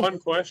David one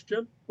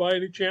question by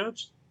any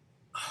chance?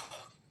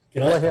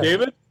 Can Go I, ahead.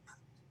 David,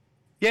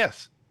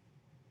 Yes.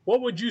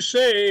 what would you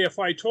say if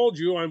I told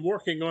you I'm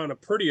working on a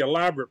pretty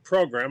elaborate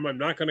program? I'm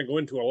not going to go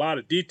into a lot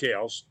of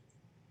details,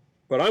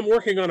 but I'm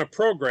working on a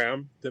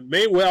program that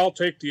may well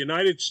take the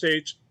United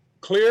States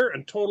clear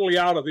and totally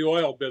out of the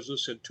oil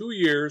business in 2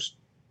 years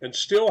and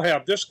still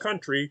have this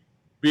country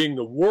being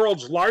the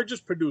world's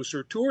largest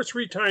producer, 2 or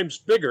 3 times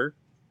bigger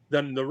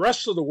than the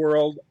rest of the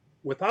world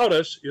without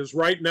us is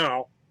right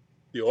now.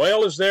 The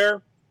oil is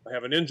there. I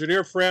have an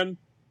engineer friend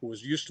who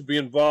used to be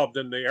involved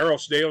in the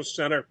Aros Deos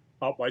Center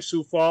out by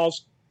Sioux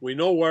Falls. We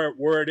know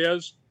where it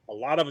is. A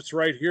lot of it's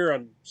right here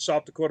on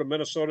South Dakota,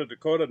 Minnesota,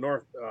 Dakota,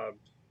 North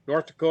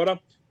Dakota,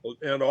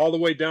 and all the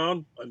way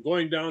down. I'm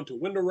going down to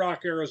Window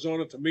Rock,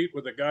 Arizona to meet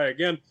with a guy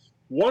again.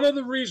 One of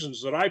the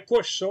reasons that I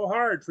pushed so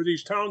hard for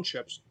these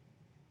townships,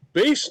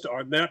 based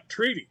on that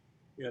treaty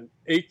in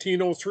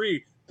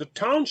 1803, the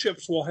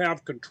townships will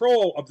have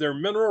control of their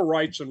mineral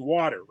rights and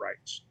water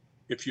rights.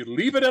 If you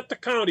leave it at the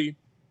county,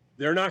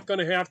 they're not going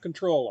to have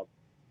control of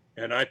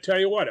it. And I tell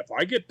you what, if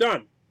I get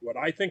done what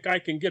I think I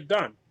can get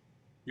done,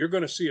 you're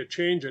going to see a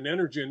change in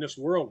energy in this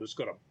world that's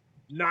going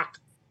to knock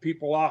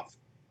people off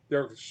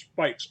their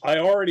spikes. I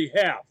already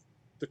have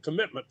the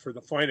commitment for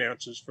the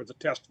finances for the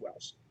test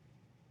wells.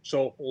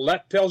 So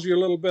that tells you a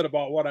little bit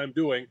about what I'm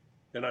doing,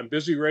 and I'm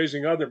busy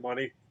raising other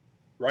money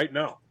right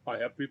now. I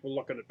have people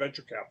looking at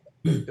venture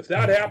capital. If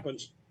that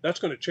happens, that's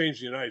going to change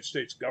the United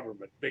States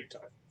government big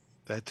time.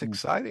 That's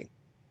exciting.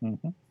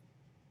 Mm-hmm.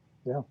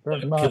 Yeah,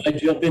 very can much. I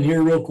jump in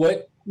here real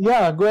quick?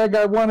 Yeah, Greg,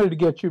 I wanted to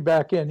get you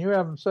back in. You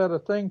haven't said a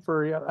thing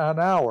for an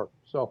hour,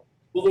 so.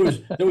 Well,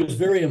 there was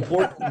very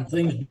important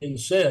things being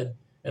said,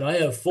 and I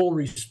have full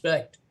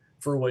respect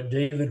for what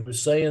David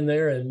was saying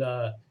there, and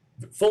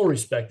full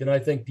respect. And I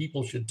think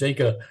people should take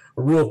a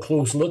real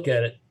close look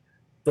at it.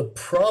 The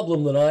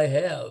problem that I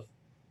have,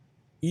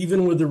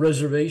 even with the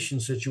reservation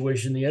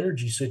situation, the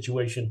energy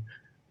situation,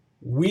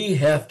 we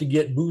have to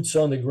get boots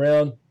on the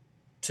ground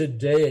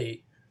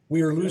today.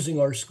 We are losing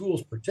our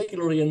schools,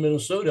 particularly in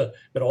Minnesota,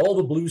 but all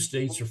the blue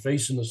states are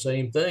facing the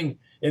same thing.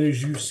 And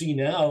as you see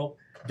now,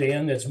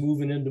 Dan, that's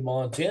moving into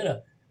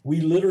Montana,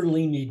 we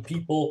literally need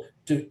people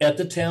to, at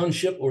the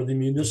township or the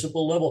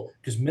municipal level,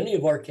 because many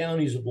of our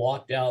counties have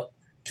locked out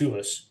to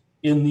us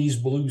in these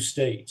blue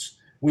states.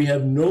 We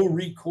have no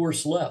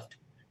recourse left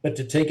but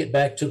to take it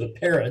back to the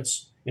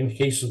parents in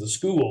case of the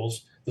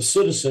schools, the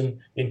citizen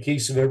in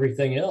case of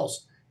everything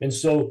else. And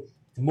so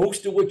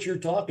most of what you're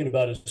talking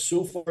about is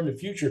so far in the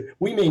future,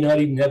 we may not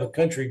even have a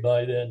country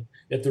by then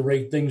at the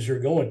rate things are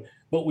going.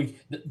 But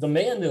the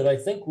man that I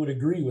think would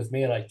agree with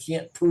me, and I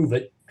can't prove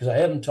it because I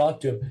haven't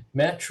talked to him,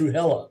 Matt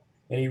Trewhella,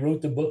 and he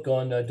wrote the book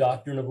on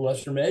Doctrine of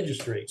Lesser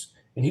Magistrates.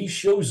 And he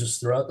shows us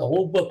throughout the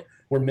whole book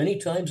where many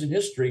times in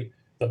history,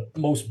 the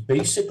most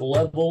basic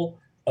level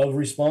of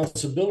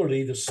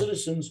responsibility, the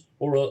citizens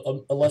or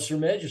a lesser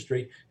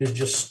magistrate has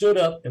just stood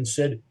up and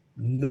said,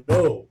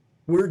 no,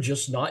 we're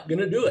just not going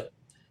to do it.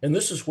 And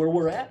this is where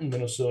we're at in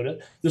Minnesota.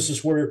 This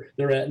is where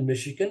they're at in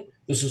Michigan.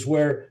 This is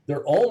where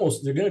they're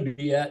going to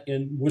be at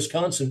in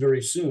Wisconsin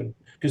very soon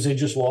because they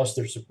just lost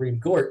their Supreme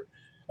Court.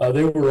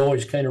 They were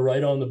always kind of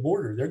right on the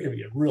border. They're going to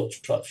be in real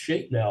tough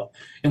shape now.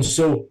 And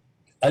so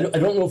I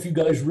don't know if you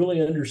guys really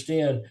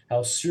understand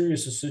how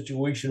serious a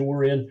situation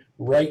we're in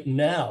right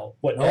now.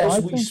 But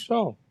as we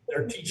speak,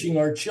 they're teaching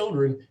our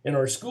children in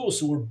our schools.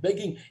 So we're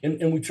begging,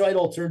 and we tried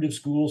alternative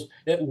schools.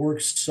 It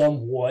works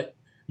somewhat.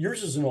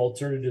 Yours is an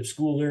alternative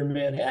school there in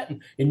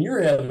Manhattan, and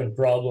you're having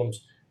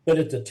problems. But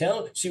at the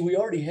town, see, we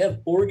already have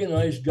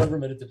organized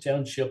government at the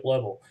township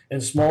level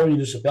and small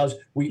municipalities.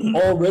 We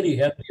already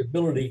have the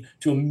ability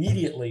to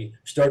immediately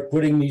start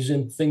putting these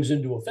things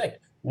into effect.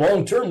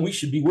 Long term, we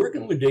should be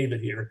working with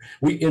David here.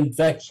 In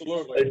fact,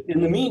 absolutely.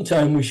 In the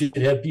meantime, we should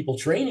have people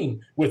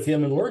training with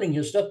him and learning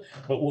his stuff.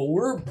 But what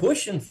we're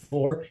pushing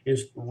for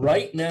is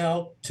right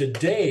now,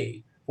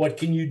 today. What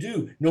can you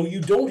do? No,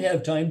 you don't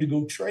have time to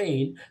go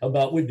train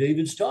about what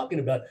David's talking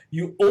about.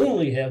 You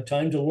only have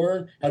time to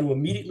learn how to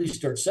immediately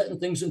start setting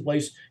things in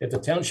place at the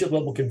township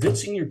level,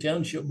 convincing your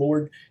township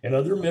board and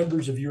other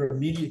members of your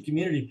immediate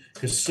community.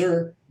 Because,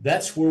 sir,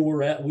 that's where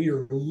we're at. We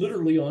are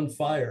literally on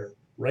fire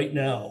right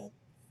now.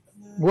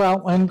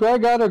 Well, and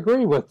Greg, I'd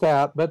agree with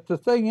that. But the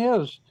thing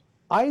is,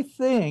 I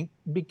think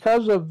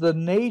because of the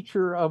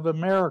nature of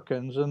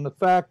Americans and the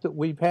fact that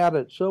we've had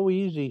it so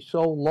easy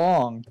so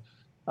long,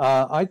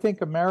 I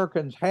think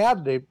Americans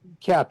had to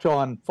catch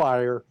on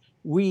fire.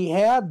 We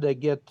had to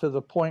get to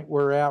the point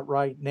we're at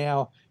right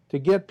now to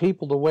get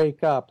people to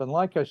wake up. And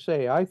like I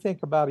say, I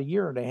think about a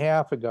year and a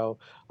half ago,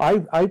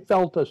 I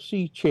felt a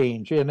sea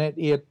change, and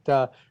it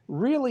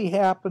really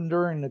happened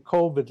during the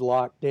COVID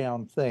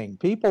lockdown thing.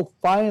 People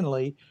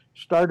finally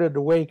started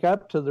to wake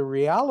up to the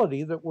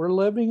reality that we're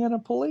living in a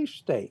police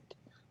state.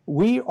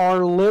 We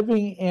are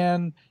living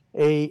in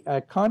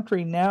a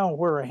country now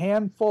where a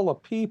handful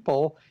of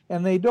people,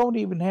 and they don't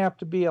even have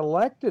to be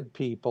elected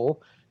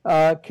people,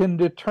 can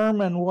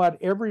determine what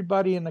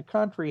everybody in the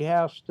country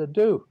has to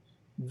do.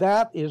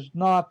 That is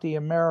not the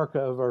America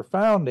of our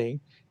founding.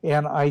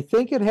 And I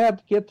think it had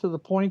to get to the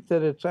point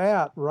that it's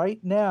at right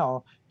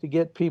now to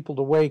get people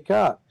to wake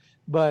up.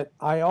 But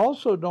I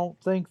also don't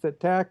think that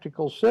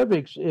tactical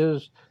civics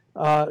is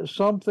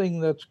something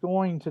that's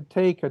going to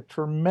take a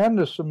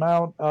tremendous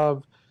amount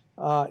of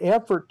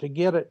effort to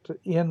get it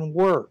in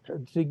work,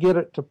 to get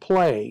it to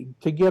play,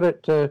 to get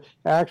it to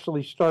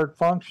actually start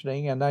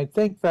functioning. And I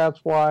think that's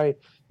why,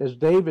 as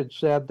David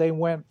said, they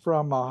went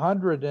from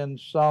 100 and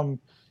some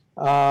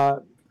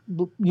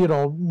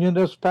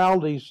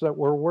municipalities that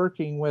were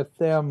working with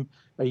them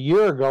a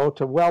year ago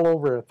to well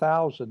over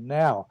 1,000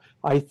 now.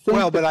 I think.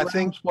 Well, but I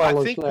think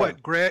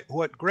what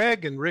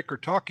Greg and Rick are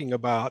talking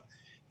about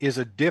is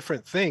a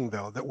different thing,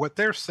 though. That what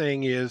they're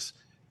saying is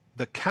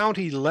the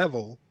county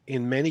level,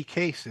 in many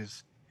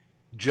cases,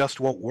 just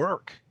won't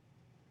work.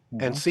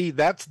 Mm-hmm. And see,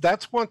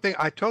 that's one thing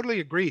I totally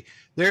agree.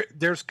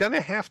 There's going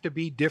to have to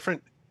be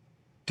different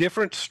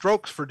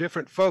strokes for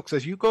different folks.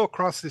 As you go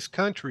across this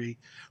country,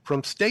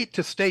 from state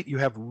to state, you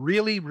have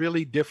really,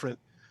 really different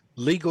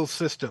legal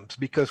systems,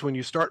 because when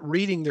you start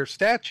reading their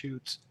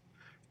statutes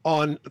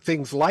on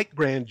things like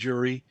grand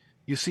jury,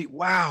 you see,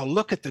 wow,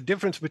 look at the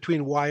difference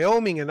between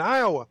Wyoming and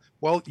Iowa.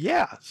 Well,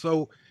 yeah.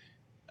 So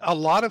a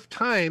lot of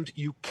times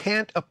you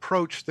can't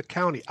approach the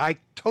county. I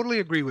totally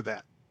agree with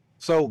that.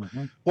 So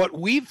what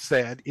we've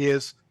said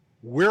is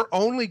we're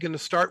only going to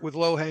start with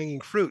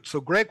low-hanging fruit. So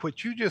Greg,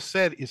 what you just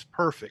said is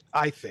perfect,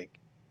 I think.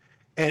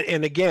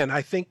 And again,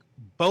 I think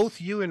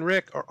both you and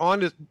Rick are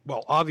on this.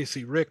 Well,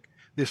 obviously, Rick,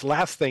 this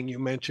last thing you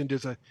mentioned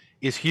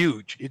is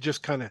huge. It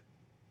just kind of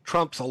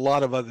trumps a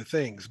lot of other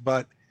things.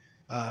 But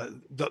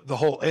the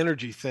whole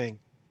energy thing,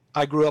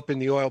 I grew up in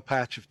the oil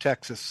patch of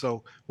Texas.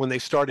 So when they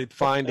started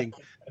finding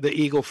the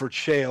Eagle Ford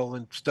Shale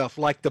and stuff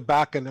like the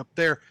Bakken up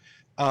there,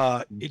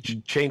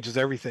 it changes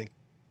everything.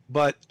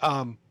 But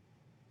so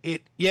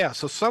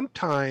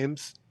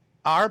sometimes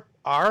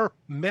our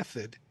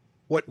method,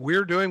 what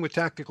we're doing with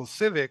tactical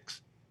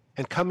civics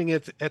and coming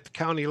at the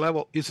county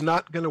level, is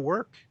not going to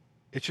work.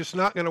 It's just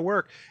not going to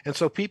work. And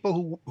so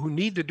people who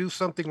need to do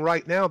something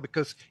right now,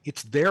 because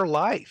it's their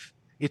life,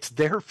 it's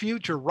their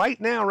future right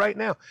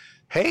now,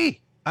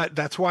 hey,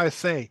 that's why I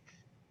say,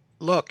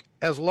 look,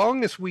 as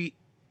long as we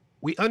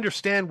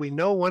understand, we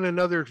know one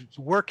another's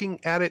working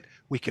at it,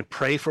 we can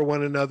pray for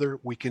one another,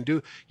 we can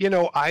do,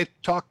 I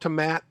talked to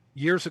Matt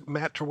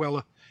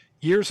Trewhella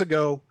years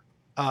ago,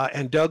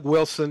 and Doug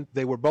Wilson.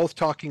 They were both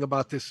talking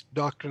about this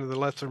doctrine of the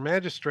lesser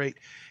magistrate.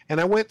 And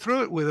I went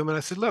through it with them and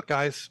I said, look,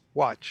 guys,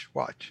 watch.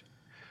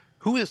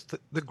 Who is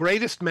the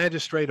greatest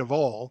magistrate of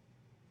all,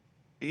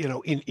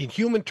 in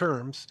human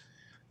terms,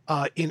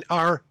 in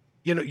our,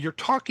 you're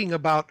talking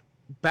about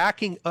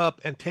backing up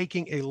and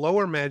taking a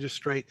lower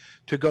magistrate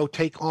to go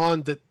take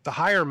on the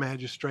higher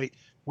magistrate.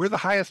 We're the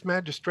highest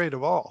magistrate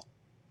of all.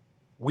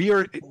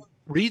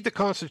 Read the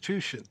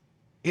Constitution.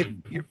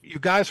 You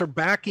guys are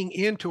backing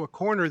into a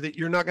corner that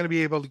you're not going to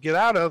be able to get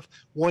out of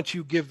once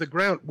you give the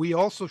ground. We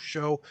also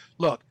show,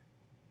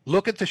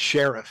 look at the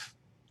sheriff.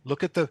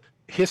 Look at the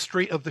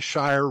history of the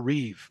Shire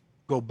Reeve.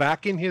 Go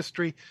back in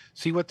history,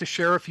 see what the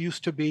sheriff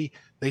used to be.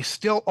 They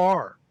still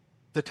are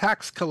the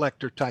tax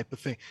collector type of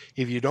thing.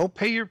 If you don't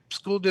pay your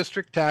school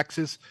district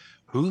taxes,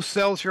 who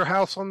sells your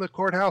house on the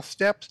courthouse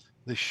steps?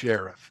 The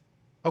sheriff.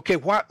 Okay,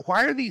 why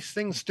are these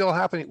things still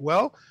happening?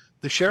 Well,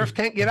 the sheriff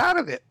can't get out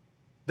of it.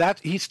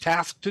 He's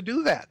tasked to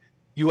do that.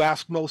 You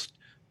ask most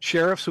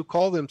sheriffs who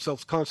call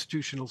themselves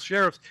constitutional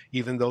sheriffs,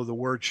 even though the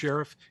word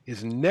sheriff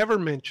is never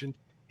mentioned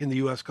in the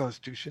U.S.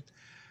 Constitution,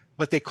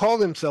 but they call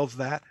themselves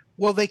that.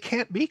 Well, they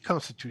can't be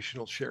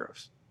constitutional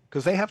sheriffs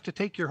because they have to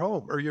take your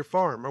home or your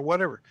farm or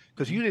whatever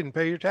because you didn't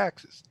pay your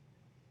taxes.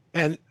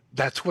 And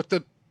that's what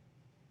the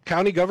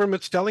county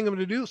government's telling them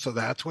to do. So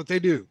that's what they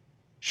do.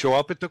 Show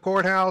up at the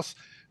courthouse,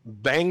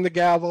 bang the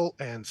gavel,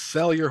 and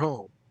sell your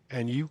home.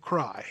 And you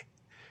cry.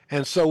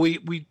 And so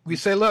we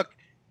say, look,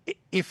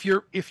 if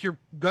you're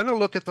going to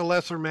look at the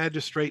lesser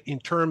magistrate in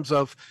terms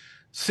of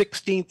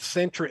 16th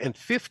century and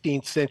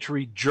 15th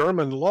century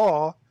German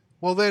law,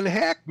 well, then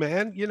heck,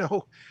 man,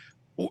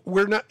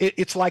 we're not.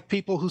 It's like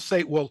people who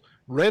say, well,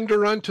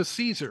 render unto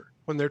Caesar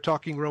when they're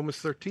talking Romans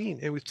 13,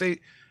 and we say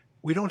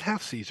we don't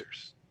have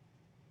Caesars.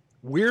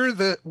 We're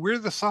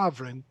the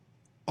sovereign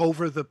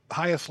over the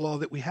highest law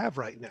that we have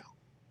right now.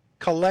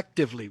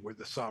 Collectively, we're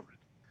the sovereign.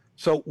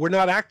 So we're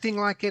not acting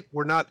like it.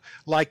 We're not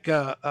like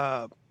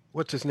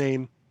what's his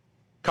name,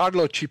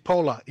 Carlo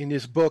Cipolla, in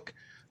his book,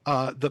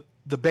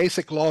 the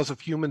Basic Laws of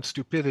Human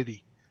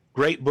Stupidity.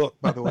 Great book,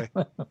 by the way.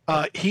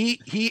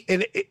 He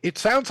and it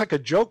sounds like a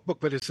joke book,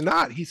 but it's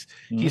not. He's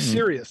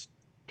serious.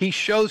 He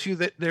shows you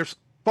that there's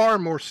far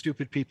more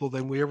stupid people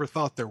than we ever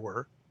thought there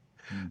were.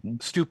 Mm-hmm.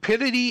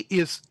 Stupidity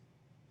is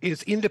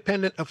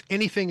independent of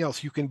anything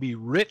else. You can be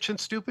rich and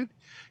stupid.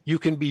 You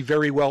can be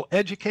very well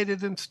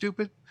educated and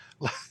stupid,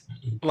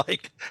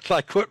 like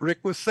what Rick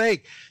was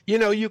saying. You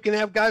know, you can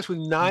have guys with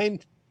 9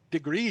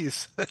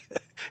 degrees,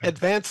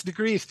 advanced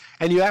degrees,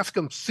 and you ask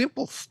them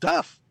simple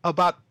stuff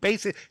about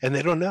basic, and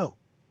they don't know.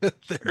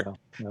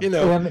 You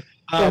know,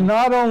 and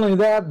not only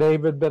that,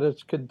 David, but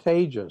it's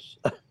contagious.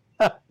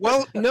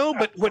 Well, no,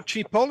 but what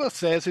Cipolla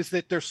says is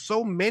that there's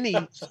so many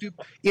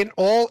in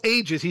all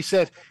ages. He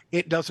said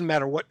it doesn't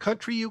matter what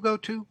country you go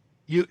to.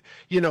 You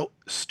know,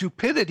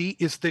 stupidity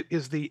is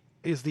the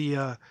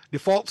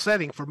default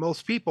setting for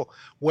most people.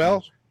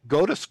 Well,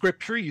 go to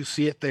Scripture, you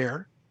see it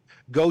there.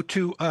 Go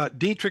to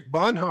Dietrich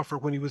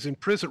Bonhoeffer when he was in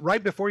prison,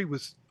 right before he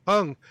was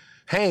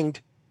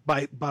hanged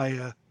by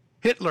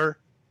Hitler.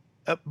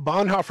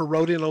 Bonhoeffer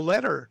wrote in a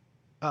letter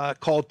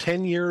called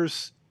 10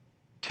 Years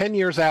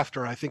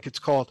After, I think it's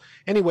called.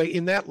 Anyway,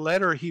 in that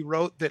letter, he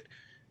wrote that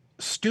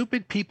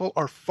stupid people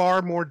are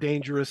far more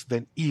dangerous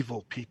than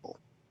evil people.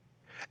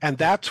 And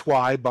that's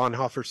why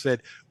Bonhoeffer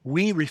said,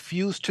 we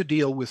refuse to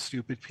deal with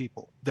stupid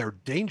people. They're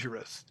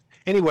dangerous.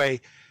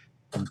 Anyway,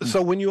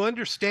 so when you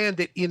understand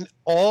that in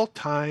all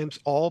times,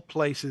 all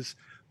places,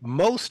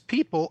 most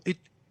people,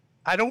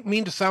 I don't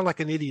mean to sound like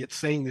an idiot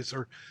saying this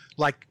or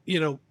like, you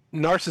know,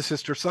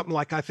 narcissist or something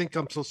like I think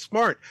I'm so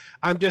smart.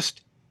 I'm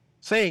just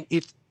saying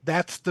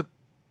that's the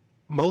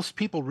most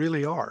people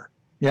really are.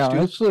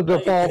 Yeah, it's the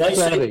default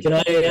setting. Can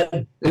I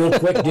add real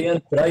quick,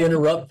 Dan? Could I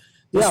interrupt?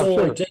 This will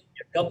only take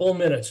a couple of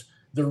minutes.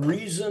 The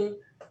reason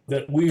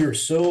that we are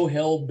so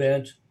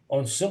hell-bent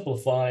on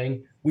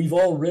simplifying, we've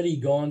already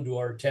gone to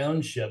our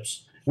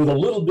townships with a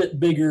little bit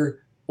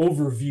bigger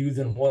overview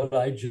than what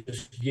I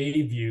just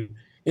gave you,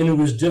 and it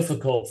was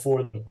difficult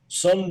for them.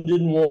 Some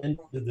didn't want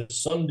into this,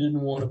 some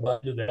didn't want to buy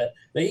into that.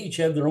 They each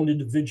have their own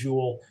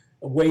individual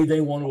way they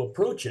want to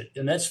approach it,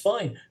 and that's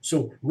fine.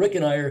 So Rick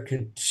and I are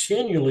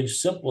continually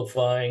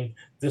simplifying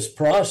this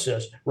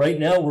process. Right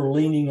now, we're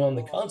leaning on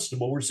the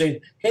constable. We're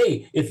saying,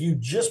 hey, if you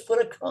just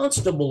put a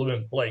constable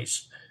in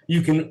place,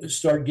 you can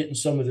start getting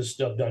some of this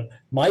stuff done.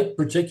 My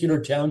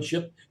particular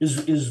township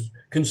is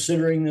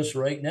considering this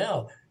right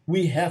now.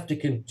 We have to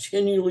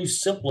continually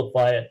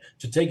simplify it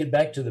to take it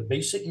back to the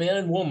basic man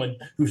and woman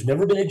who's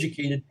never been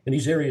educated in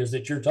these areas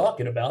that you're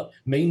talking about,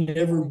 may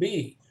never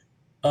be.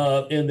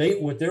 And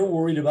what they're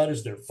worried about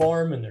is their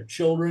farm and their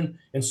children.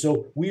 And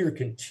so we are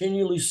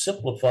continually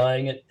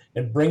simplifying it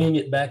and bringing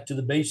it back to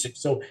the basics.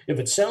 So if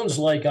it sounds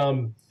like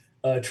I'm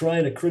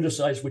trying to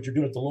criticize what you're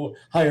doing at the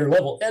higher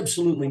level,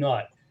 absolutely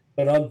not.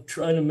 But I'm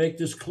trying to make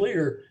this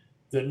clear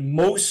that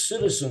most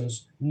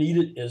citizens need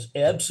it as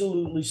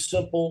absolutely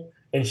simple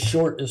and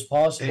short as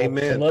possible.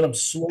 Amen. And let them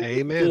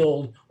slowly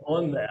build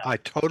on that. I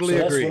totally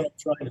agree.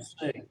 That's what I'm trying to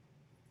say.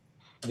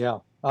 Yeah,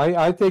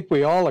 I think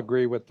we all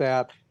agree with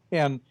that.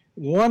 And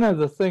one of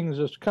the things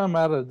that's come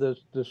out of this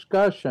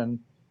discussion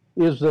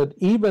is that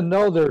even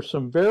though there's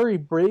some very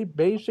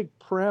basic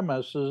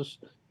premises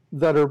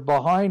that are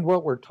behind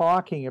what we're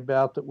talking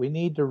about that we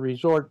need to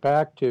resort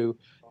back to,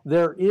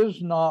 there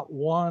is not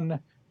one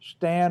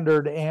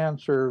standard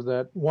answer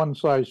that one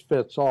size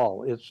fits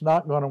all. It's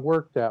not going to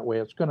work that way.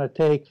 It's going to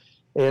take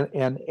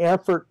an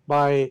effort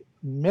by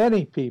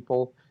many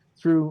people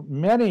through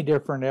many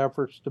different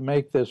efforts to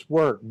make this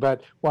work.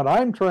 But what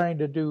I'm trying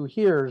to do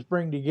here is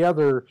bring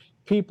together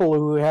people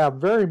who have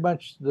very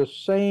much the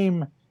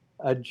same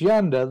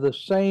agenda, the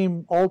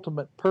same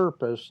ultimate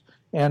purpose,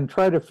 and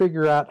try to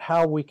figure out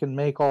how we can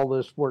make all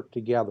this work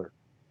together.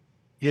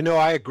 You know,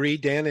 I agree,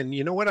 Dan. And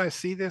you know what I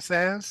see this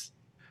as?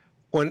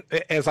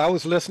 As I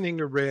was listening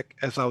to Rick,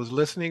 as I was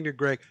listening to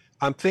Greg,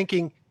 I'm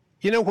thinking,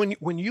 you know,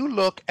 when you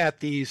look at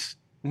these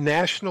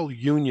national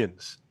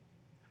unions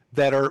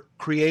that are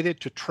created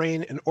to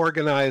train and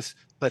organize,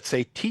 let's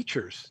say,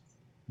 teachers,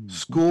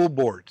 school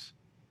boards,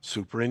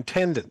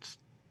 superintendents,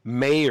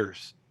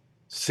 mayors,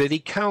 city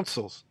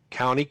councils,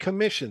 county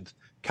commissions,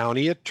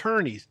 county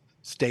attorneys,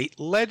 state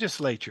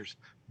legislatures,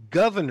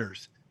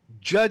 governors,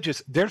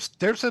 judges. There's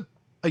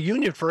a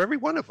union for every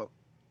one of them.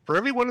 For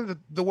every one of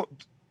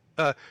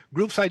the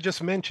groups I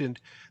just mentioned,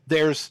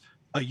 there's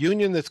a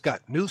union that's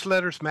got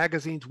newsletters,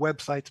 magazines,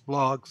 websites,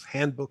 blogs,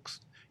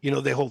 handbooks. You know,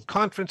 they hold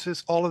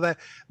conferences, all of that.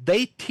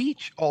 They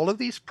teach all of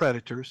these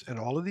predators and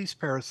all of these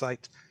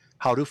parasites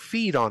how to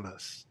feed on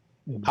us.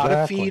 Exactly. How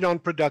to feed on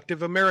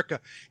Productive America.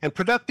 And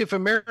Productive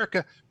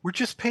America, we're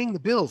just paying the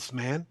bills,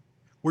 man.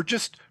 We're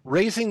just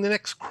raising the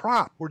next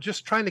crop. We're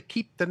just trying to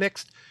keep the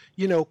next,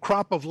 you know,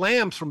 crop of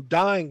lambs from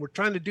dying. We're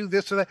trying to do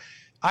this or that.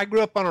 I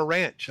grew up on a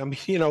ranch. I mean,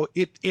 you know,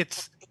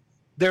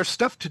 there's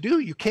stuff to do.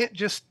 You can't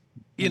just,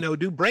 you know,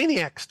 do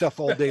brainiac stuff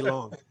all day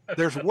long.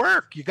 There's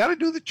work. You got to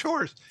do the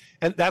chores.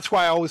 And that's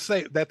why I always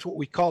say that's what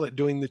we call it,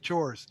 doing the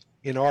chores.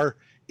 in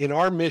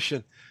our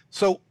mission.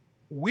 So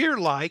we're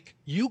like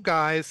you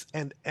guys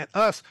and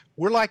us,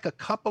 we're like a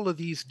couple of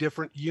these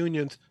different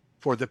unions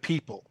for the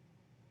people.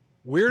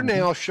 We're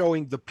now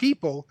showing the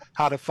people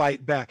how to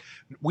fight back.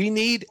 We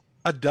need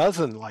a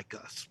dozen like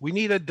us. We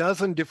need a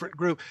dozen different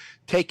groups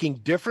taking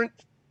different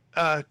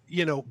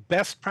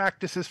best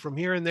practices from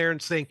here and there and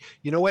saying,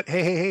 you know what,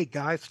 hey,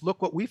 guys,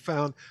 look what we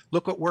found.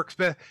 Look what works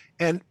best.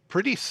 And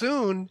pretty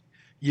soon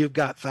you've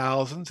got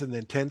thousands and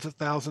then tens of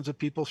thousands of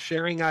people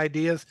sharing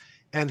ideas.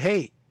 And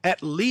hey,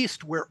 at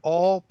least we're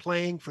all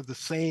playing for the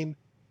same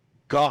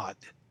God.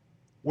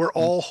 We're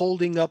all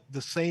holding up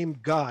the same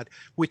God,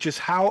 which is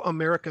how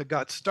America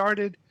got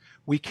started.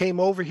 We came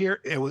over here.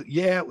 It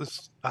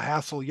was a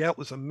hassle. Yeah, it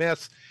was a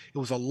mess. It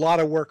was a lot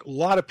of work. A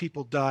lot of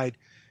people died.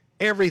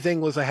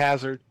 Everything was a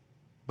hazard.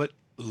 But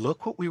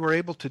look what we were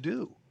able to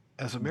do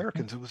as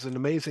Americans. It was an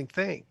amazing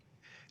thing.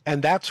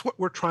 And that's what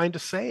we're trying to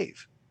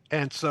save.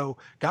 And so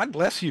God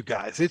bless you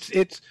guys.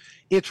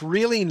 It's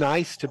really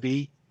nice to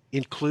be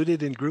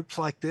included in groups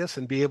like this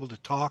and be able to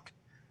talk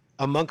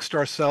amongst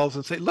ourselves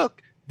and say,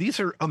 look, these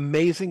are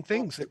amazing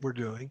things that we're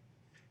doing,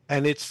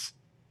 and it's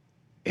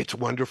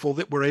wonderful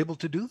that we're able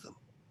to do them.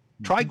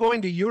 Try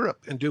going to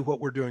Europe and do what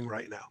we're doing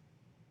right now.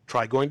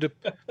 Try going to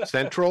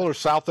Central or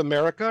South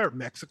America or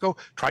Mexico.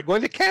 Try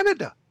going to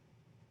Canada.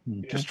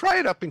 Just try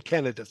it up in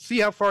Canada. See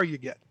how far you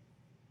get.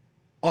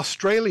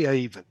 Australia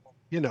even,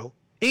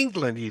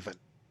 England even.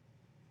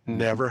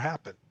 Never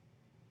happened.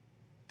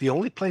 The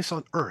only place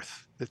on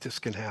earth that this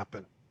can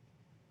happen.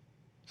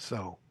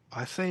 So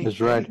I say it's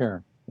right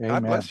here.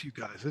 God bless you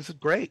guys. This is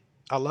great.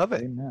 I love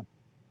it. Amen.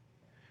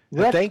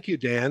 Thank you,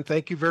 Dan.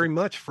 Thank you very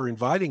much for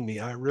inviting me.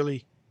 I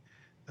really.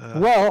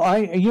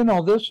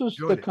 This is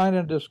the it. kind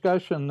of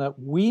discussion that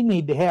we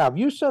need to have.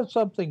 You said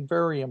something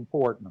very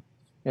important,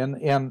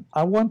 and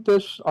I want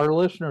our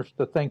listeners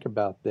to think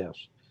about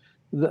this.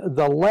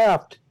 The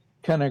left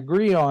can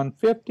agree on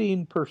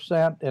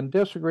 15% and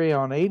disagree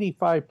on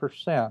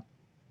 85%,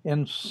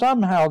 and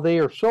somehow they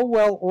are so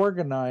well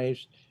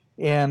organized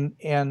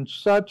and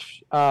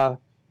such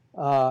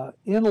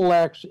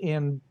intellects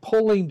in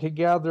pulling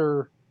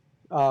together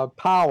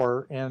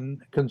power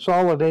and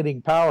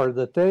consolidating power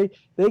that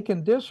they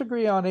can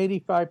disagree on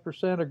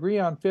 85%, agree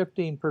on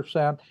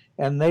 15%,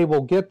 and they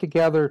will get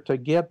together to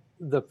get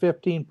the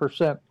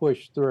 15%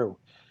 pushed through.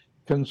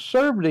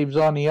 Conservatives,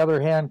 on the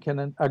other hand,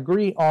 can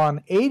agree on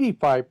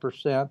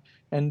 85%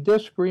 and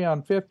disagree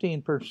on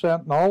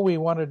 15%, and all we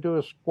want to do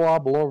is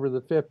squabble over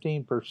the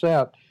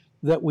 15%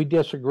 that we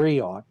disagree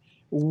on.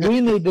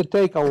 We need to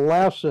take a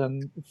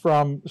lesson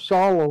from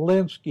Saul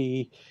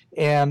Alinsky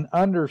and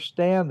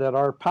understand that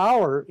our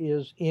power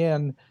is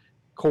in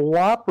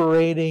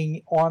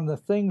cooperating on the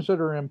things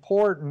that are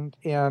important,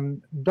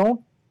 and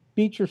don't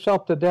beat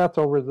yourself to death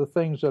over the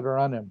things that are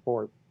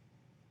unimportant.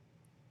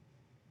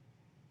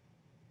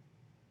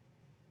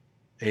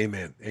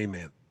 Amen.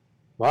 Amen.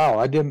 Wow,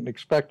 I didn't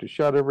expect to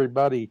shut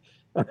everybody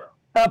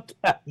up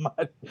that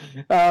much.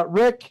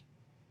 Rick,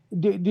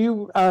 do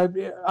you?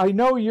 I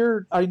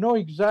know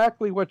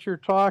exactly what you're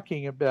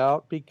talking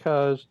about,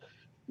 because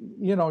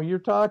you're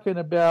talking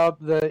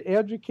about the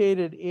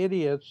educated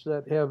idiots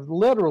that have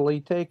literally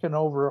taken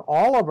over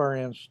all of our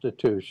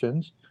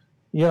institutions.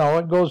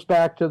 It goes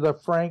back to the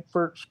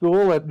Frankfurt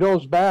School. It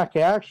goes back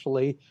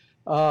actually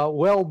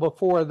well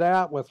before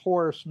that with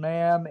Horace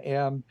Mann,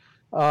 and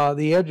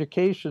the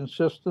education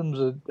systems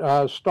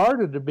that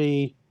started to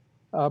be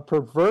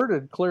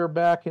perverted clear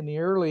back in the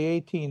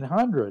early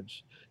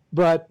 1800s.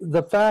 But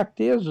the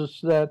fact is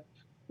that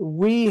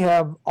we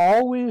have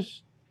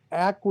always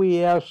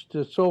acquiesced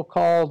to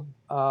so-called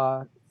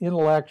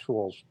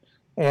intellectuals,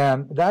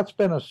 and that's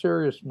been a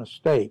serious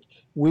mistake.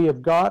 We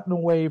have gotten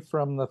away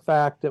from the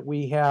fact that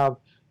we have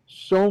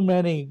so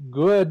many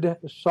good,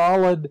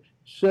 solid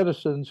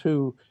citizens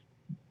who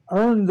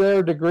earned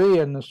their degree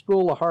in the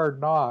School of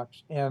Hard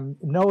Knocks and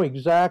know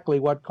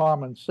exactly what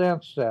common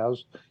sense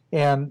says,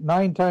 and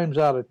 9 times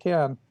out of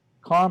 10,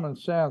 common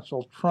sense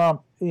will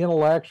trump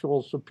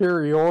intellectual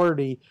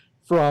superiority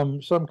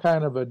from some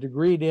kind of a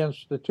degreed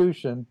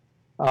institution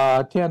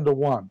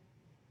 10-1.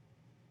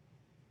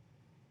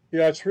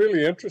 Yeah, it's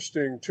really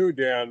interesting too,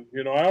 Dan.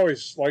 I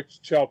always like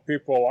to tell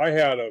people I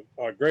had a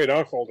great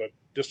uncle that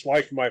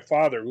disliked my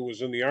father, who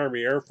was in the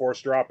Army Air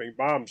Force dropping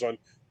bombs on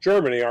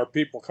Germany. Our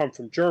people come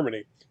from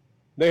Germany.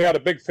 They had a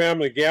big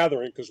family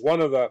gathering because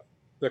one of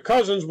the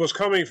cousins was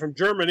coming from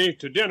Germany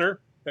to dinner,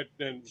 and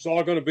it was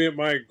all going to be at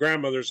my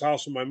grandmother's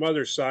house on my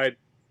mother's side.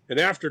 And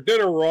after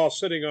dinner, we're all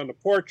sitting on the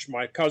porch,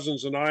 my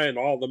cousins and I and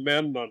all the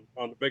men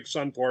on the big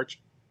sun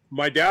porch.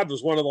 My dad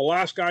was one of the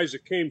last guys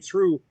that came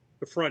through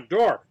the front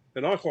door.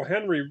 And Uncle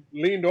Henry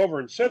leaned over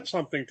and said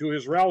something to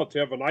his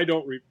relative, and I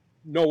don't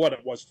know what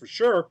it was for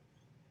sure.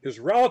 His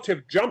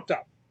relative jumped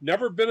up,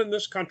 never been in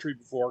this country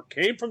before,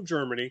 came from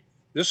Germany.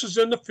 This is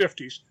in the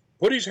 50s,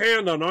 put his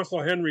hand on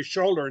Uncle Henry's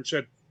shoulder and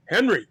said,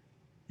 "Henry,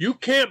 you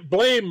can't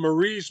blame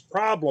Marie's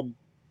problem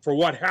for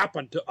what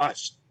happened to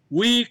us.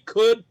 We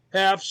could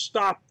have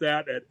stopped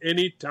that at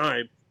any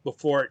time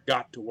before it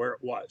got to where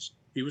it was."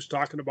 He was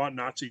talking about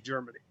Nazi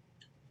Germany.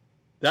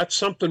 That's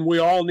something we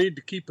all need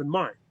to keep in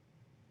mind.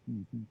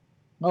 Mhm.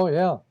 Oh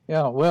yeah,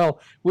 yeah. Well,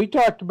 we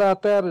talked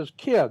about that as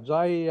kids.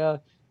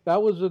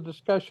 That was a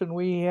discussion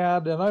we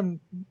had, and I'm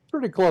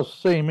pretty close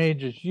the same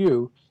age as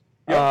you.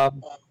 Yep.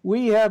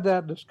 We had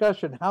that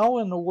discussion. How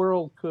in the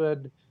world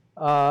could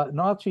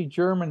Nazi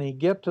Germany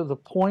get to the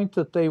point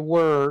that they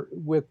were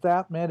with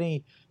that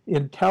many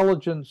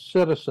intelligent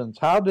citizens?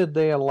 How did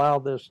they allow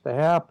this to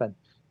happen?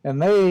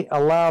 And they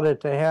allowed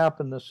it to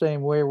happen the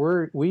same way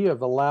we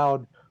have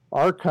allowed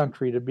our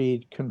country to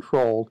be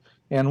controlled.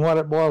 And what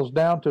it boils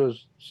down to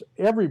is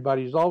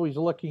everybody's always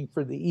looking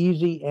for the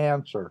easy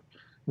answer.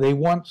 They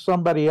want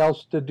somebody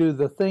else to do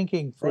the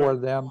thinking for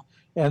them,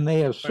 and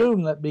they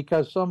assume that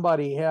because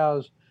somebody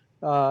has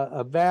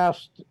a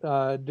vast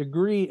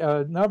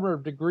number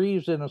of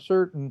degrees in a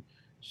certain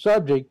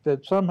subject,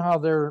 that somehow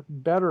they're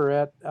better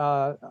at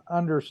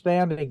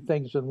understanding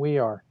things than we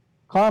are.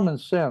 Common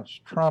sense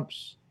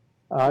trumps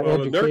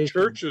education. And their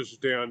churches,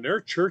 Dan,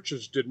 their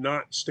churches did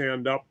not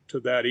stand up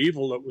to that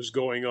evil that was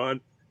going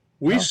on.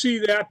 We see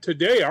that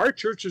today. Our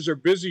churches are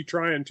busy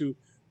trying to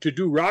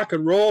do rock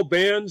and roll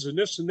bands and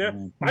this and that.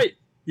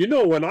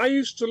 Mm-hmm. When I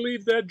used to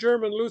leave that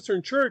German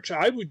Lutheran church,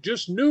 I would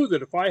just knew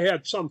that if I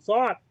had some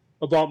thought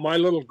about my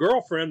little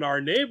girlfriend, our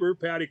neighbor,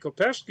 Patty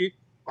Kopeski,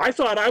 I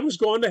thought I was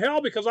going to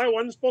hell because I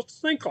wasn't supposed to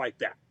think like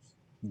that.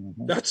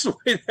 Mm-hmm. That's the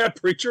way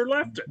that preacher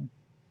left it.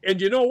 And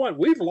you know what?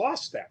 We've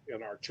lost that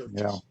in our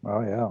churches. Yeah.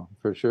 Oh, yeah,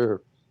 for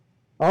sure.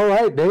 All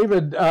right,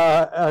 David.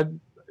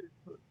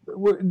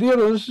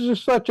 This is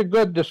just such a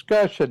good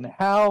discussion.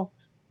 How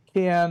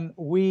can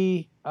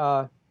we?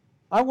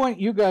 I want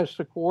you guys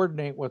to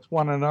coordinate with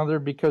one another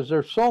because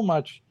there's so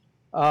much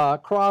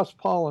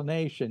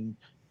cross-pollination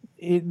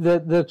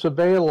that's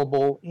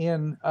available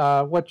in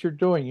what you're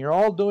doing. You're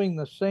all doing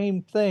the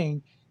same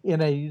thing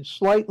in a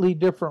slightly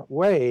different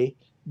way,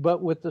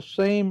 but with the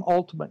same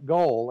ultimate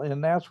goal.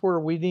 And that's where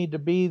we need to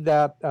be,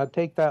 that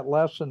take that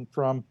lesson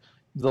from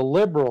the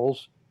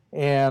liberals,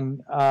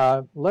 and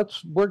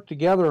let's work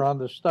together on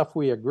the stuff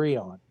we agree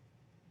on.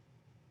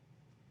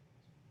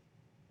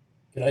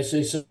 Can I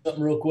say something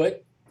real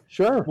quick?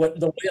 Sure.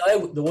 The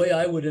way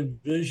I would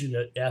envision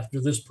it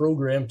after this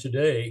program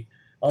today,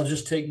 I'll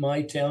just take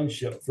my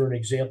township for an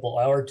example,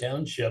 our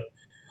township.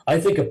 I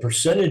think a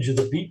percentage of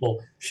the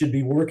people should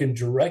be working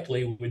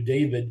directly with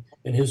David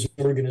and his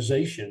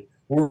organization,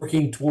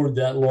 working toward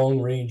that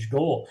long range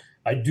goal.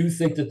 I do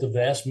think that the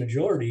vast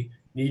majority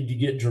need to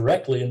get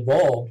directly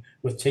involved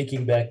with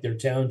taking back their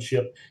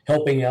township,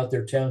 helping out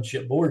their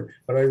township board.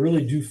 But I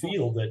really do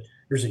feel that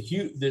there's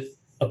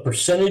a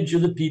percentage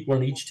of the people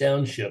in each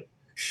township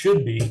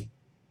should be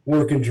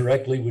working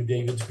directly with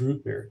David's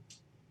group here.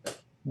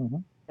 Mm-hmm.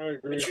 I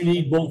agree. But you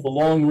need both the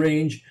long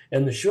range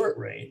and the short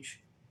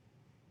range.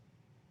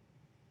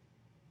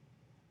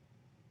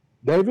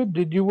 David,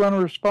 did you want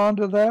to respond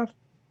to that?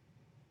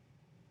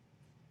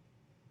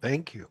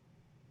 Thank you.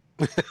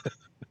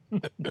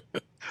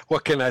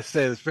 What can I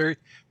say? It's very,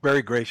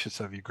 very gracious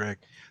of you, Greg.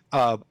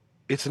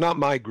 It's not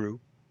my group.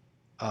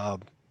 I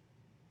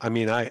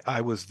mean,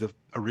 I was the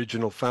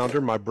original founder,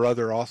 my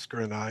brother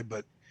Oscar and I,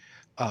 but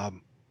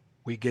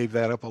we gave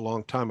that up a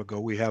long time ago.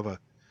 We have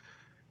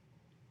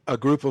a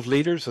group of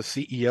leaders, a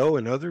CEO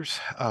and others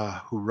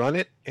who run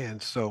it.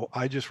 And so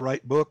I just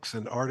write books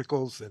and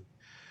articles and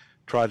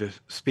try to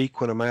speak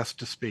when I'm asked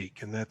to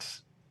speak. And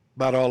that's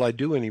about all I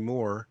do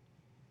anymore.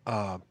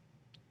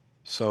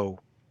 So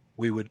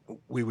we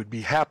would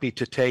be happy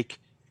to take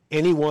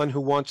anyone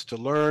who wants to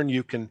learn.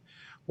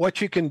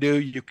 What you can do,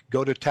 you can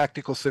go to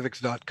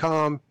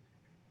tacticalcivics.com.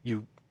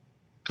 You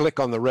click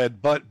on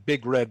the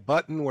big red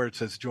button where it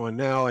says join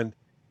now, and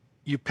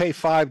you pay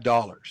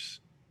 $5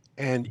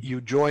 and you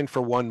join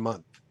for 1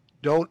 month.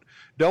 Don't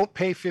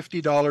pay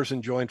 $50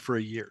 and join for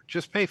a year.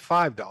 Just pay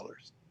 $5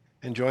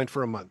 and join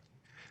for a month.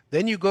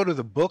 Then you go to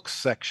the books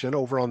section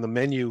over on the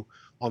menu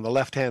on the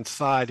left-hand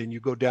side, and you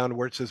go down to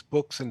where it says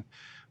books and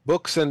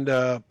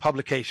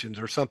publications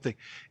or something,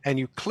 and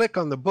you click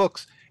on the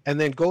books, and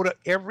then go to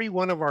every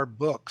one of our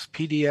books,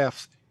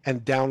 PDFs,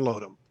 and download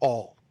them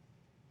all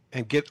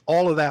and get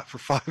all of that for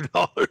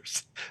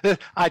 $5.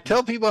 I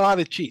tell people how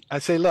to cheat. I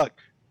say, look,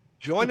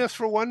 join us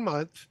for 1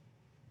 month,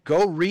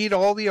 go read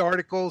all the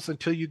articles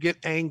until you get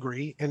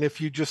angry. And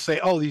if you just say,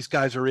 oh, these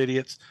guys are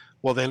idiots,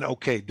 well then,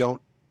 okay,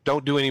 don't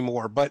do any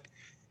more. But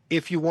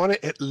if you want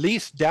to at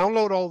least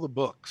download all the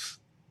books,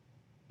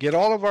 get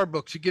all of our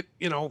books, you get,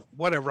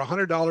 whatever,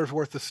 $100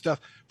 worth of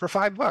stuff for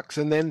 $5.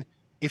 And then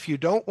if you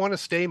don't want to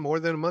stay more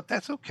than a month,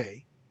 that's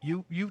okay.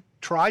 You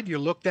tried, you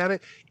looked at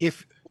it.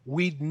 If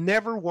we'd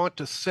never want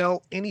to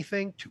sell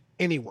anything to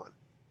anyone,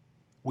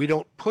 we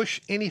don't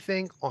push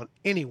anything on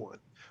anyone.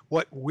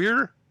 What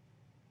we're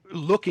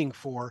looking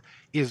for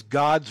is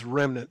God's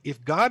remnant.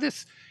 If God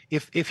is,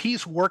 if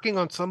he's working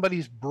on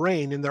somebody's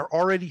brain and they're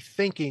already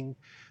thinking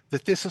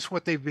that this is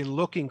what they've been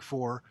looking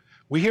for,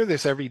 we hear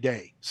this every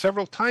day,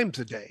 several times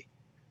a day.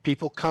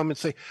 People come and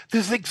say,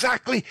 this is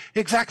exactly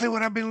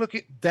what I've been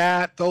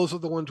those are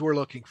the ones we're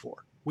looking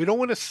for. We don't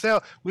want to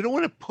sell. We don't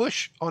want to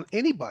push on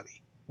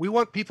anybody. We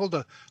want people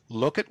to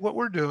look at what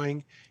we're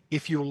doing.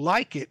 If you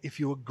like it, if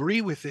you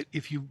agree with it,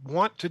 if you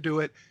want to do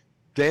it,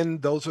 then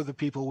those are the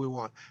people we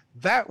want.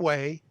 That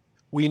way,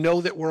 we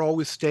know that we're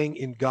always staying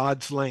in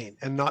God's lane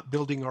and not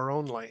building our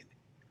own lane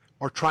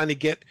or trying to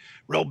get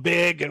real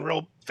big and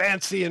real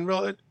fancy and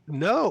real.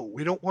 No,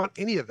 we don't want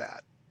any of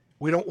that.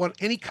 We don't want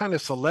any kind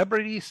of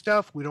celebrity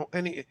stuff. We don't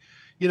any,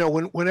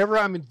 whenever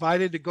I'm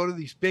invited to go to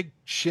these big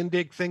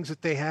shindig things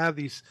that they have,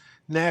 these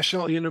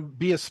national,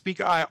 be a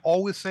speaker, I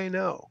always say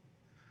no.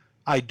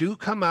 I do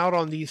come out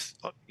on these,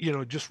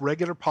 just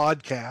regular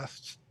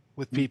podcasts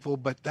with people,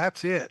 but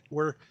that's it.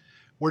 We're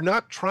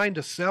not trying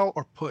to sell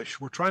or push.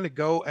 We're trying to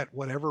go at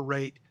whatever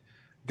rate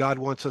God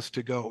wants us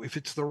to go. If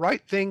it's the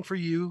right thing for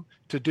you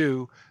to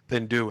do,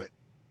 then do it.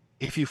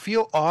 If you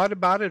feel odd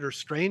about it or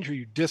strange or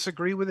you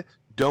disagree with it,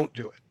 don't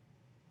do it.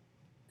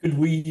 Could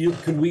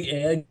we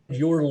add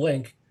your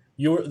link,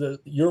 your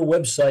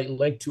website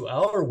link to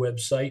our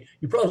website?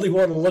 You probably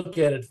want to look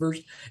at it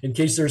first in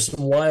case there's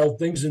some wild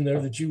things in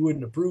there that you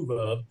wouldn't approve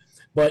of.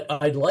 But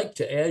I'd like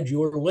to add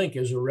your link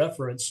as a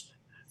reference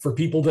for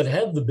people that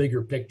have the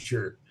bigger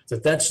picture,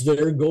 that's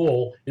their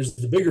goal is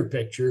the bigger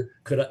picture.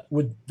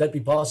 Would that be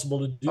possible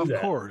to do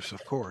that?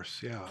 Of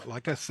course. Yeah.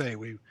 Like I say,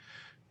 we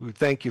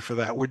thank you for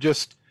that. We're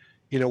just,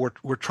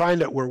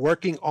 we're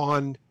working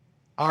on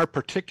our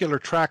particular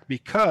track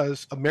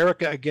because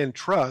America Again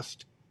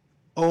Trust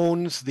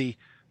owns the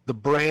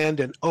brand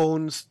and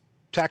owns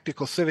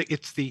Tactical Civic.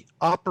 It's the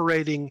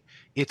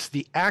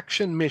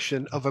action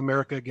mission of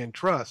America Again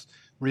Trust.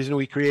 The reason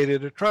we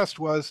created a trust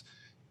was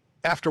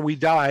after we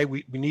die,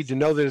 we need to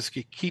know that it's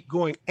going to keep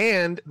going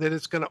and that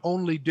it's going to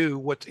only do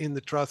what's in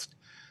the trust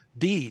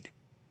deed.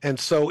 And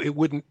so it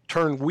wouldn't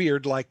turn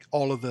weird like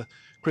all of the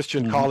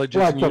Christian colleges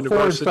like and the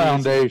universities. Ford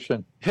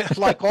Foundation.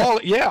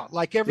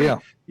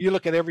 You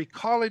look at every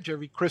college,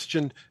 every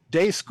Christian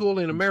day school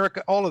in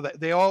America, all of that.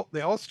 They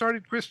all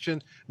started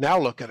Christian. Now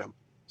look at them.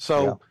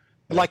 So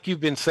like you've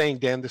been saying,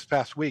 Dan, this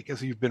past week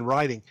as you've been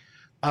writing.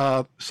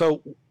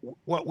 So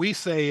what we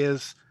say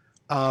is,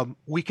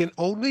 we can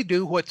only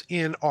do what's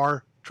in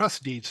our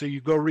trust deed. So you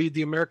go read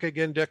the America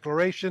Again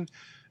Declaration.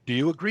 Do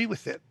you agree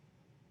with it?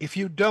 If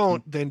you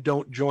don't, then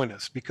don't join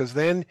us because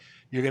then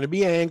you're going to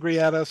be angry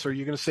at us or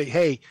you're going to say,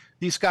 hey,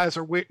 these guys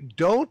are weird.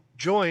 Don't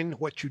join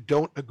what you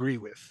don't agree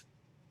with.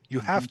 You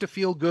have to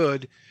feel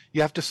good.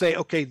 You have to say,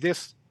 okay,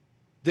 this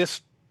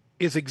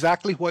is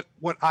exactly what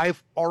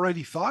I've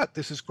already thought.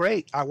 This is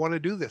great. I want to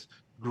do this.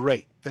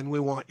 Great. Then we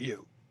want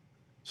you.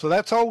 So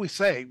that's all we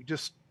say.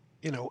 Just,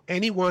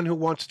 anyone who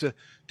wants to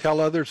tell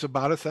others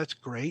about us, that's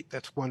great.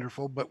 That's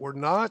wonderful. But we're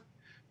not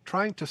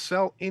trying to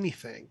sell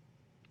anything.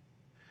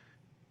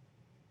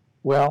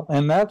 Well,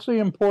 and that's the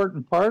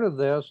important part of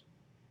this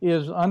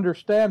is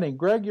understanding.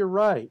 Greg, you're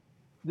right.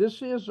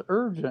 This is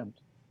urgent.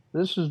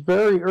 This is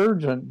very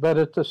urgent. But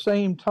at the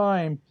same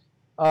time,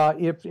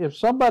 if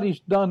somebody's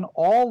done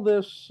all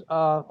this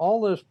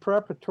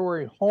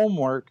preparatory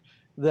homework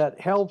that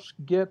helps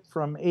get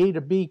from A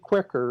to B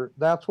quicker,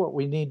 that's what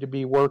we need to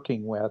be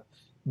working with.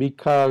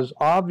 Because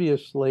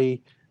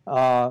obviously,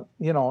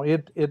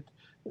 it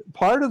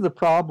part of the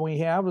problem we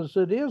have is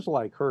it is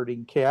like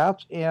herding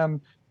cats, and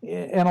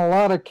a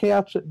lot of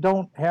cats that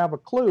don't have a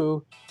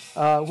clue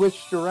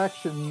which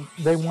direction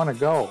they want to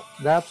go.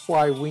 That's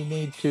why we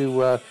need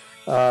to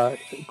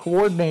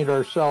coordinate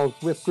ourselves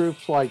with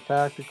groups like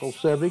Tactical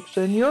Civics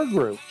and your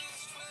groups.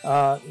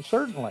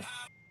 Certainly.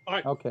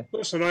 Okay.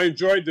 Listen, I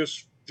enjoyed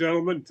this,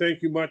 gentlemen.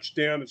 Thank you much,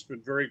 Dan. It's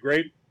been very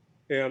great.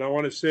 And I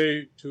want to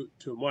say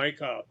to Mike,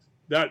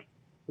 that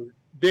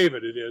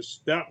David,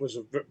 that was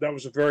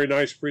a very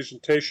nice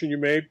presentation you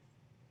made.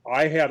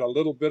 I had a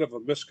little bit of a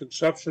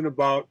misconception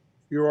about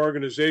your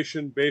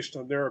organization based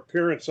on their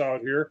appearance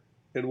out here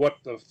and what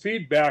the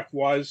feedback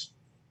was.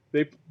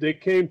 They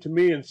came to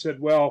me and said,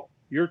 well,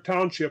 your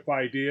township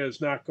idea is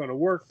not going to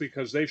work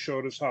because they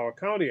showed us how a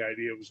county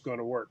idea was going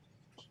to work.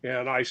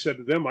 And I said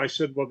to them,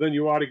 well, then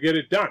you ought to get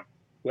it done.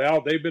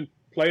 Well, they've been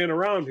playing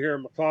around here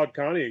in McLeod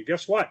County, and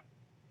guess what?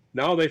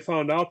 Now they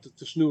found out that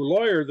this new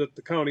lawyer that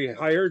the county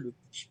hired,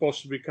 that's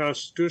supposed to be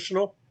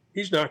constitutional,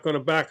 he's not going to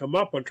back them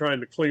up on trying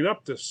to clean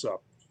up this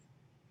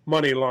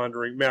money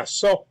laundering mess.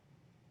 So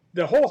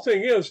the whole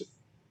thing is,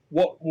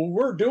 what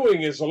we're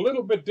doing is a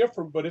little bit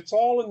different, but it's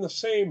all in the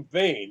same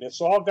vein. It's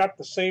all got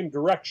the same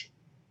direction.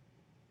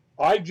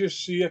 I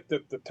just see it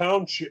that the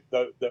township,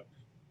 the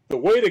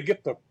way to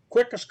get the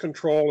quickest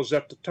control is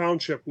at the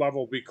township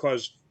level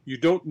because you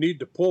don't need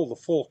to pull the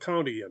full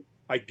county in.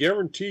 I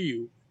guarantee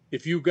you,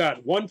 if you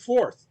got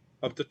 1/4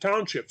 of the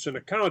townships in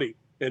a county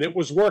and it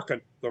was working,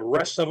 the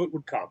rest of it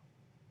would come.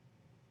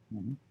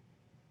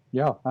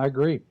 Yeah, I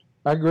agree.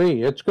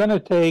 It's going to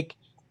take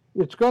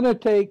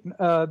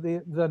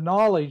the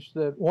knowledge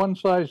that one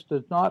size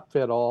does not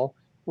fit all.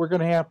 We're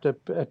going to have to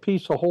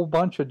piece a whole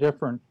bunch of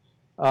different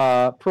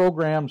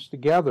programs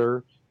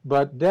together,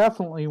 but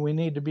definitely we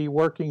need to be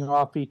working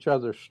off each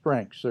other's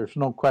strengths. There's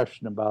no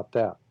question about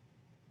that.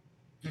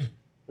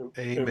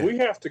 Amen. And we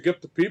have to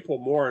get the people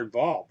more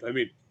involved. I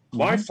mean,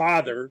 my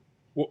father,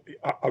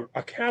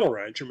 a cattle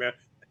rancher, man,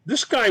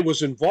 This guy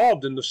was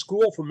involved in the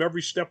school from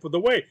every step of the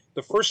way.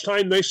 The first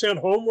time they sent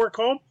homework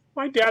home,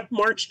 my dad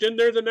marched in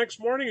there the next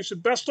morning and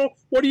said, Besto,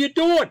 what are you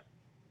doing?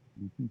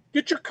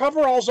 Get your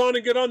coveralls on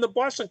and get on the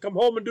bus and come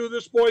home and do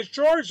this boy's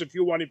chores if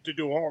you want him to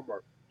do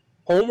homework.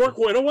 Homework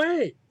went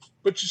away.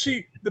 But you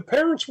see, the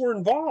parents were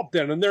involved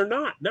then, and they're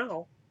not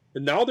now.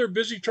 And now they're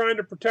busy trying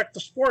to protect the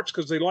sports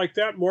because they like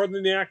that more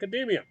than the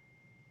academia.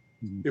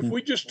 If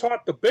we just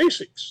taught the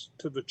basics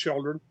to the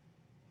children,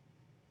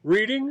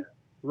 reading,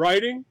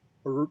 writing,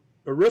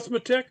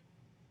 arithmetic,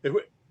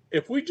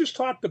 if we just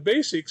taught the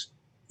basics,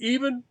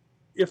 even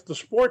if the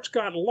sports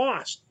got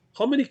lost,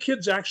 how many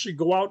kids actually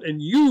go out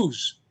and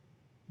use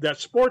that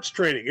sports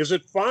training? Is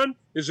it fun?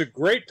 Is it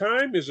great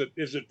time? Is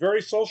it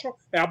very social?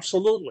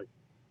 Absolutely.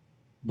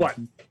 But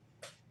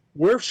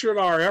where should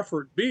our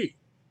effort be?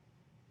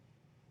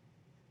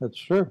 That's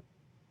true.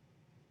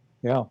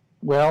 Yeah.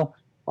 Well,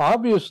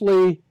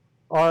 obviously,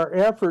 our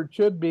effort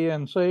should be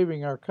in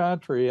saving our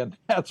country, and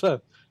that's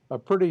a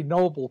pretty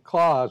noble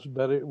cause,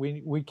 but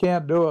we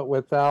can't do it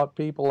without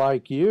people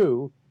like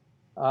you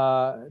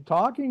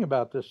talking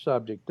about this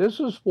subject. This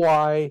is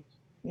why,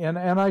 and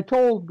I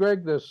told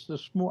Greg this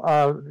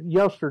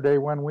yesterday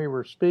when we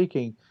were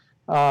speaking,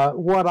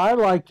 what I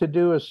like to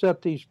do is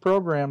set these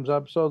programs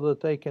up so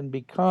that they can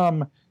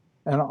become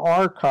an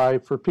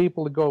archive for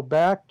people to go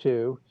back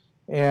to,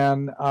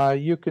 and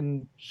you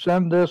can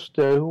send this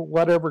to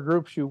whatever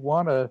groups you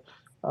want to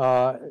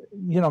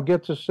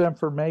get this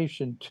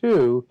information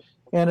to,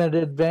 and it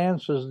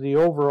advances the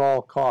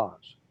overall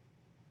cause.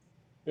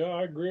 Yeah,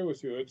 I agree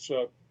with you. It's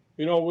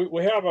we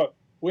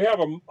have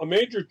a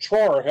major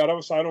chore ahead of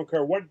us. I don't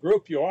care what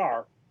group you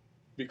are,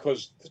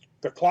 because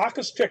the clock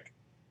is ticking.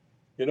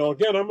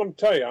 Again, I'm going to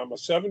tell you, I'm a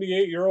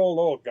 78-year-old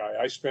old guy.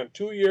 I spent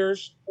 2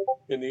 years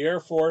in the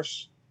Air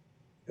Force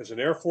as an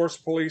Air Force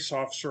police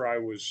officer. I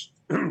was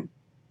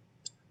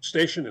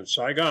stationed in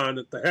Saigon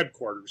at the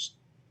headquarters,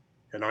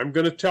 and I'm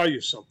going to tell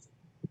you something.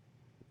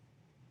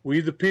 We,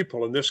 the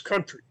people in this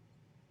country,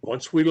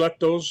 once we let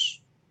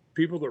those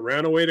people that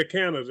ran away to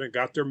Canada and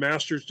got their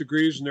master's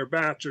degrees and their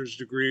bachelor's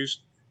degrees,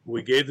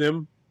 we gave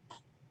them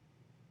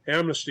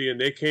amnesty and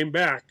they came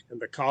back and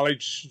the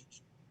college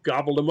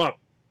gobbled them up.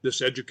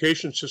 This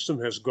education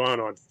system has gone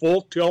on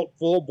full tilt,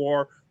 full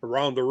bore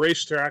around the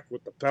racetrack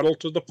with the pedal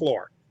to the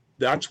floor.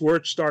 That's where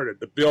it started.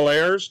 The Bill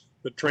Ayers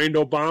that trained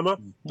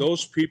Obama,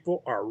 those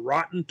people are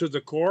rotten to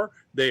the core.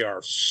 They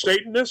are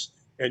Satanists.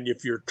 And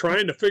if you're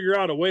trying to figure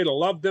out a way to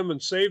love them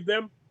and save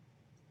them,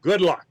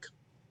 good luck.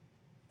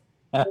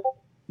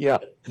 Yeah.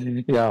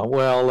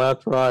 Well,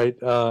 that's right.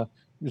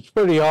 It's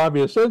pretty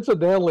obvious.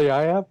 Incidentally,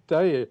 I have to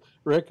tell you,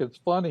 Rick, it's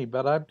funny,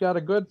 but I've got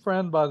a good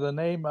friend by the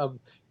name of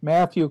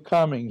Matthew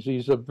Cummings.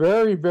 He's a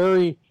very,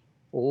 very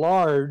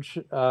large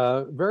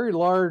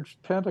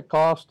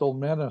Pentecostal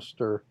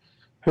minister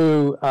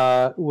who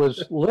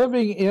was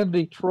living in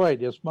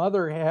Detroit. His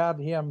mother had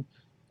him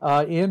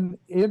in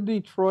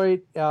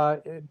Detroit,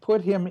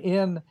 put him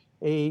in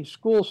a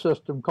school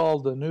system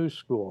called the New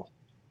School.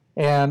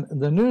 And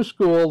the New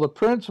School, the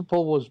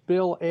principal was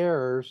Bill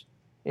Ayers,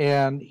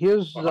 and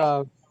his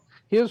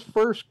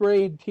first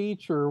grade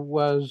teacher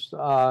was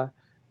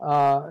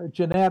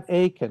Jeanette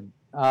Aiken,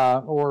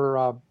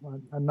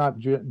 not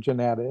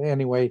Jeanette,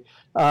 anyway,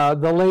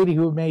 the lady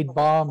who made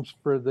bombs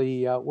for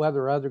the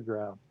Weather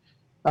Underground.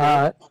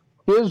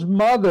 His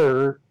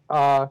mother,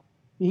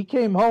 he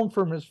came home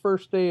from his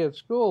first day at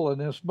school,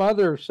 and his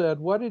mother said,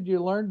 "What did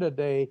you learn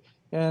today?"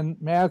 And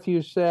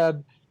Matthew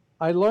said,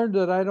 "I learned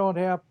that I don't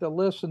have to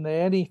listen to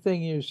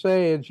anything you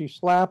say," and she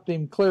slapped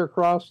him clear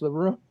across the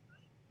room.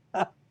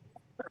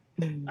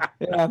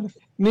 And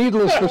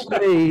needless to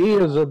say, he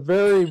is a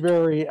very,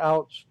 very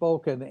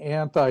outspoken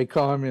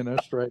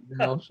anti-communist right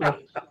now. So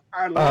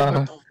I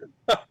love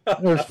it.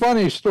 There's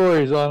funny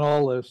stories on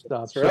all this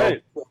stuff. That's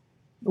right.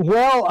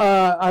 Well,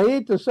 I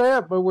hate to say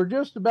it, but we're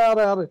just about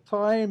out of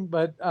time.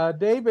 But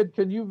David,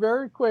 can you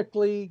very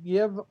quickly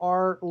give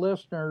our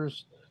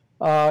listeners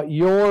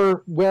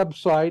your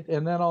website,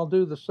 and then I'll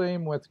do the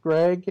same with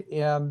Greg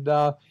and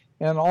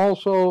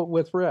also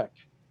with Rick.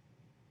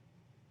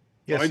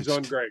 Yes, Mine's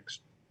on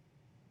Greg's.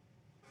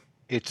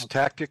 It's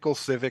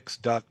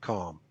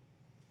tacticalcivics.com.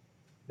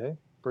 Okay,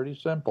 pretty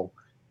simple.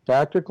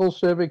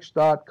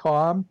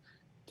 Tacticalcivics.com.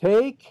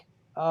 Take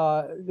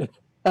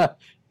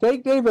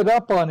David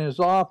up on his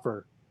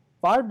offer.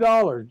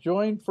 $5.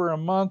 Join for a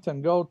month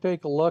and go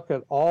take a look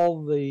at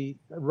all the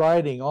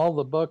writing, all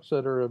the books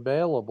that are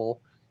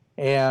available,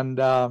 and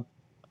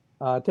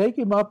take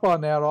him up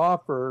on that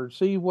offer.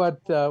 See what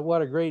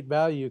a great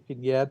value you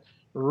can get.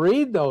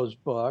 Read those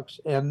books,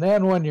 and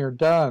then when you're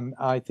done,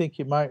 I think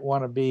you might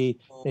want to be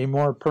a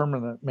more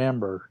permanent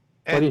member.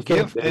 And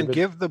give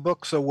the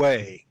books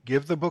away.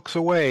 Give the books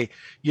away.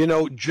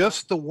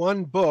 Just the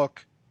one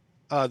book,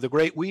 The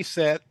Great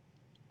Reset.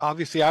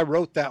 Obviously, I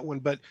wrote that one,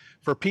 but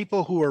for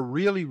people who are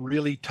really,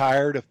 really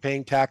tired of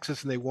paying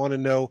taxes and they want to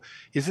know,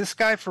 is this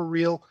guy for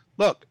real?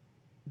 Look,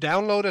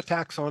 download a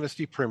Tax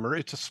Honesty Primer.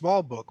 It's a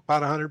small book,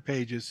 about 100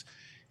 pages,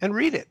 and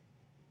read it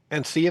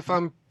and see if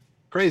I'm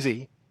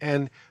crazy.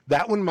 And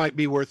that one might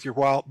be worth your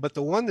while, but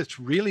the one that's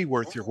really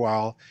worth your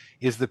while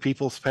is The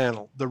People's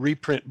Panel, the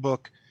reprint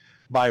book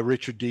by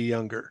Richard D.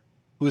 Younger,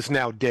 who is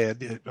now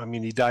dead. I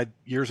mean, he died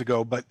years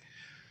ago, but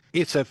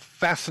it's a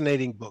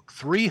fascinating book.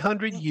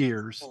 300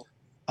 years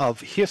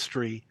of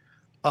history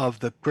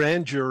of the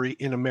grand jury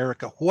in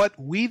America, what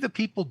we the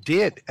people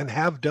did and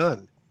have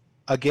done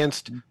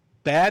against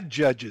bad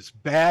judges,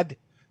 bad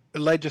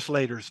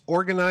legislators,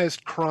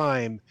 organized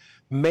crime,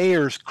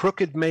 mayors,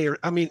 crooked mayors.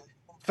 I mean,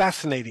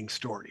 fascinating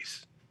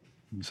stories.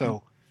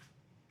 So,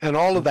 and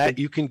all of that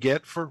you can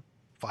get for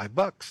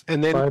 $5,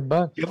 and then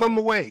 $5. give them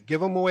away. Give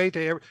them away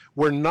to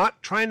we're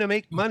not trying to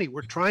make money.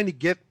 We're trying to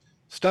get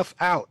stuff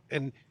out.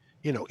 And,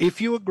 you know, if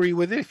you agree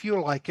with it, if you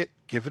like it,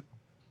 give it,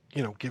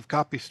 you know, give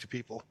copies to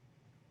people.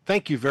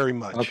 Thank you very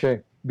much.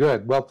 Okay,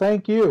 good. Well,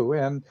 thank you.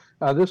 And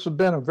this has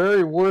been a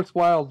very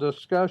worthwhile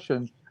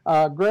discussion.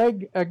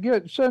 Greg,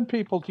 send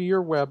people to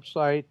your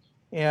website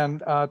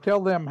and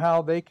tell them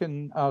how they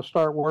can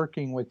start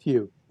working with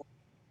you.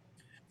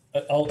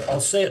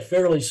 I'll say it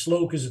fairly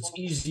slow because it's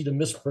easy to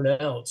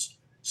mispronounce.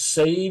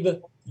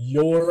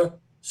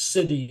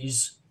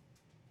 SaveYourCities,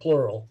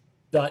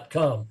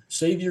 plural.com.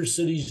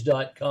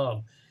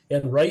 SaveYourCities.com.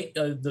 And right,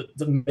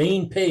 the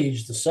main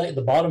page, the site,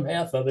 the bottom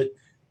half of it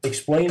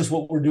explains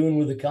what we're doing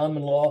with the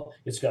common law.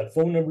 It's got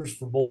phone numbers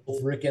for both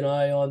Rick and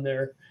I on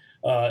there,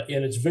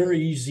 and it's very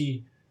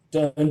easy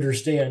to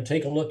understand.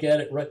 Take a look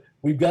at it. Right,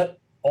 we've got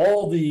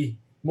all the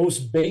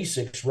most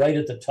basics right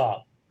at the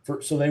top,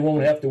 so they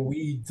won't have to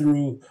weed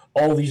through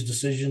all these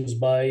decisions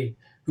by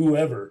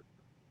whoever.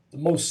 The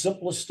most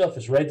simplest stuff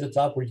is right at the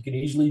top where you can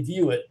easily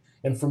view it,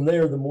 and from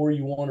there, the more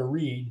you want to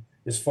read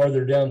is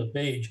farther down the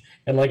page.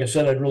 And like I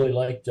said, I'd really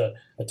like to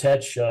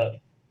attach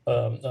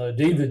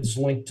David's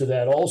link to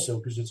that also,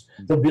 because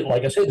there'll be,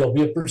 like I say, there'll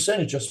be a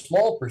percentage, a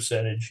small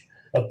percentage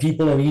of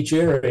people in each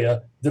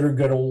area that are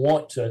going to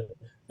want to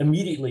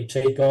immediately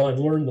take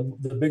on, learn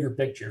the bigger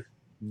picture.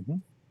 Mm-hmm.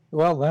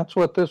 Well, that's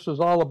what this is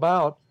all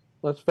about.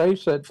 Let's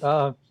face it.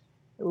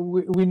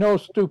 We know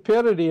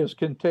stupidity is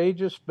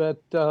contagious,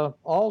 but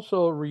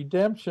also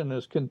redemption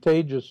is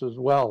contagious as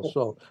well.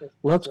 So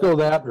let's go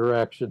that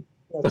direction.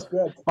 That's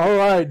good. All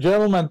right,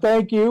 gentlemen,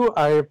 thank you.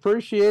 I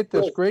appreciate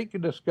this great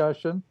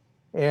discussion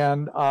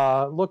and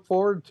look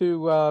forward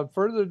to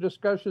further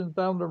discussions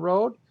down the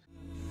road.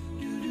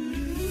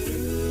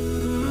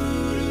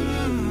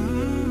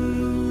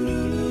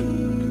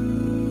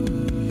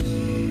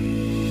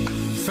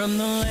 From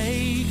the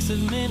lakes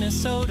of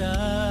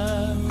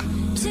Minnesota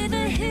to the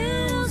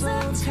hills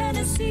of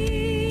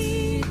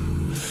Tennessee,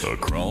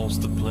 across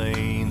the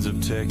plains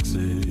of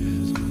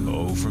Texas,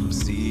 oh, from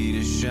sea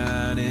to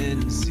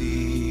shining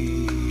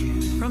sea,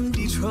 from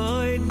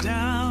Detroit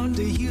down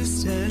to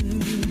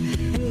Houston,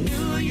 and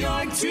New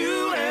York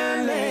to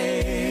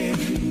LA,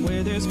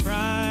 where there's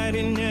pride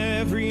in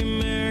every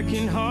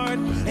American heart,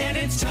 and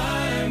it's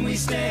time we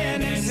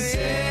stand and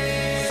say,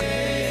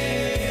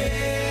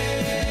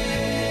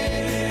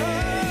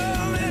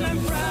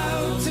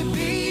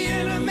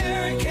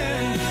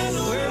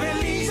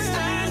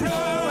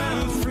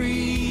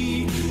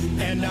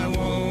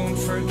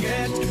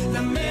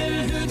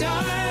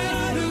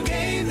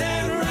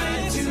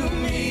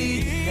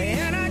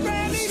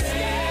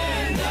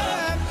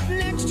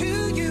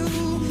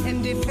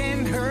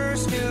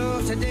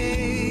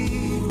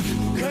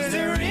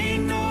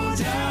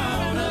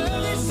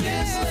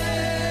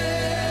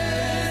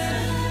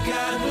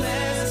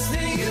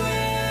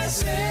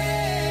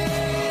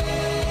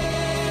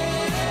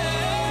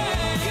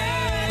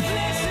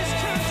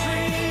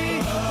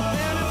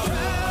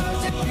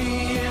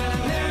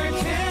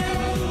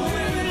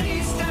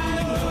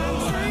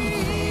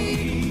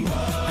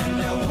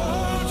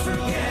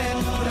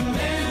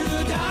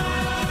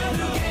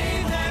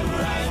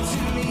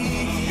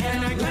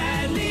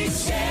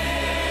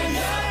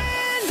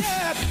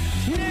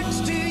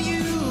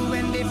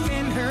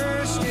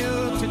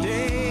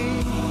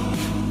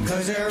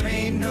 there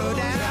ain't no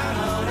doubt.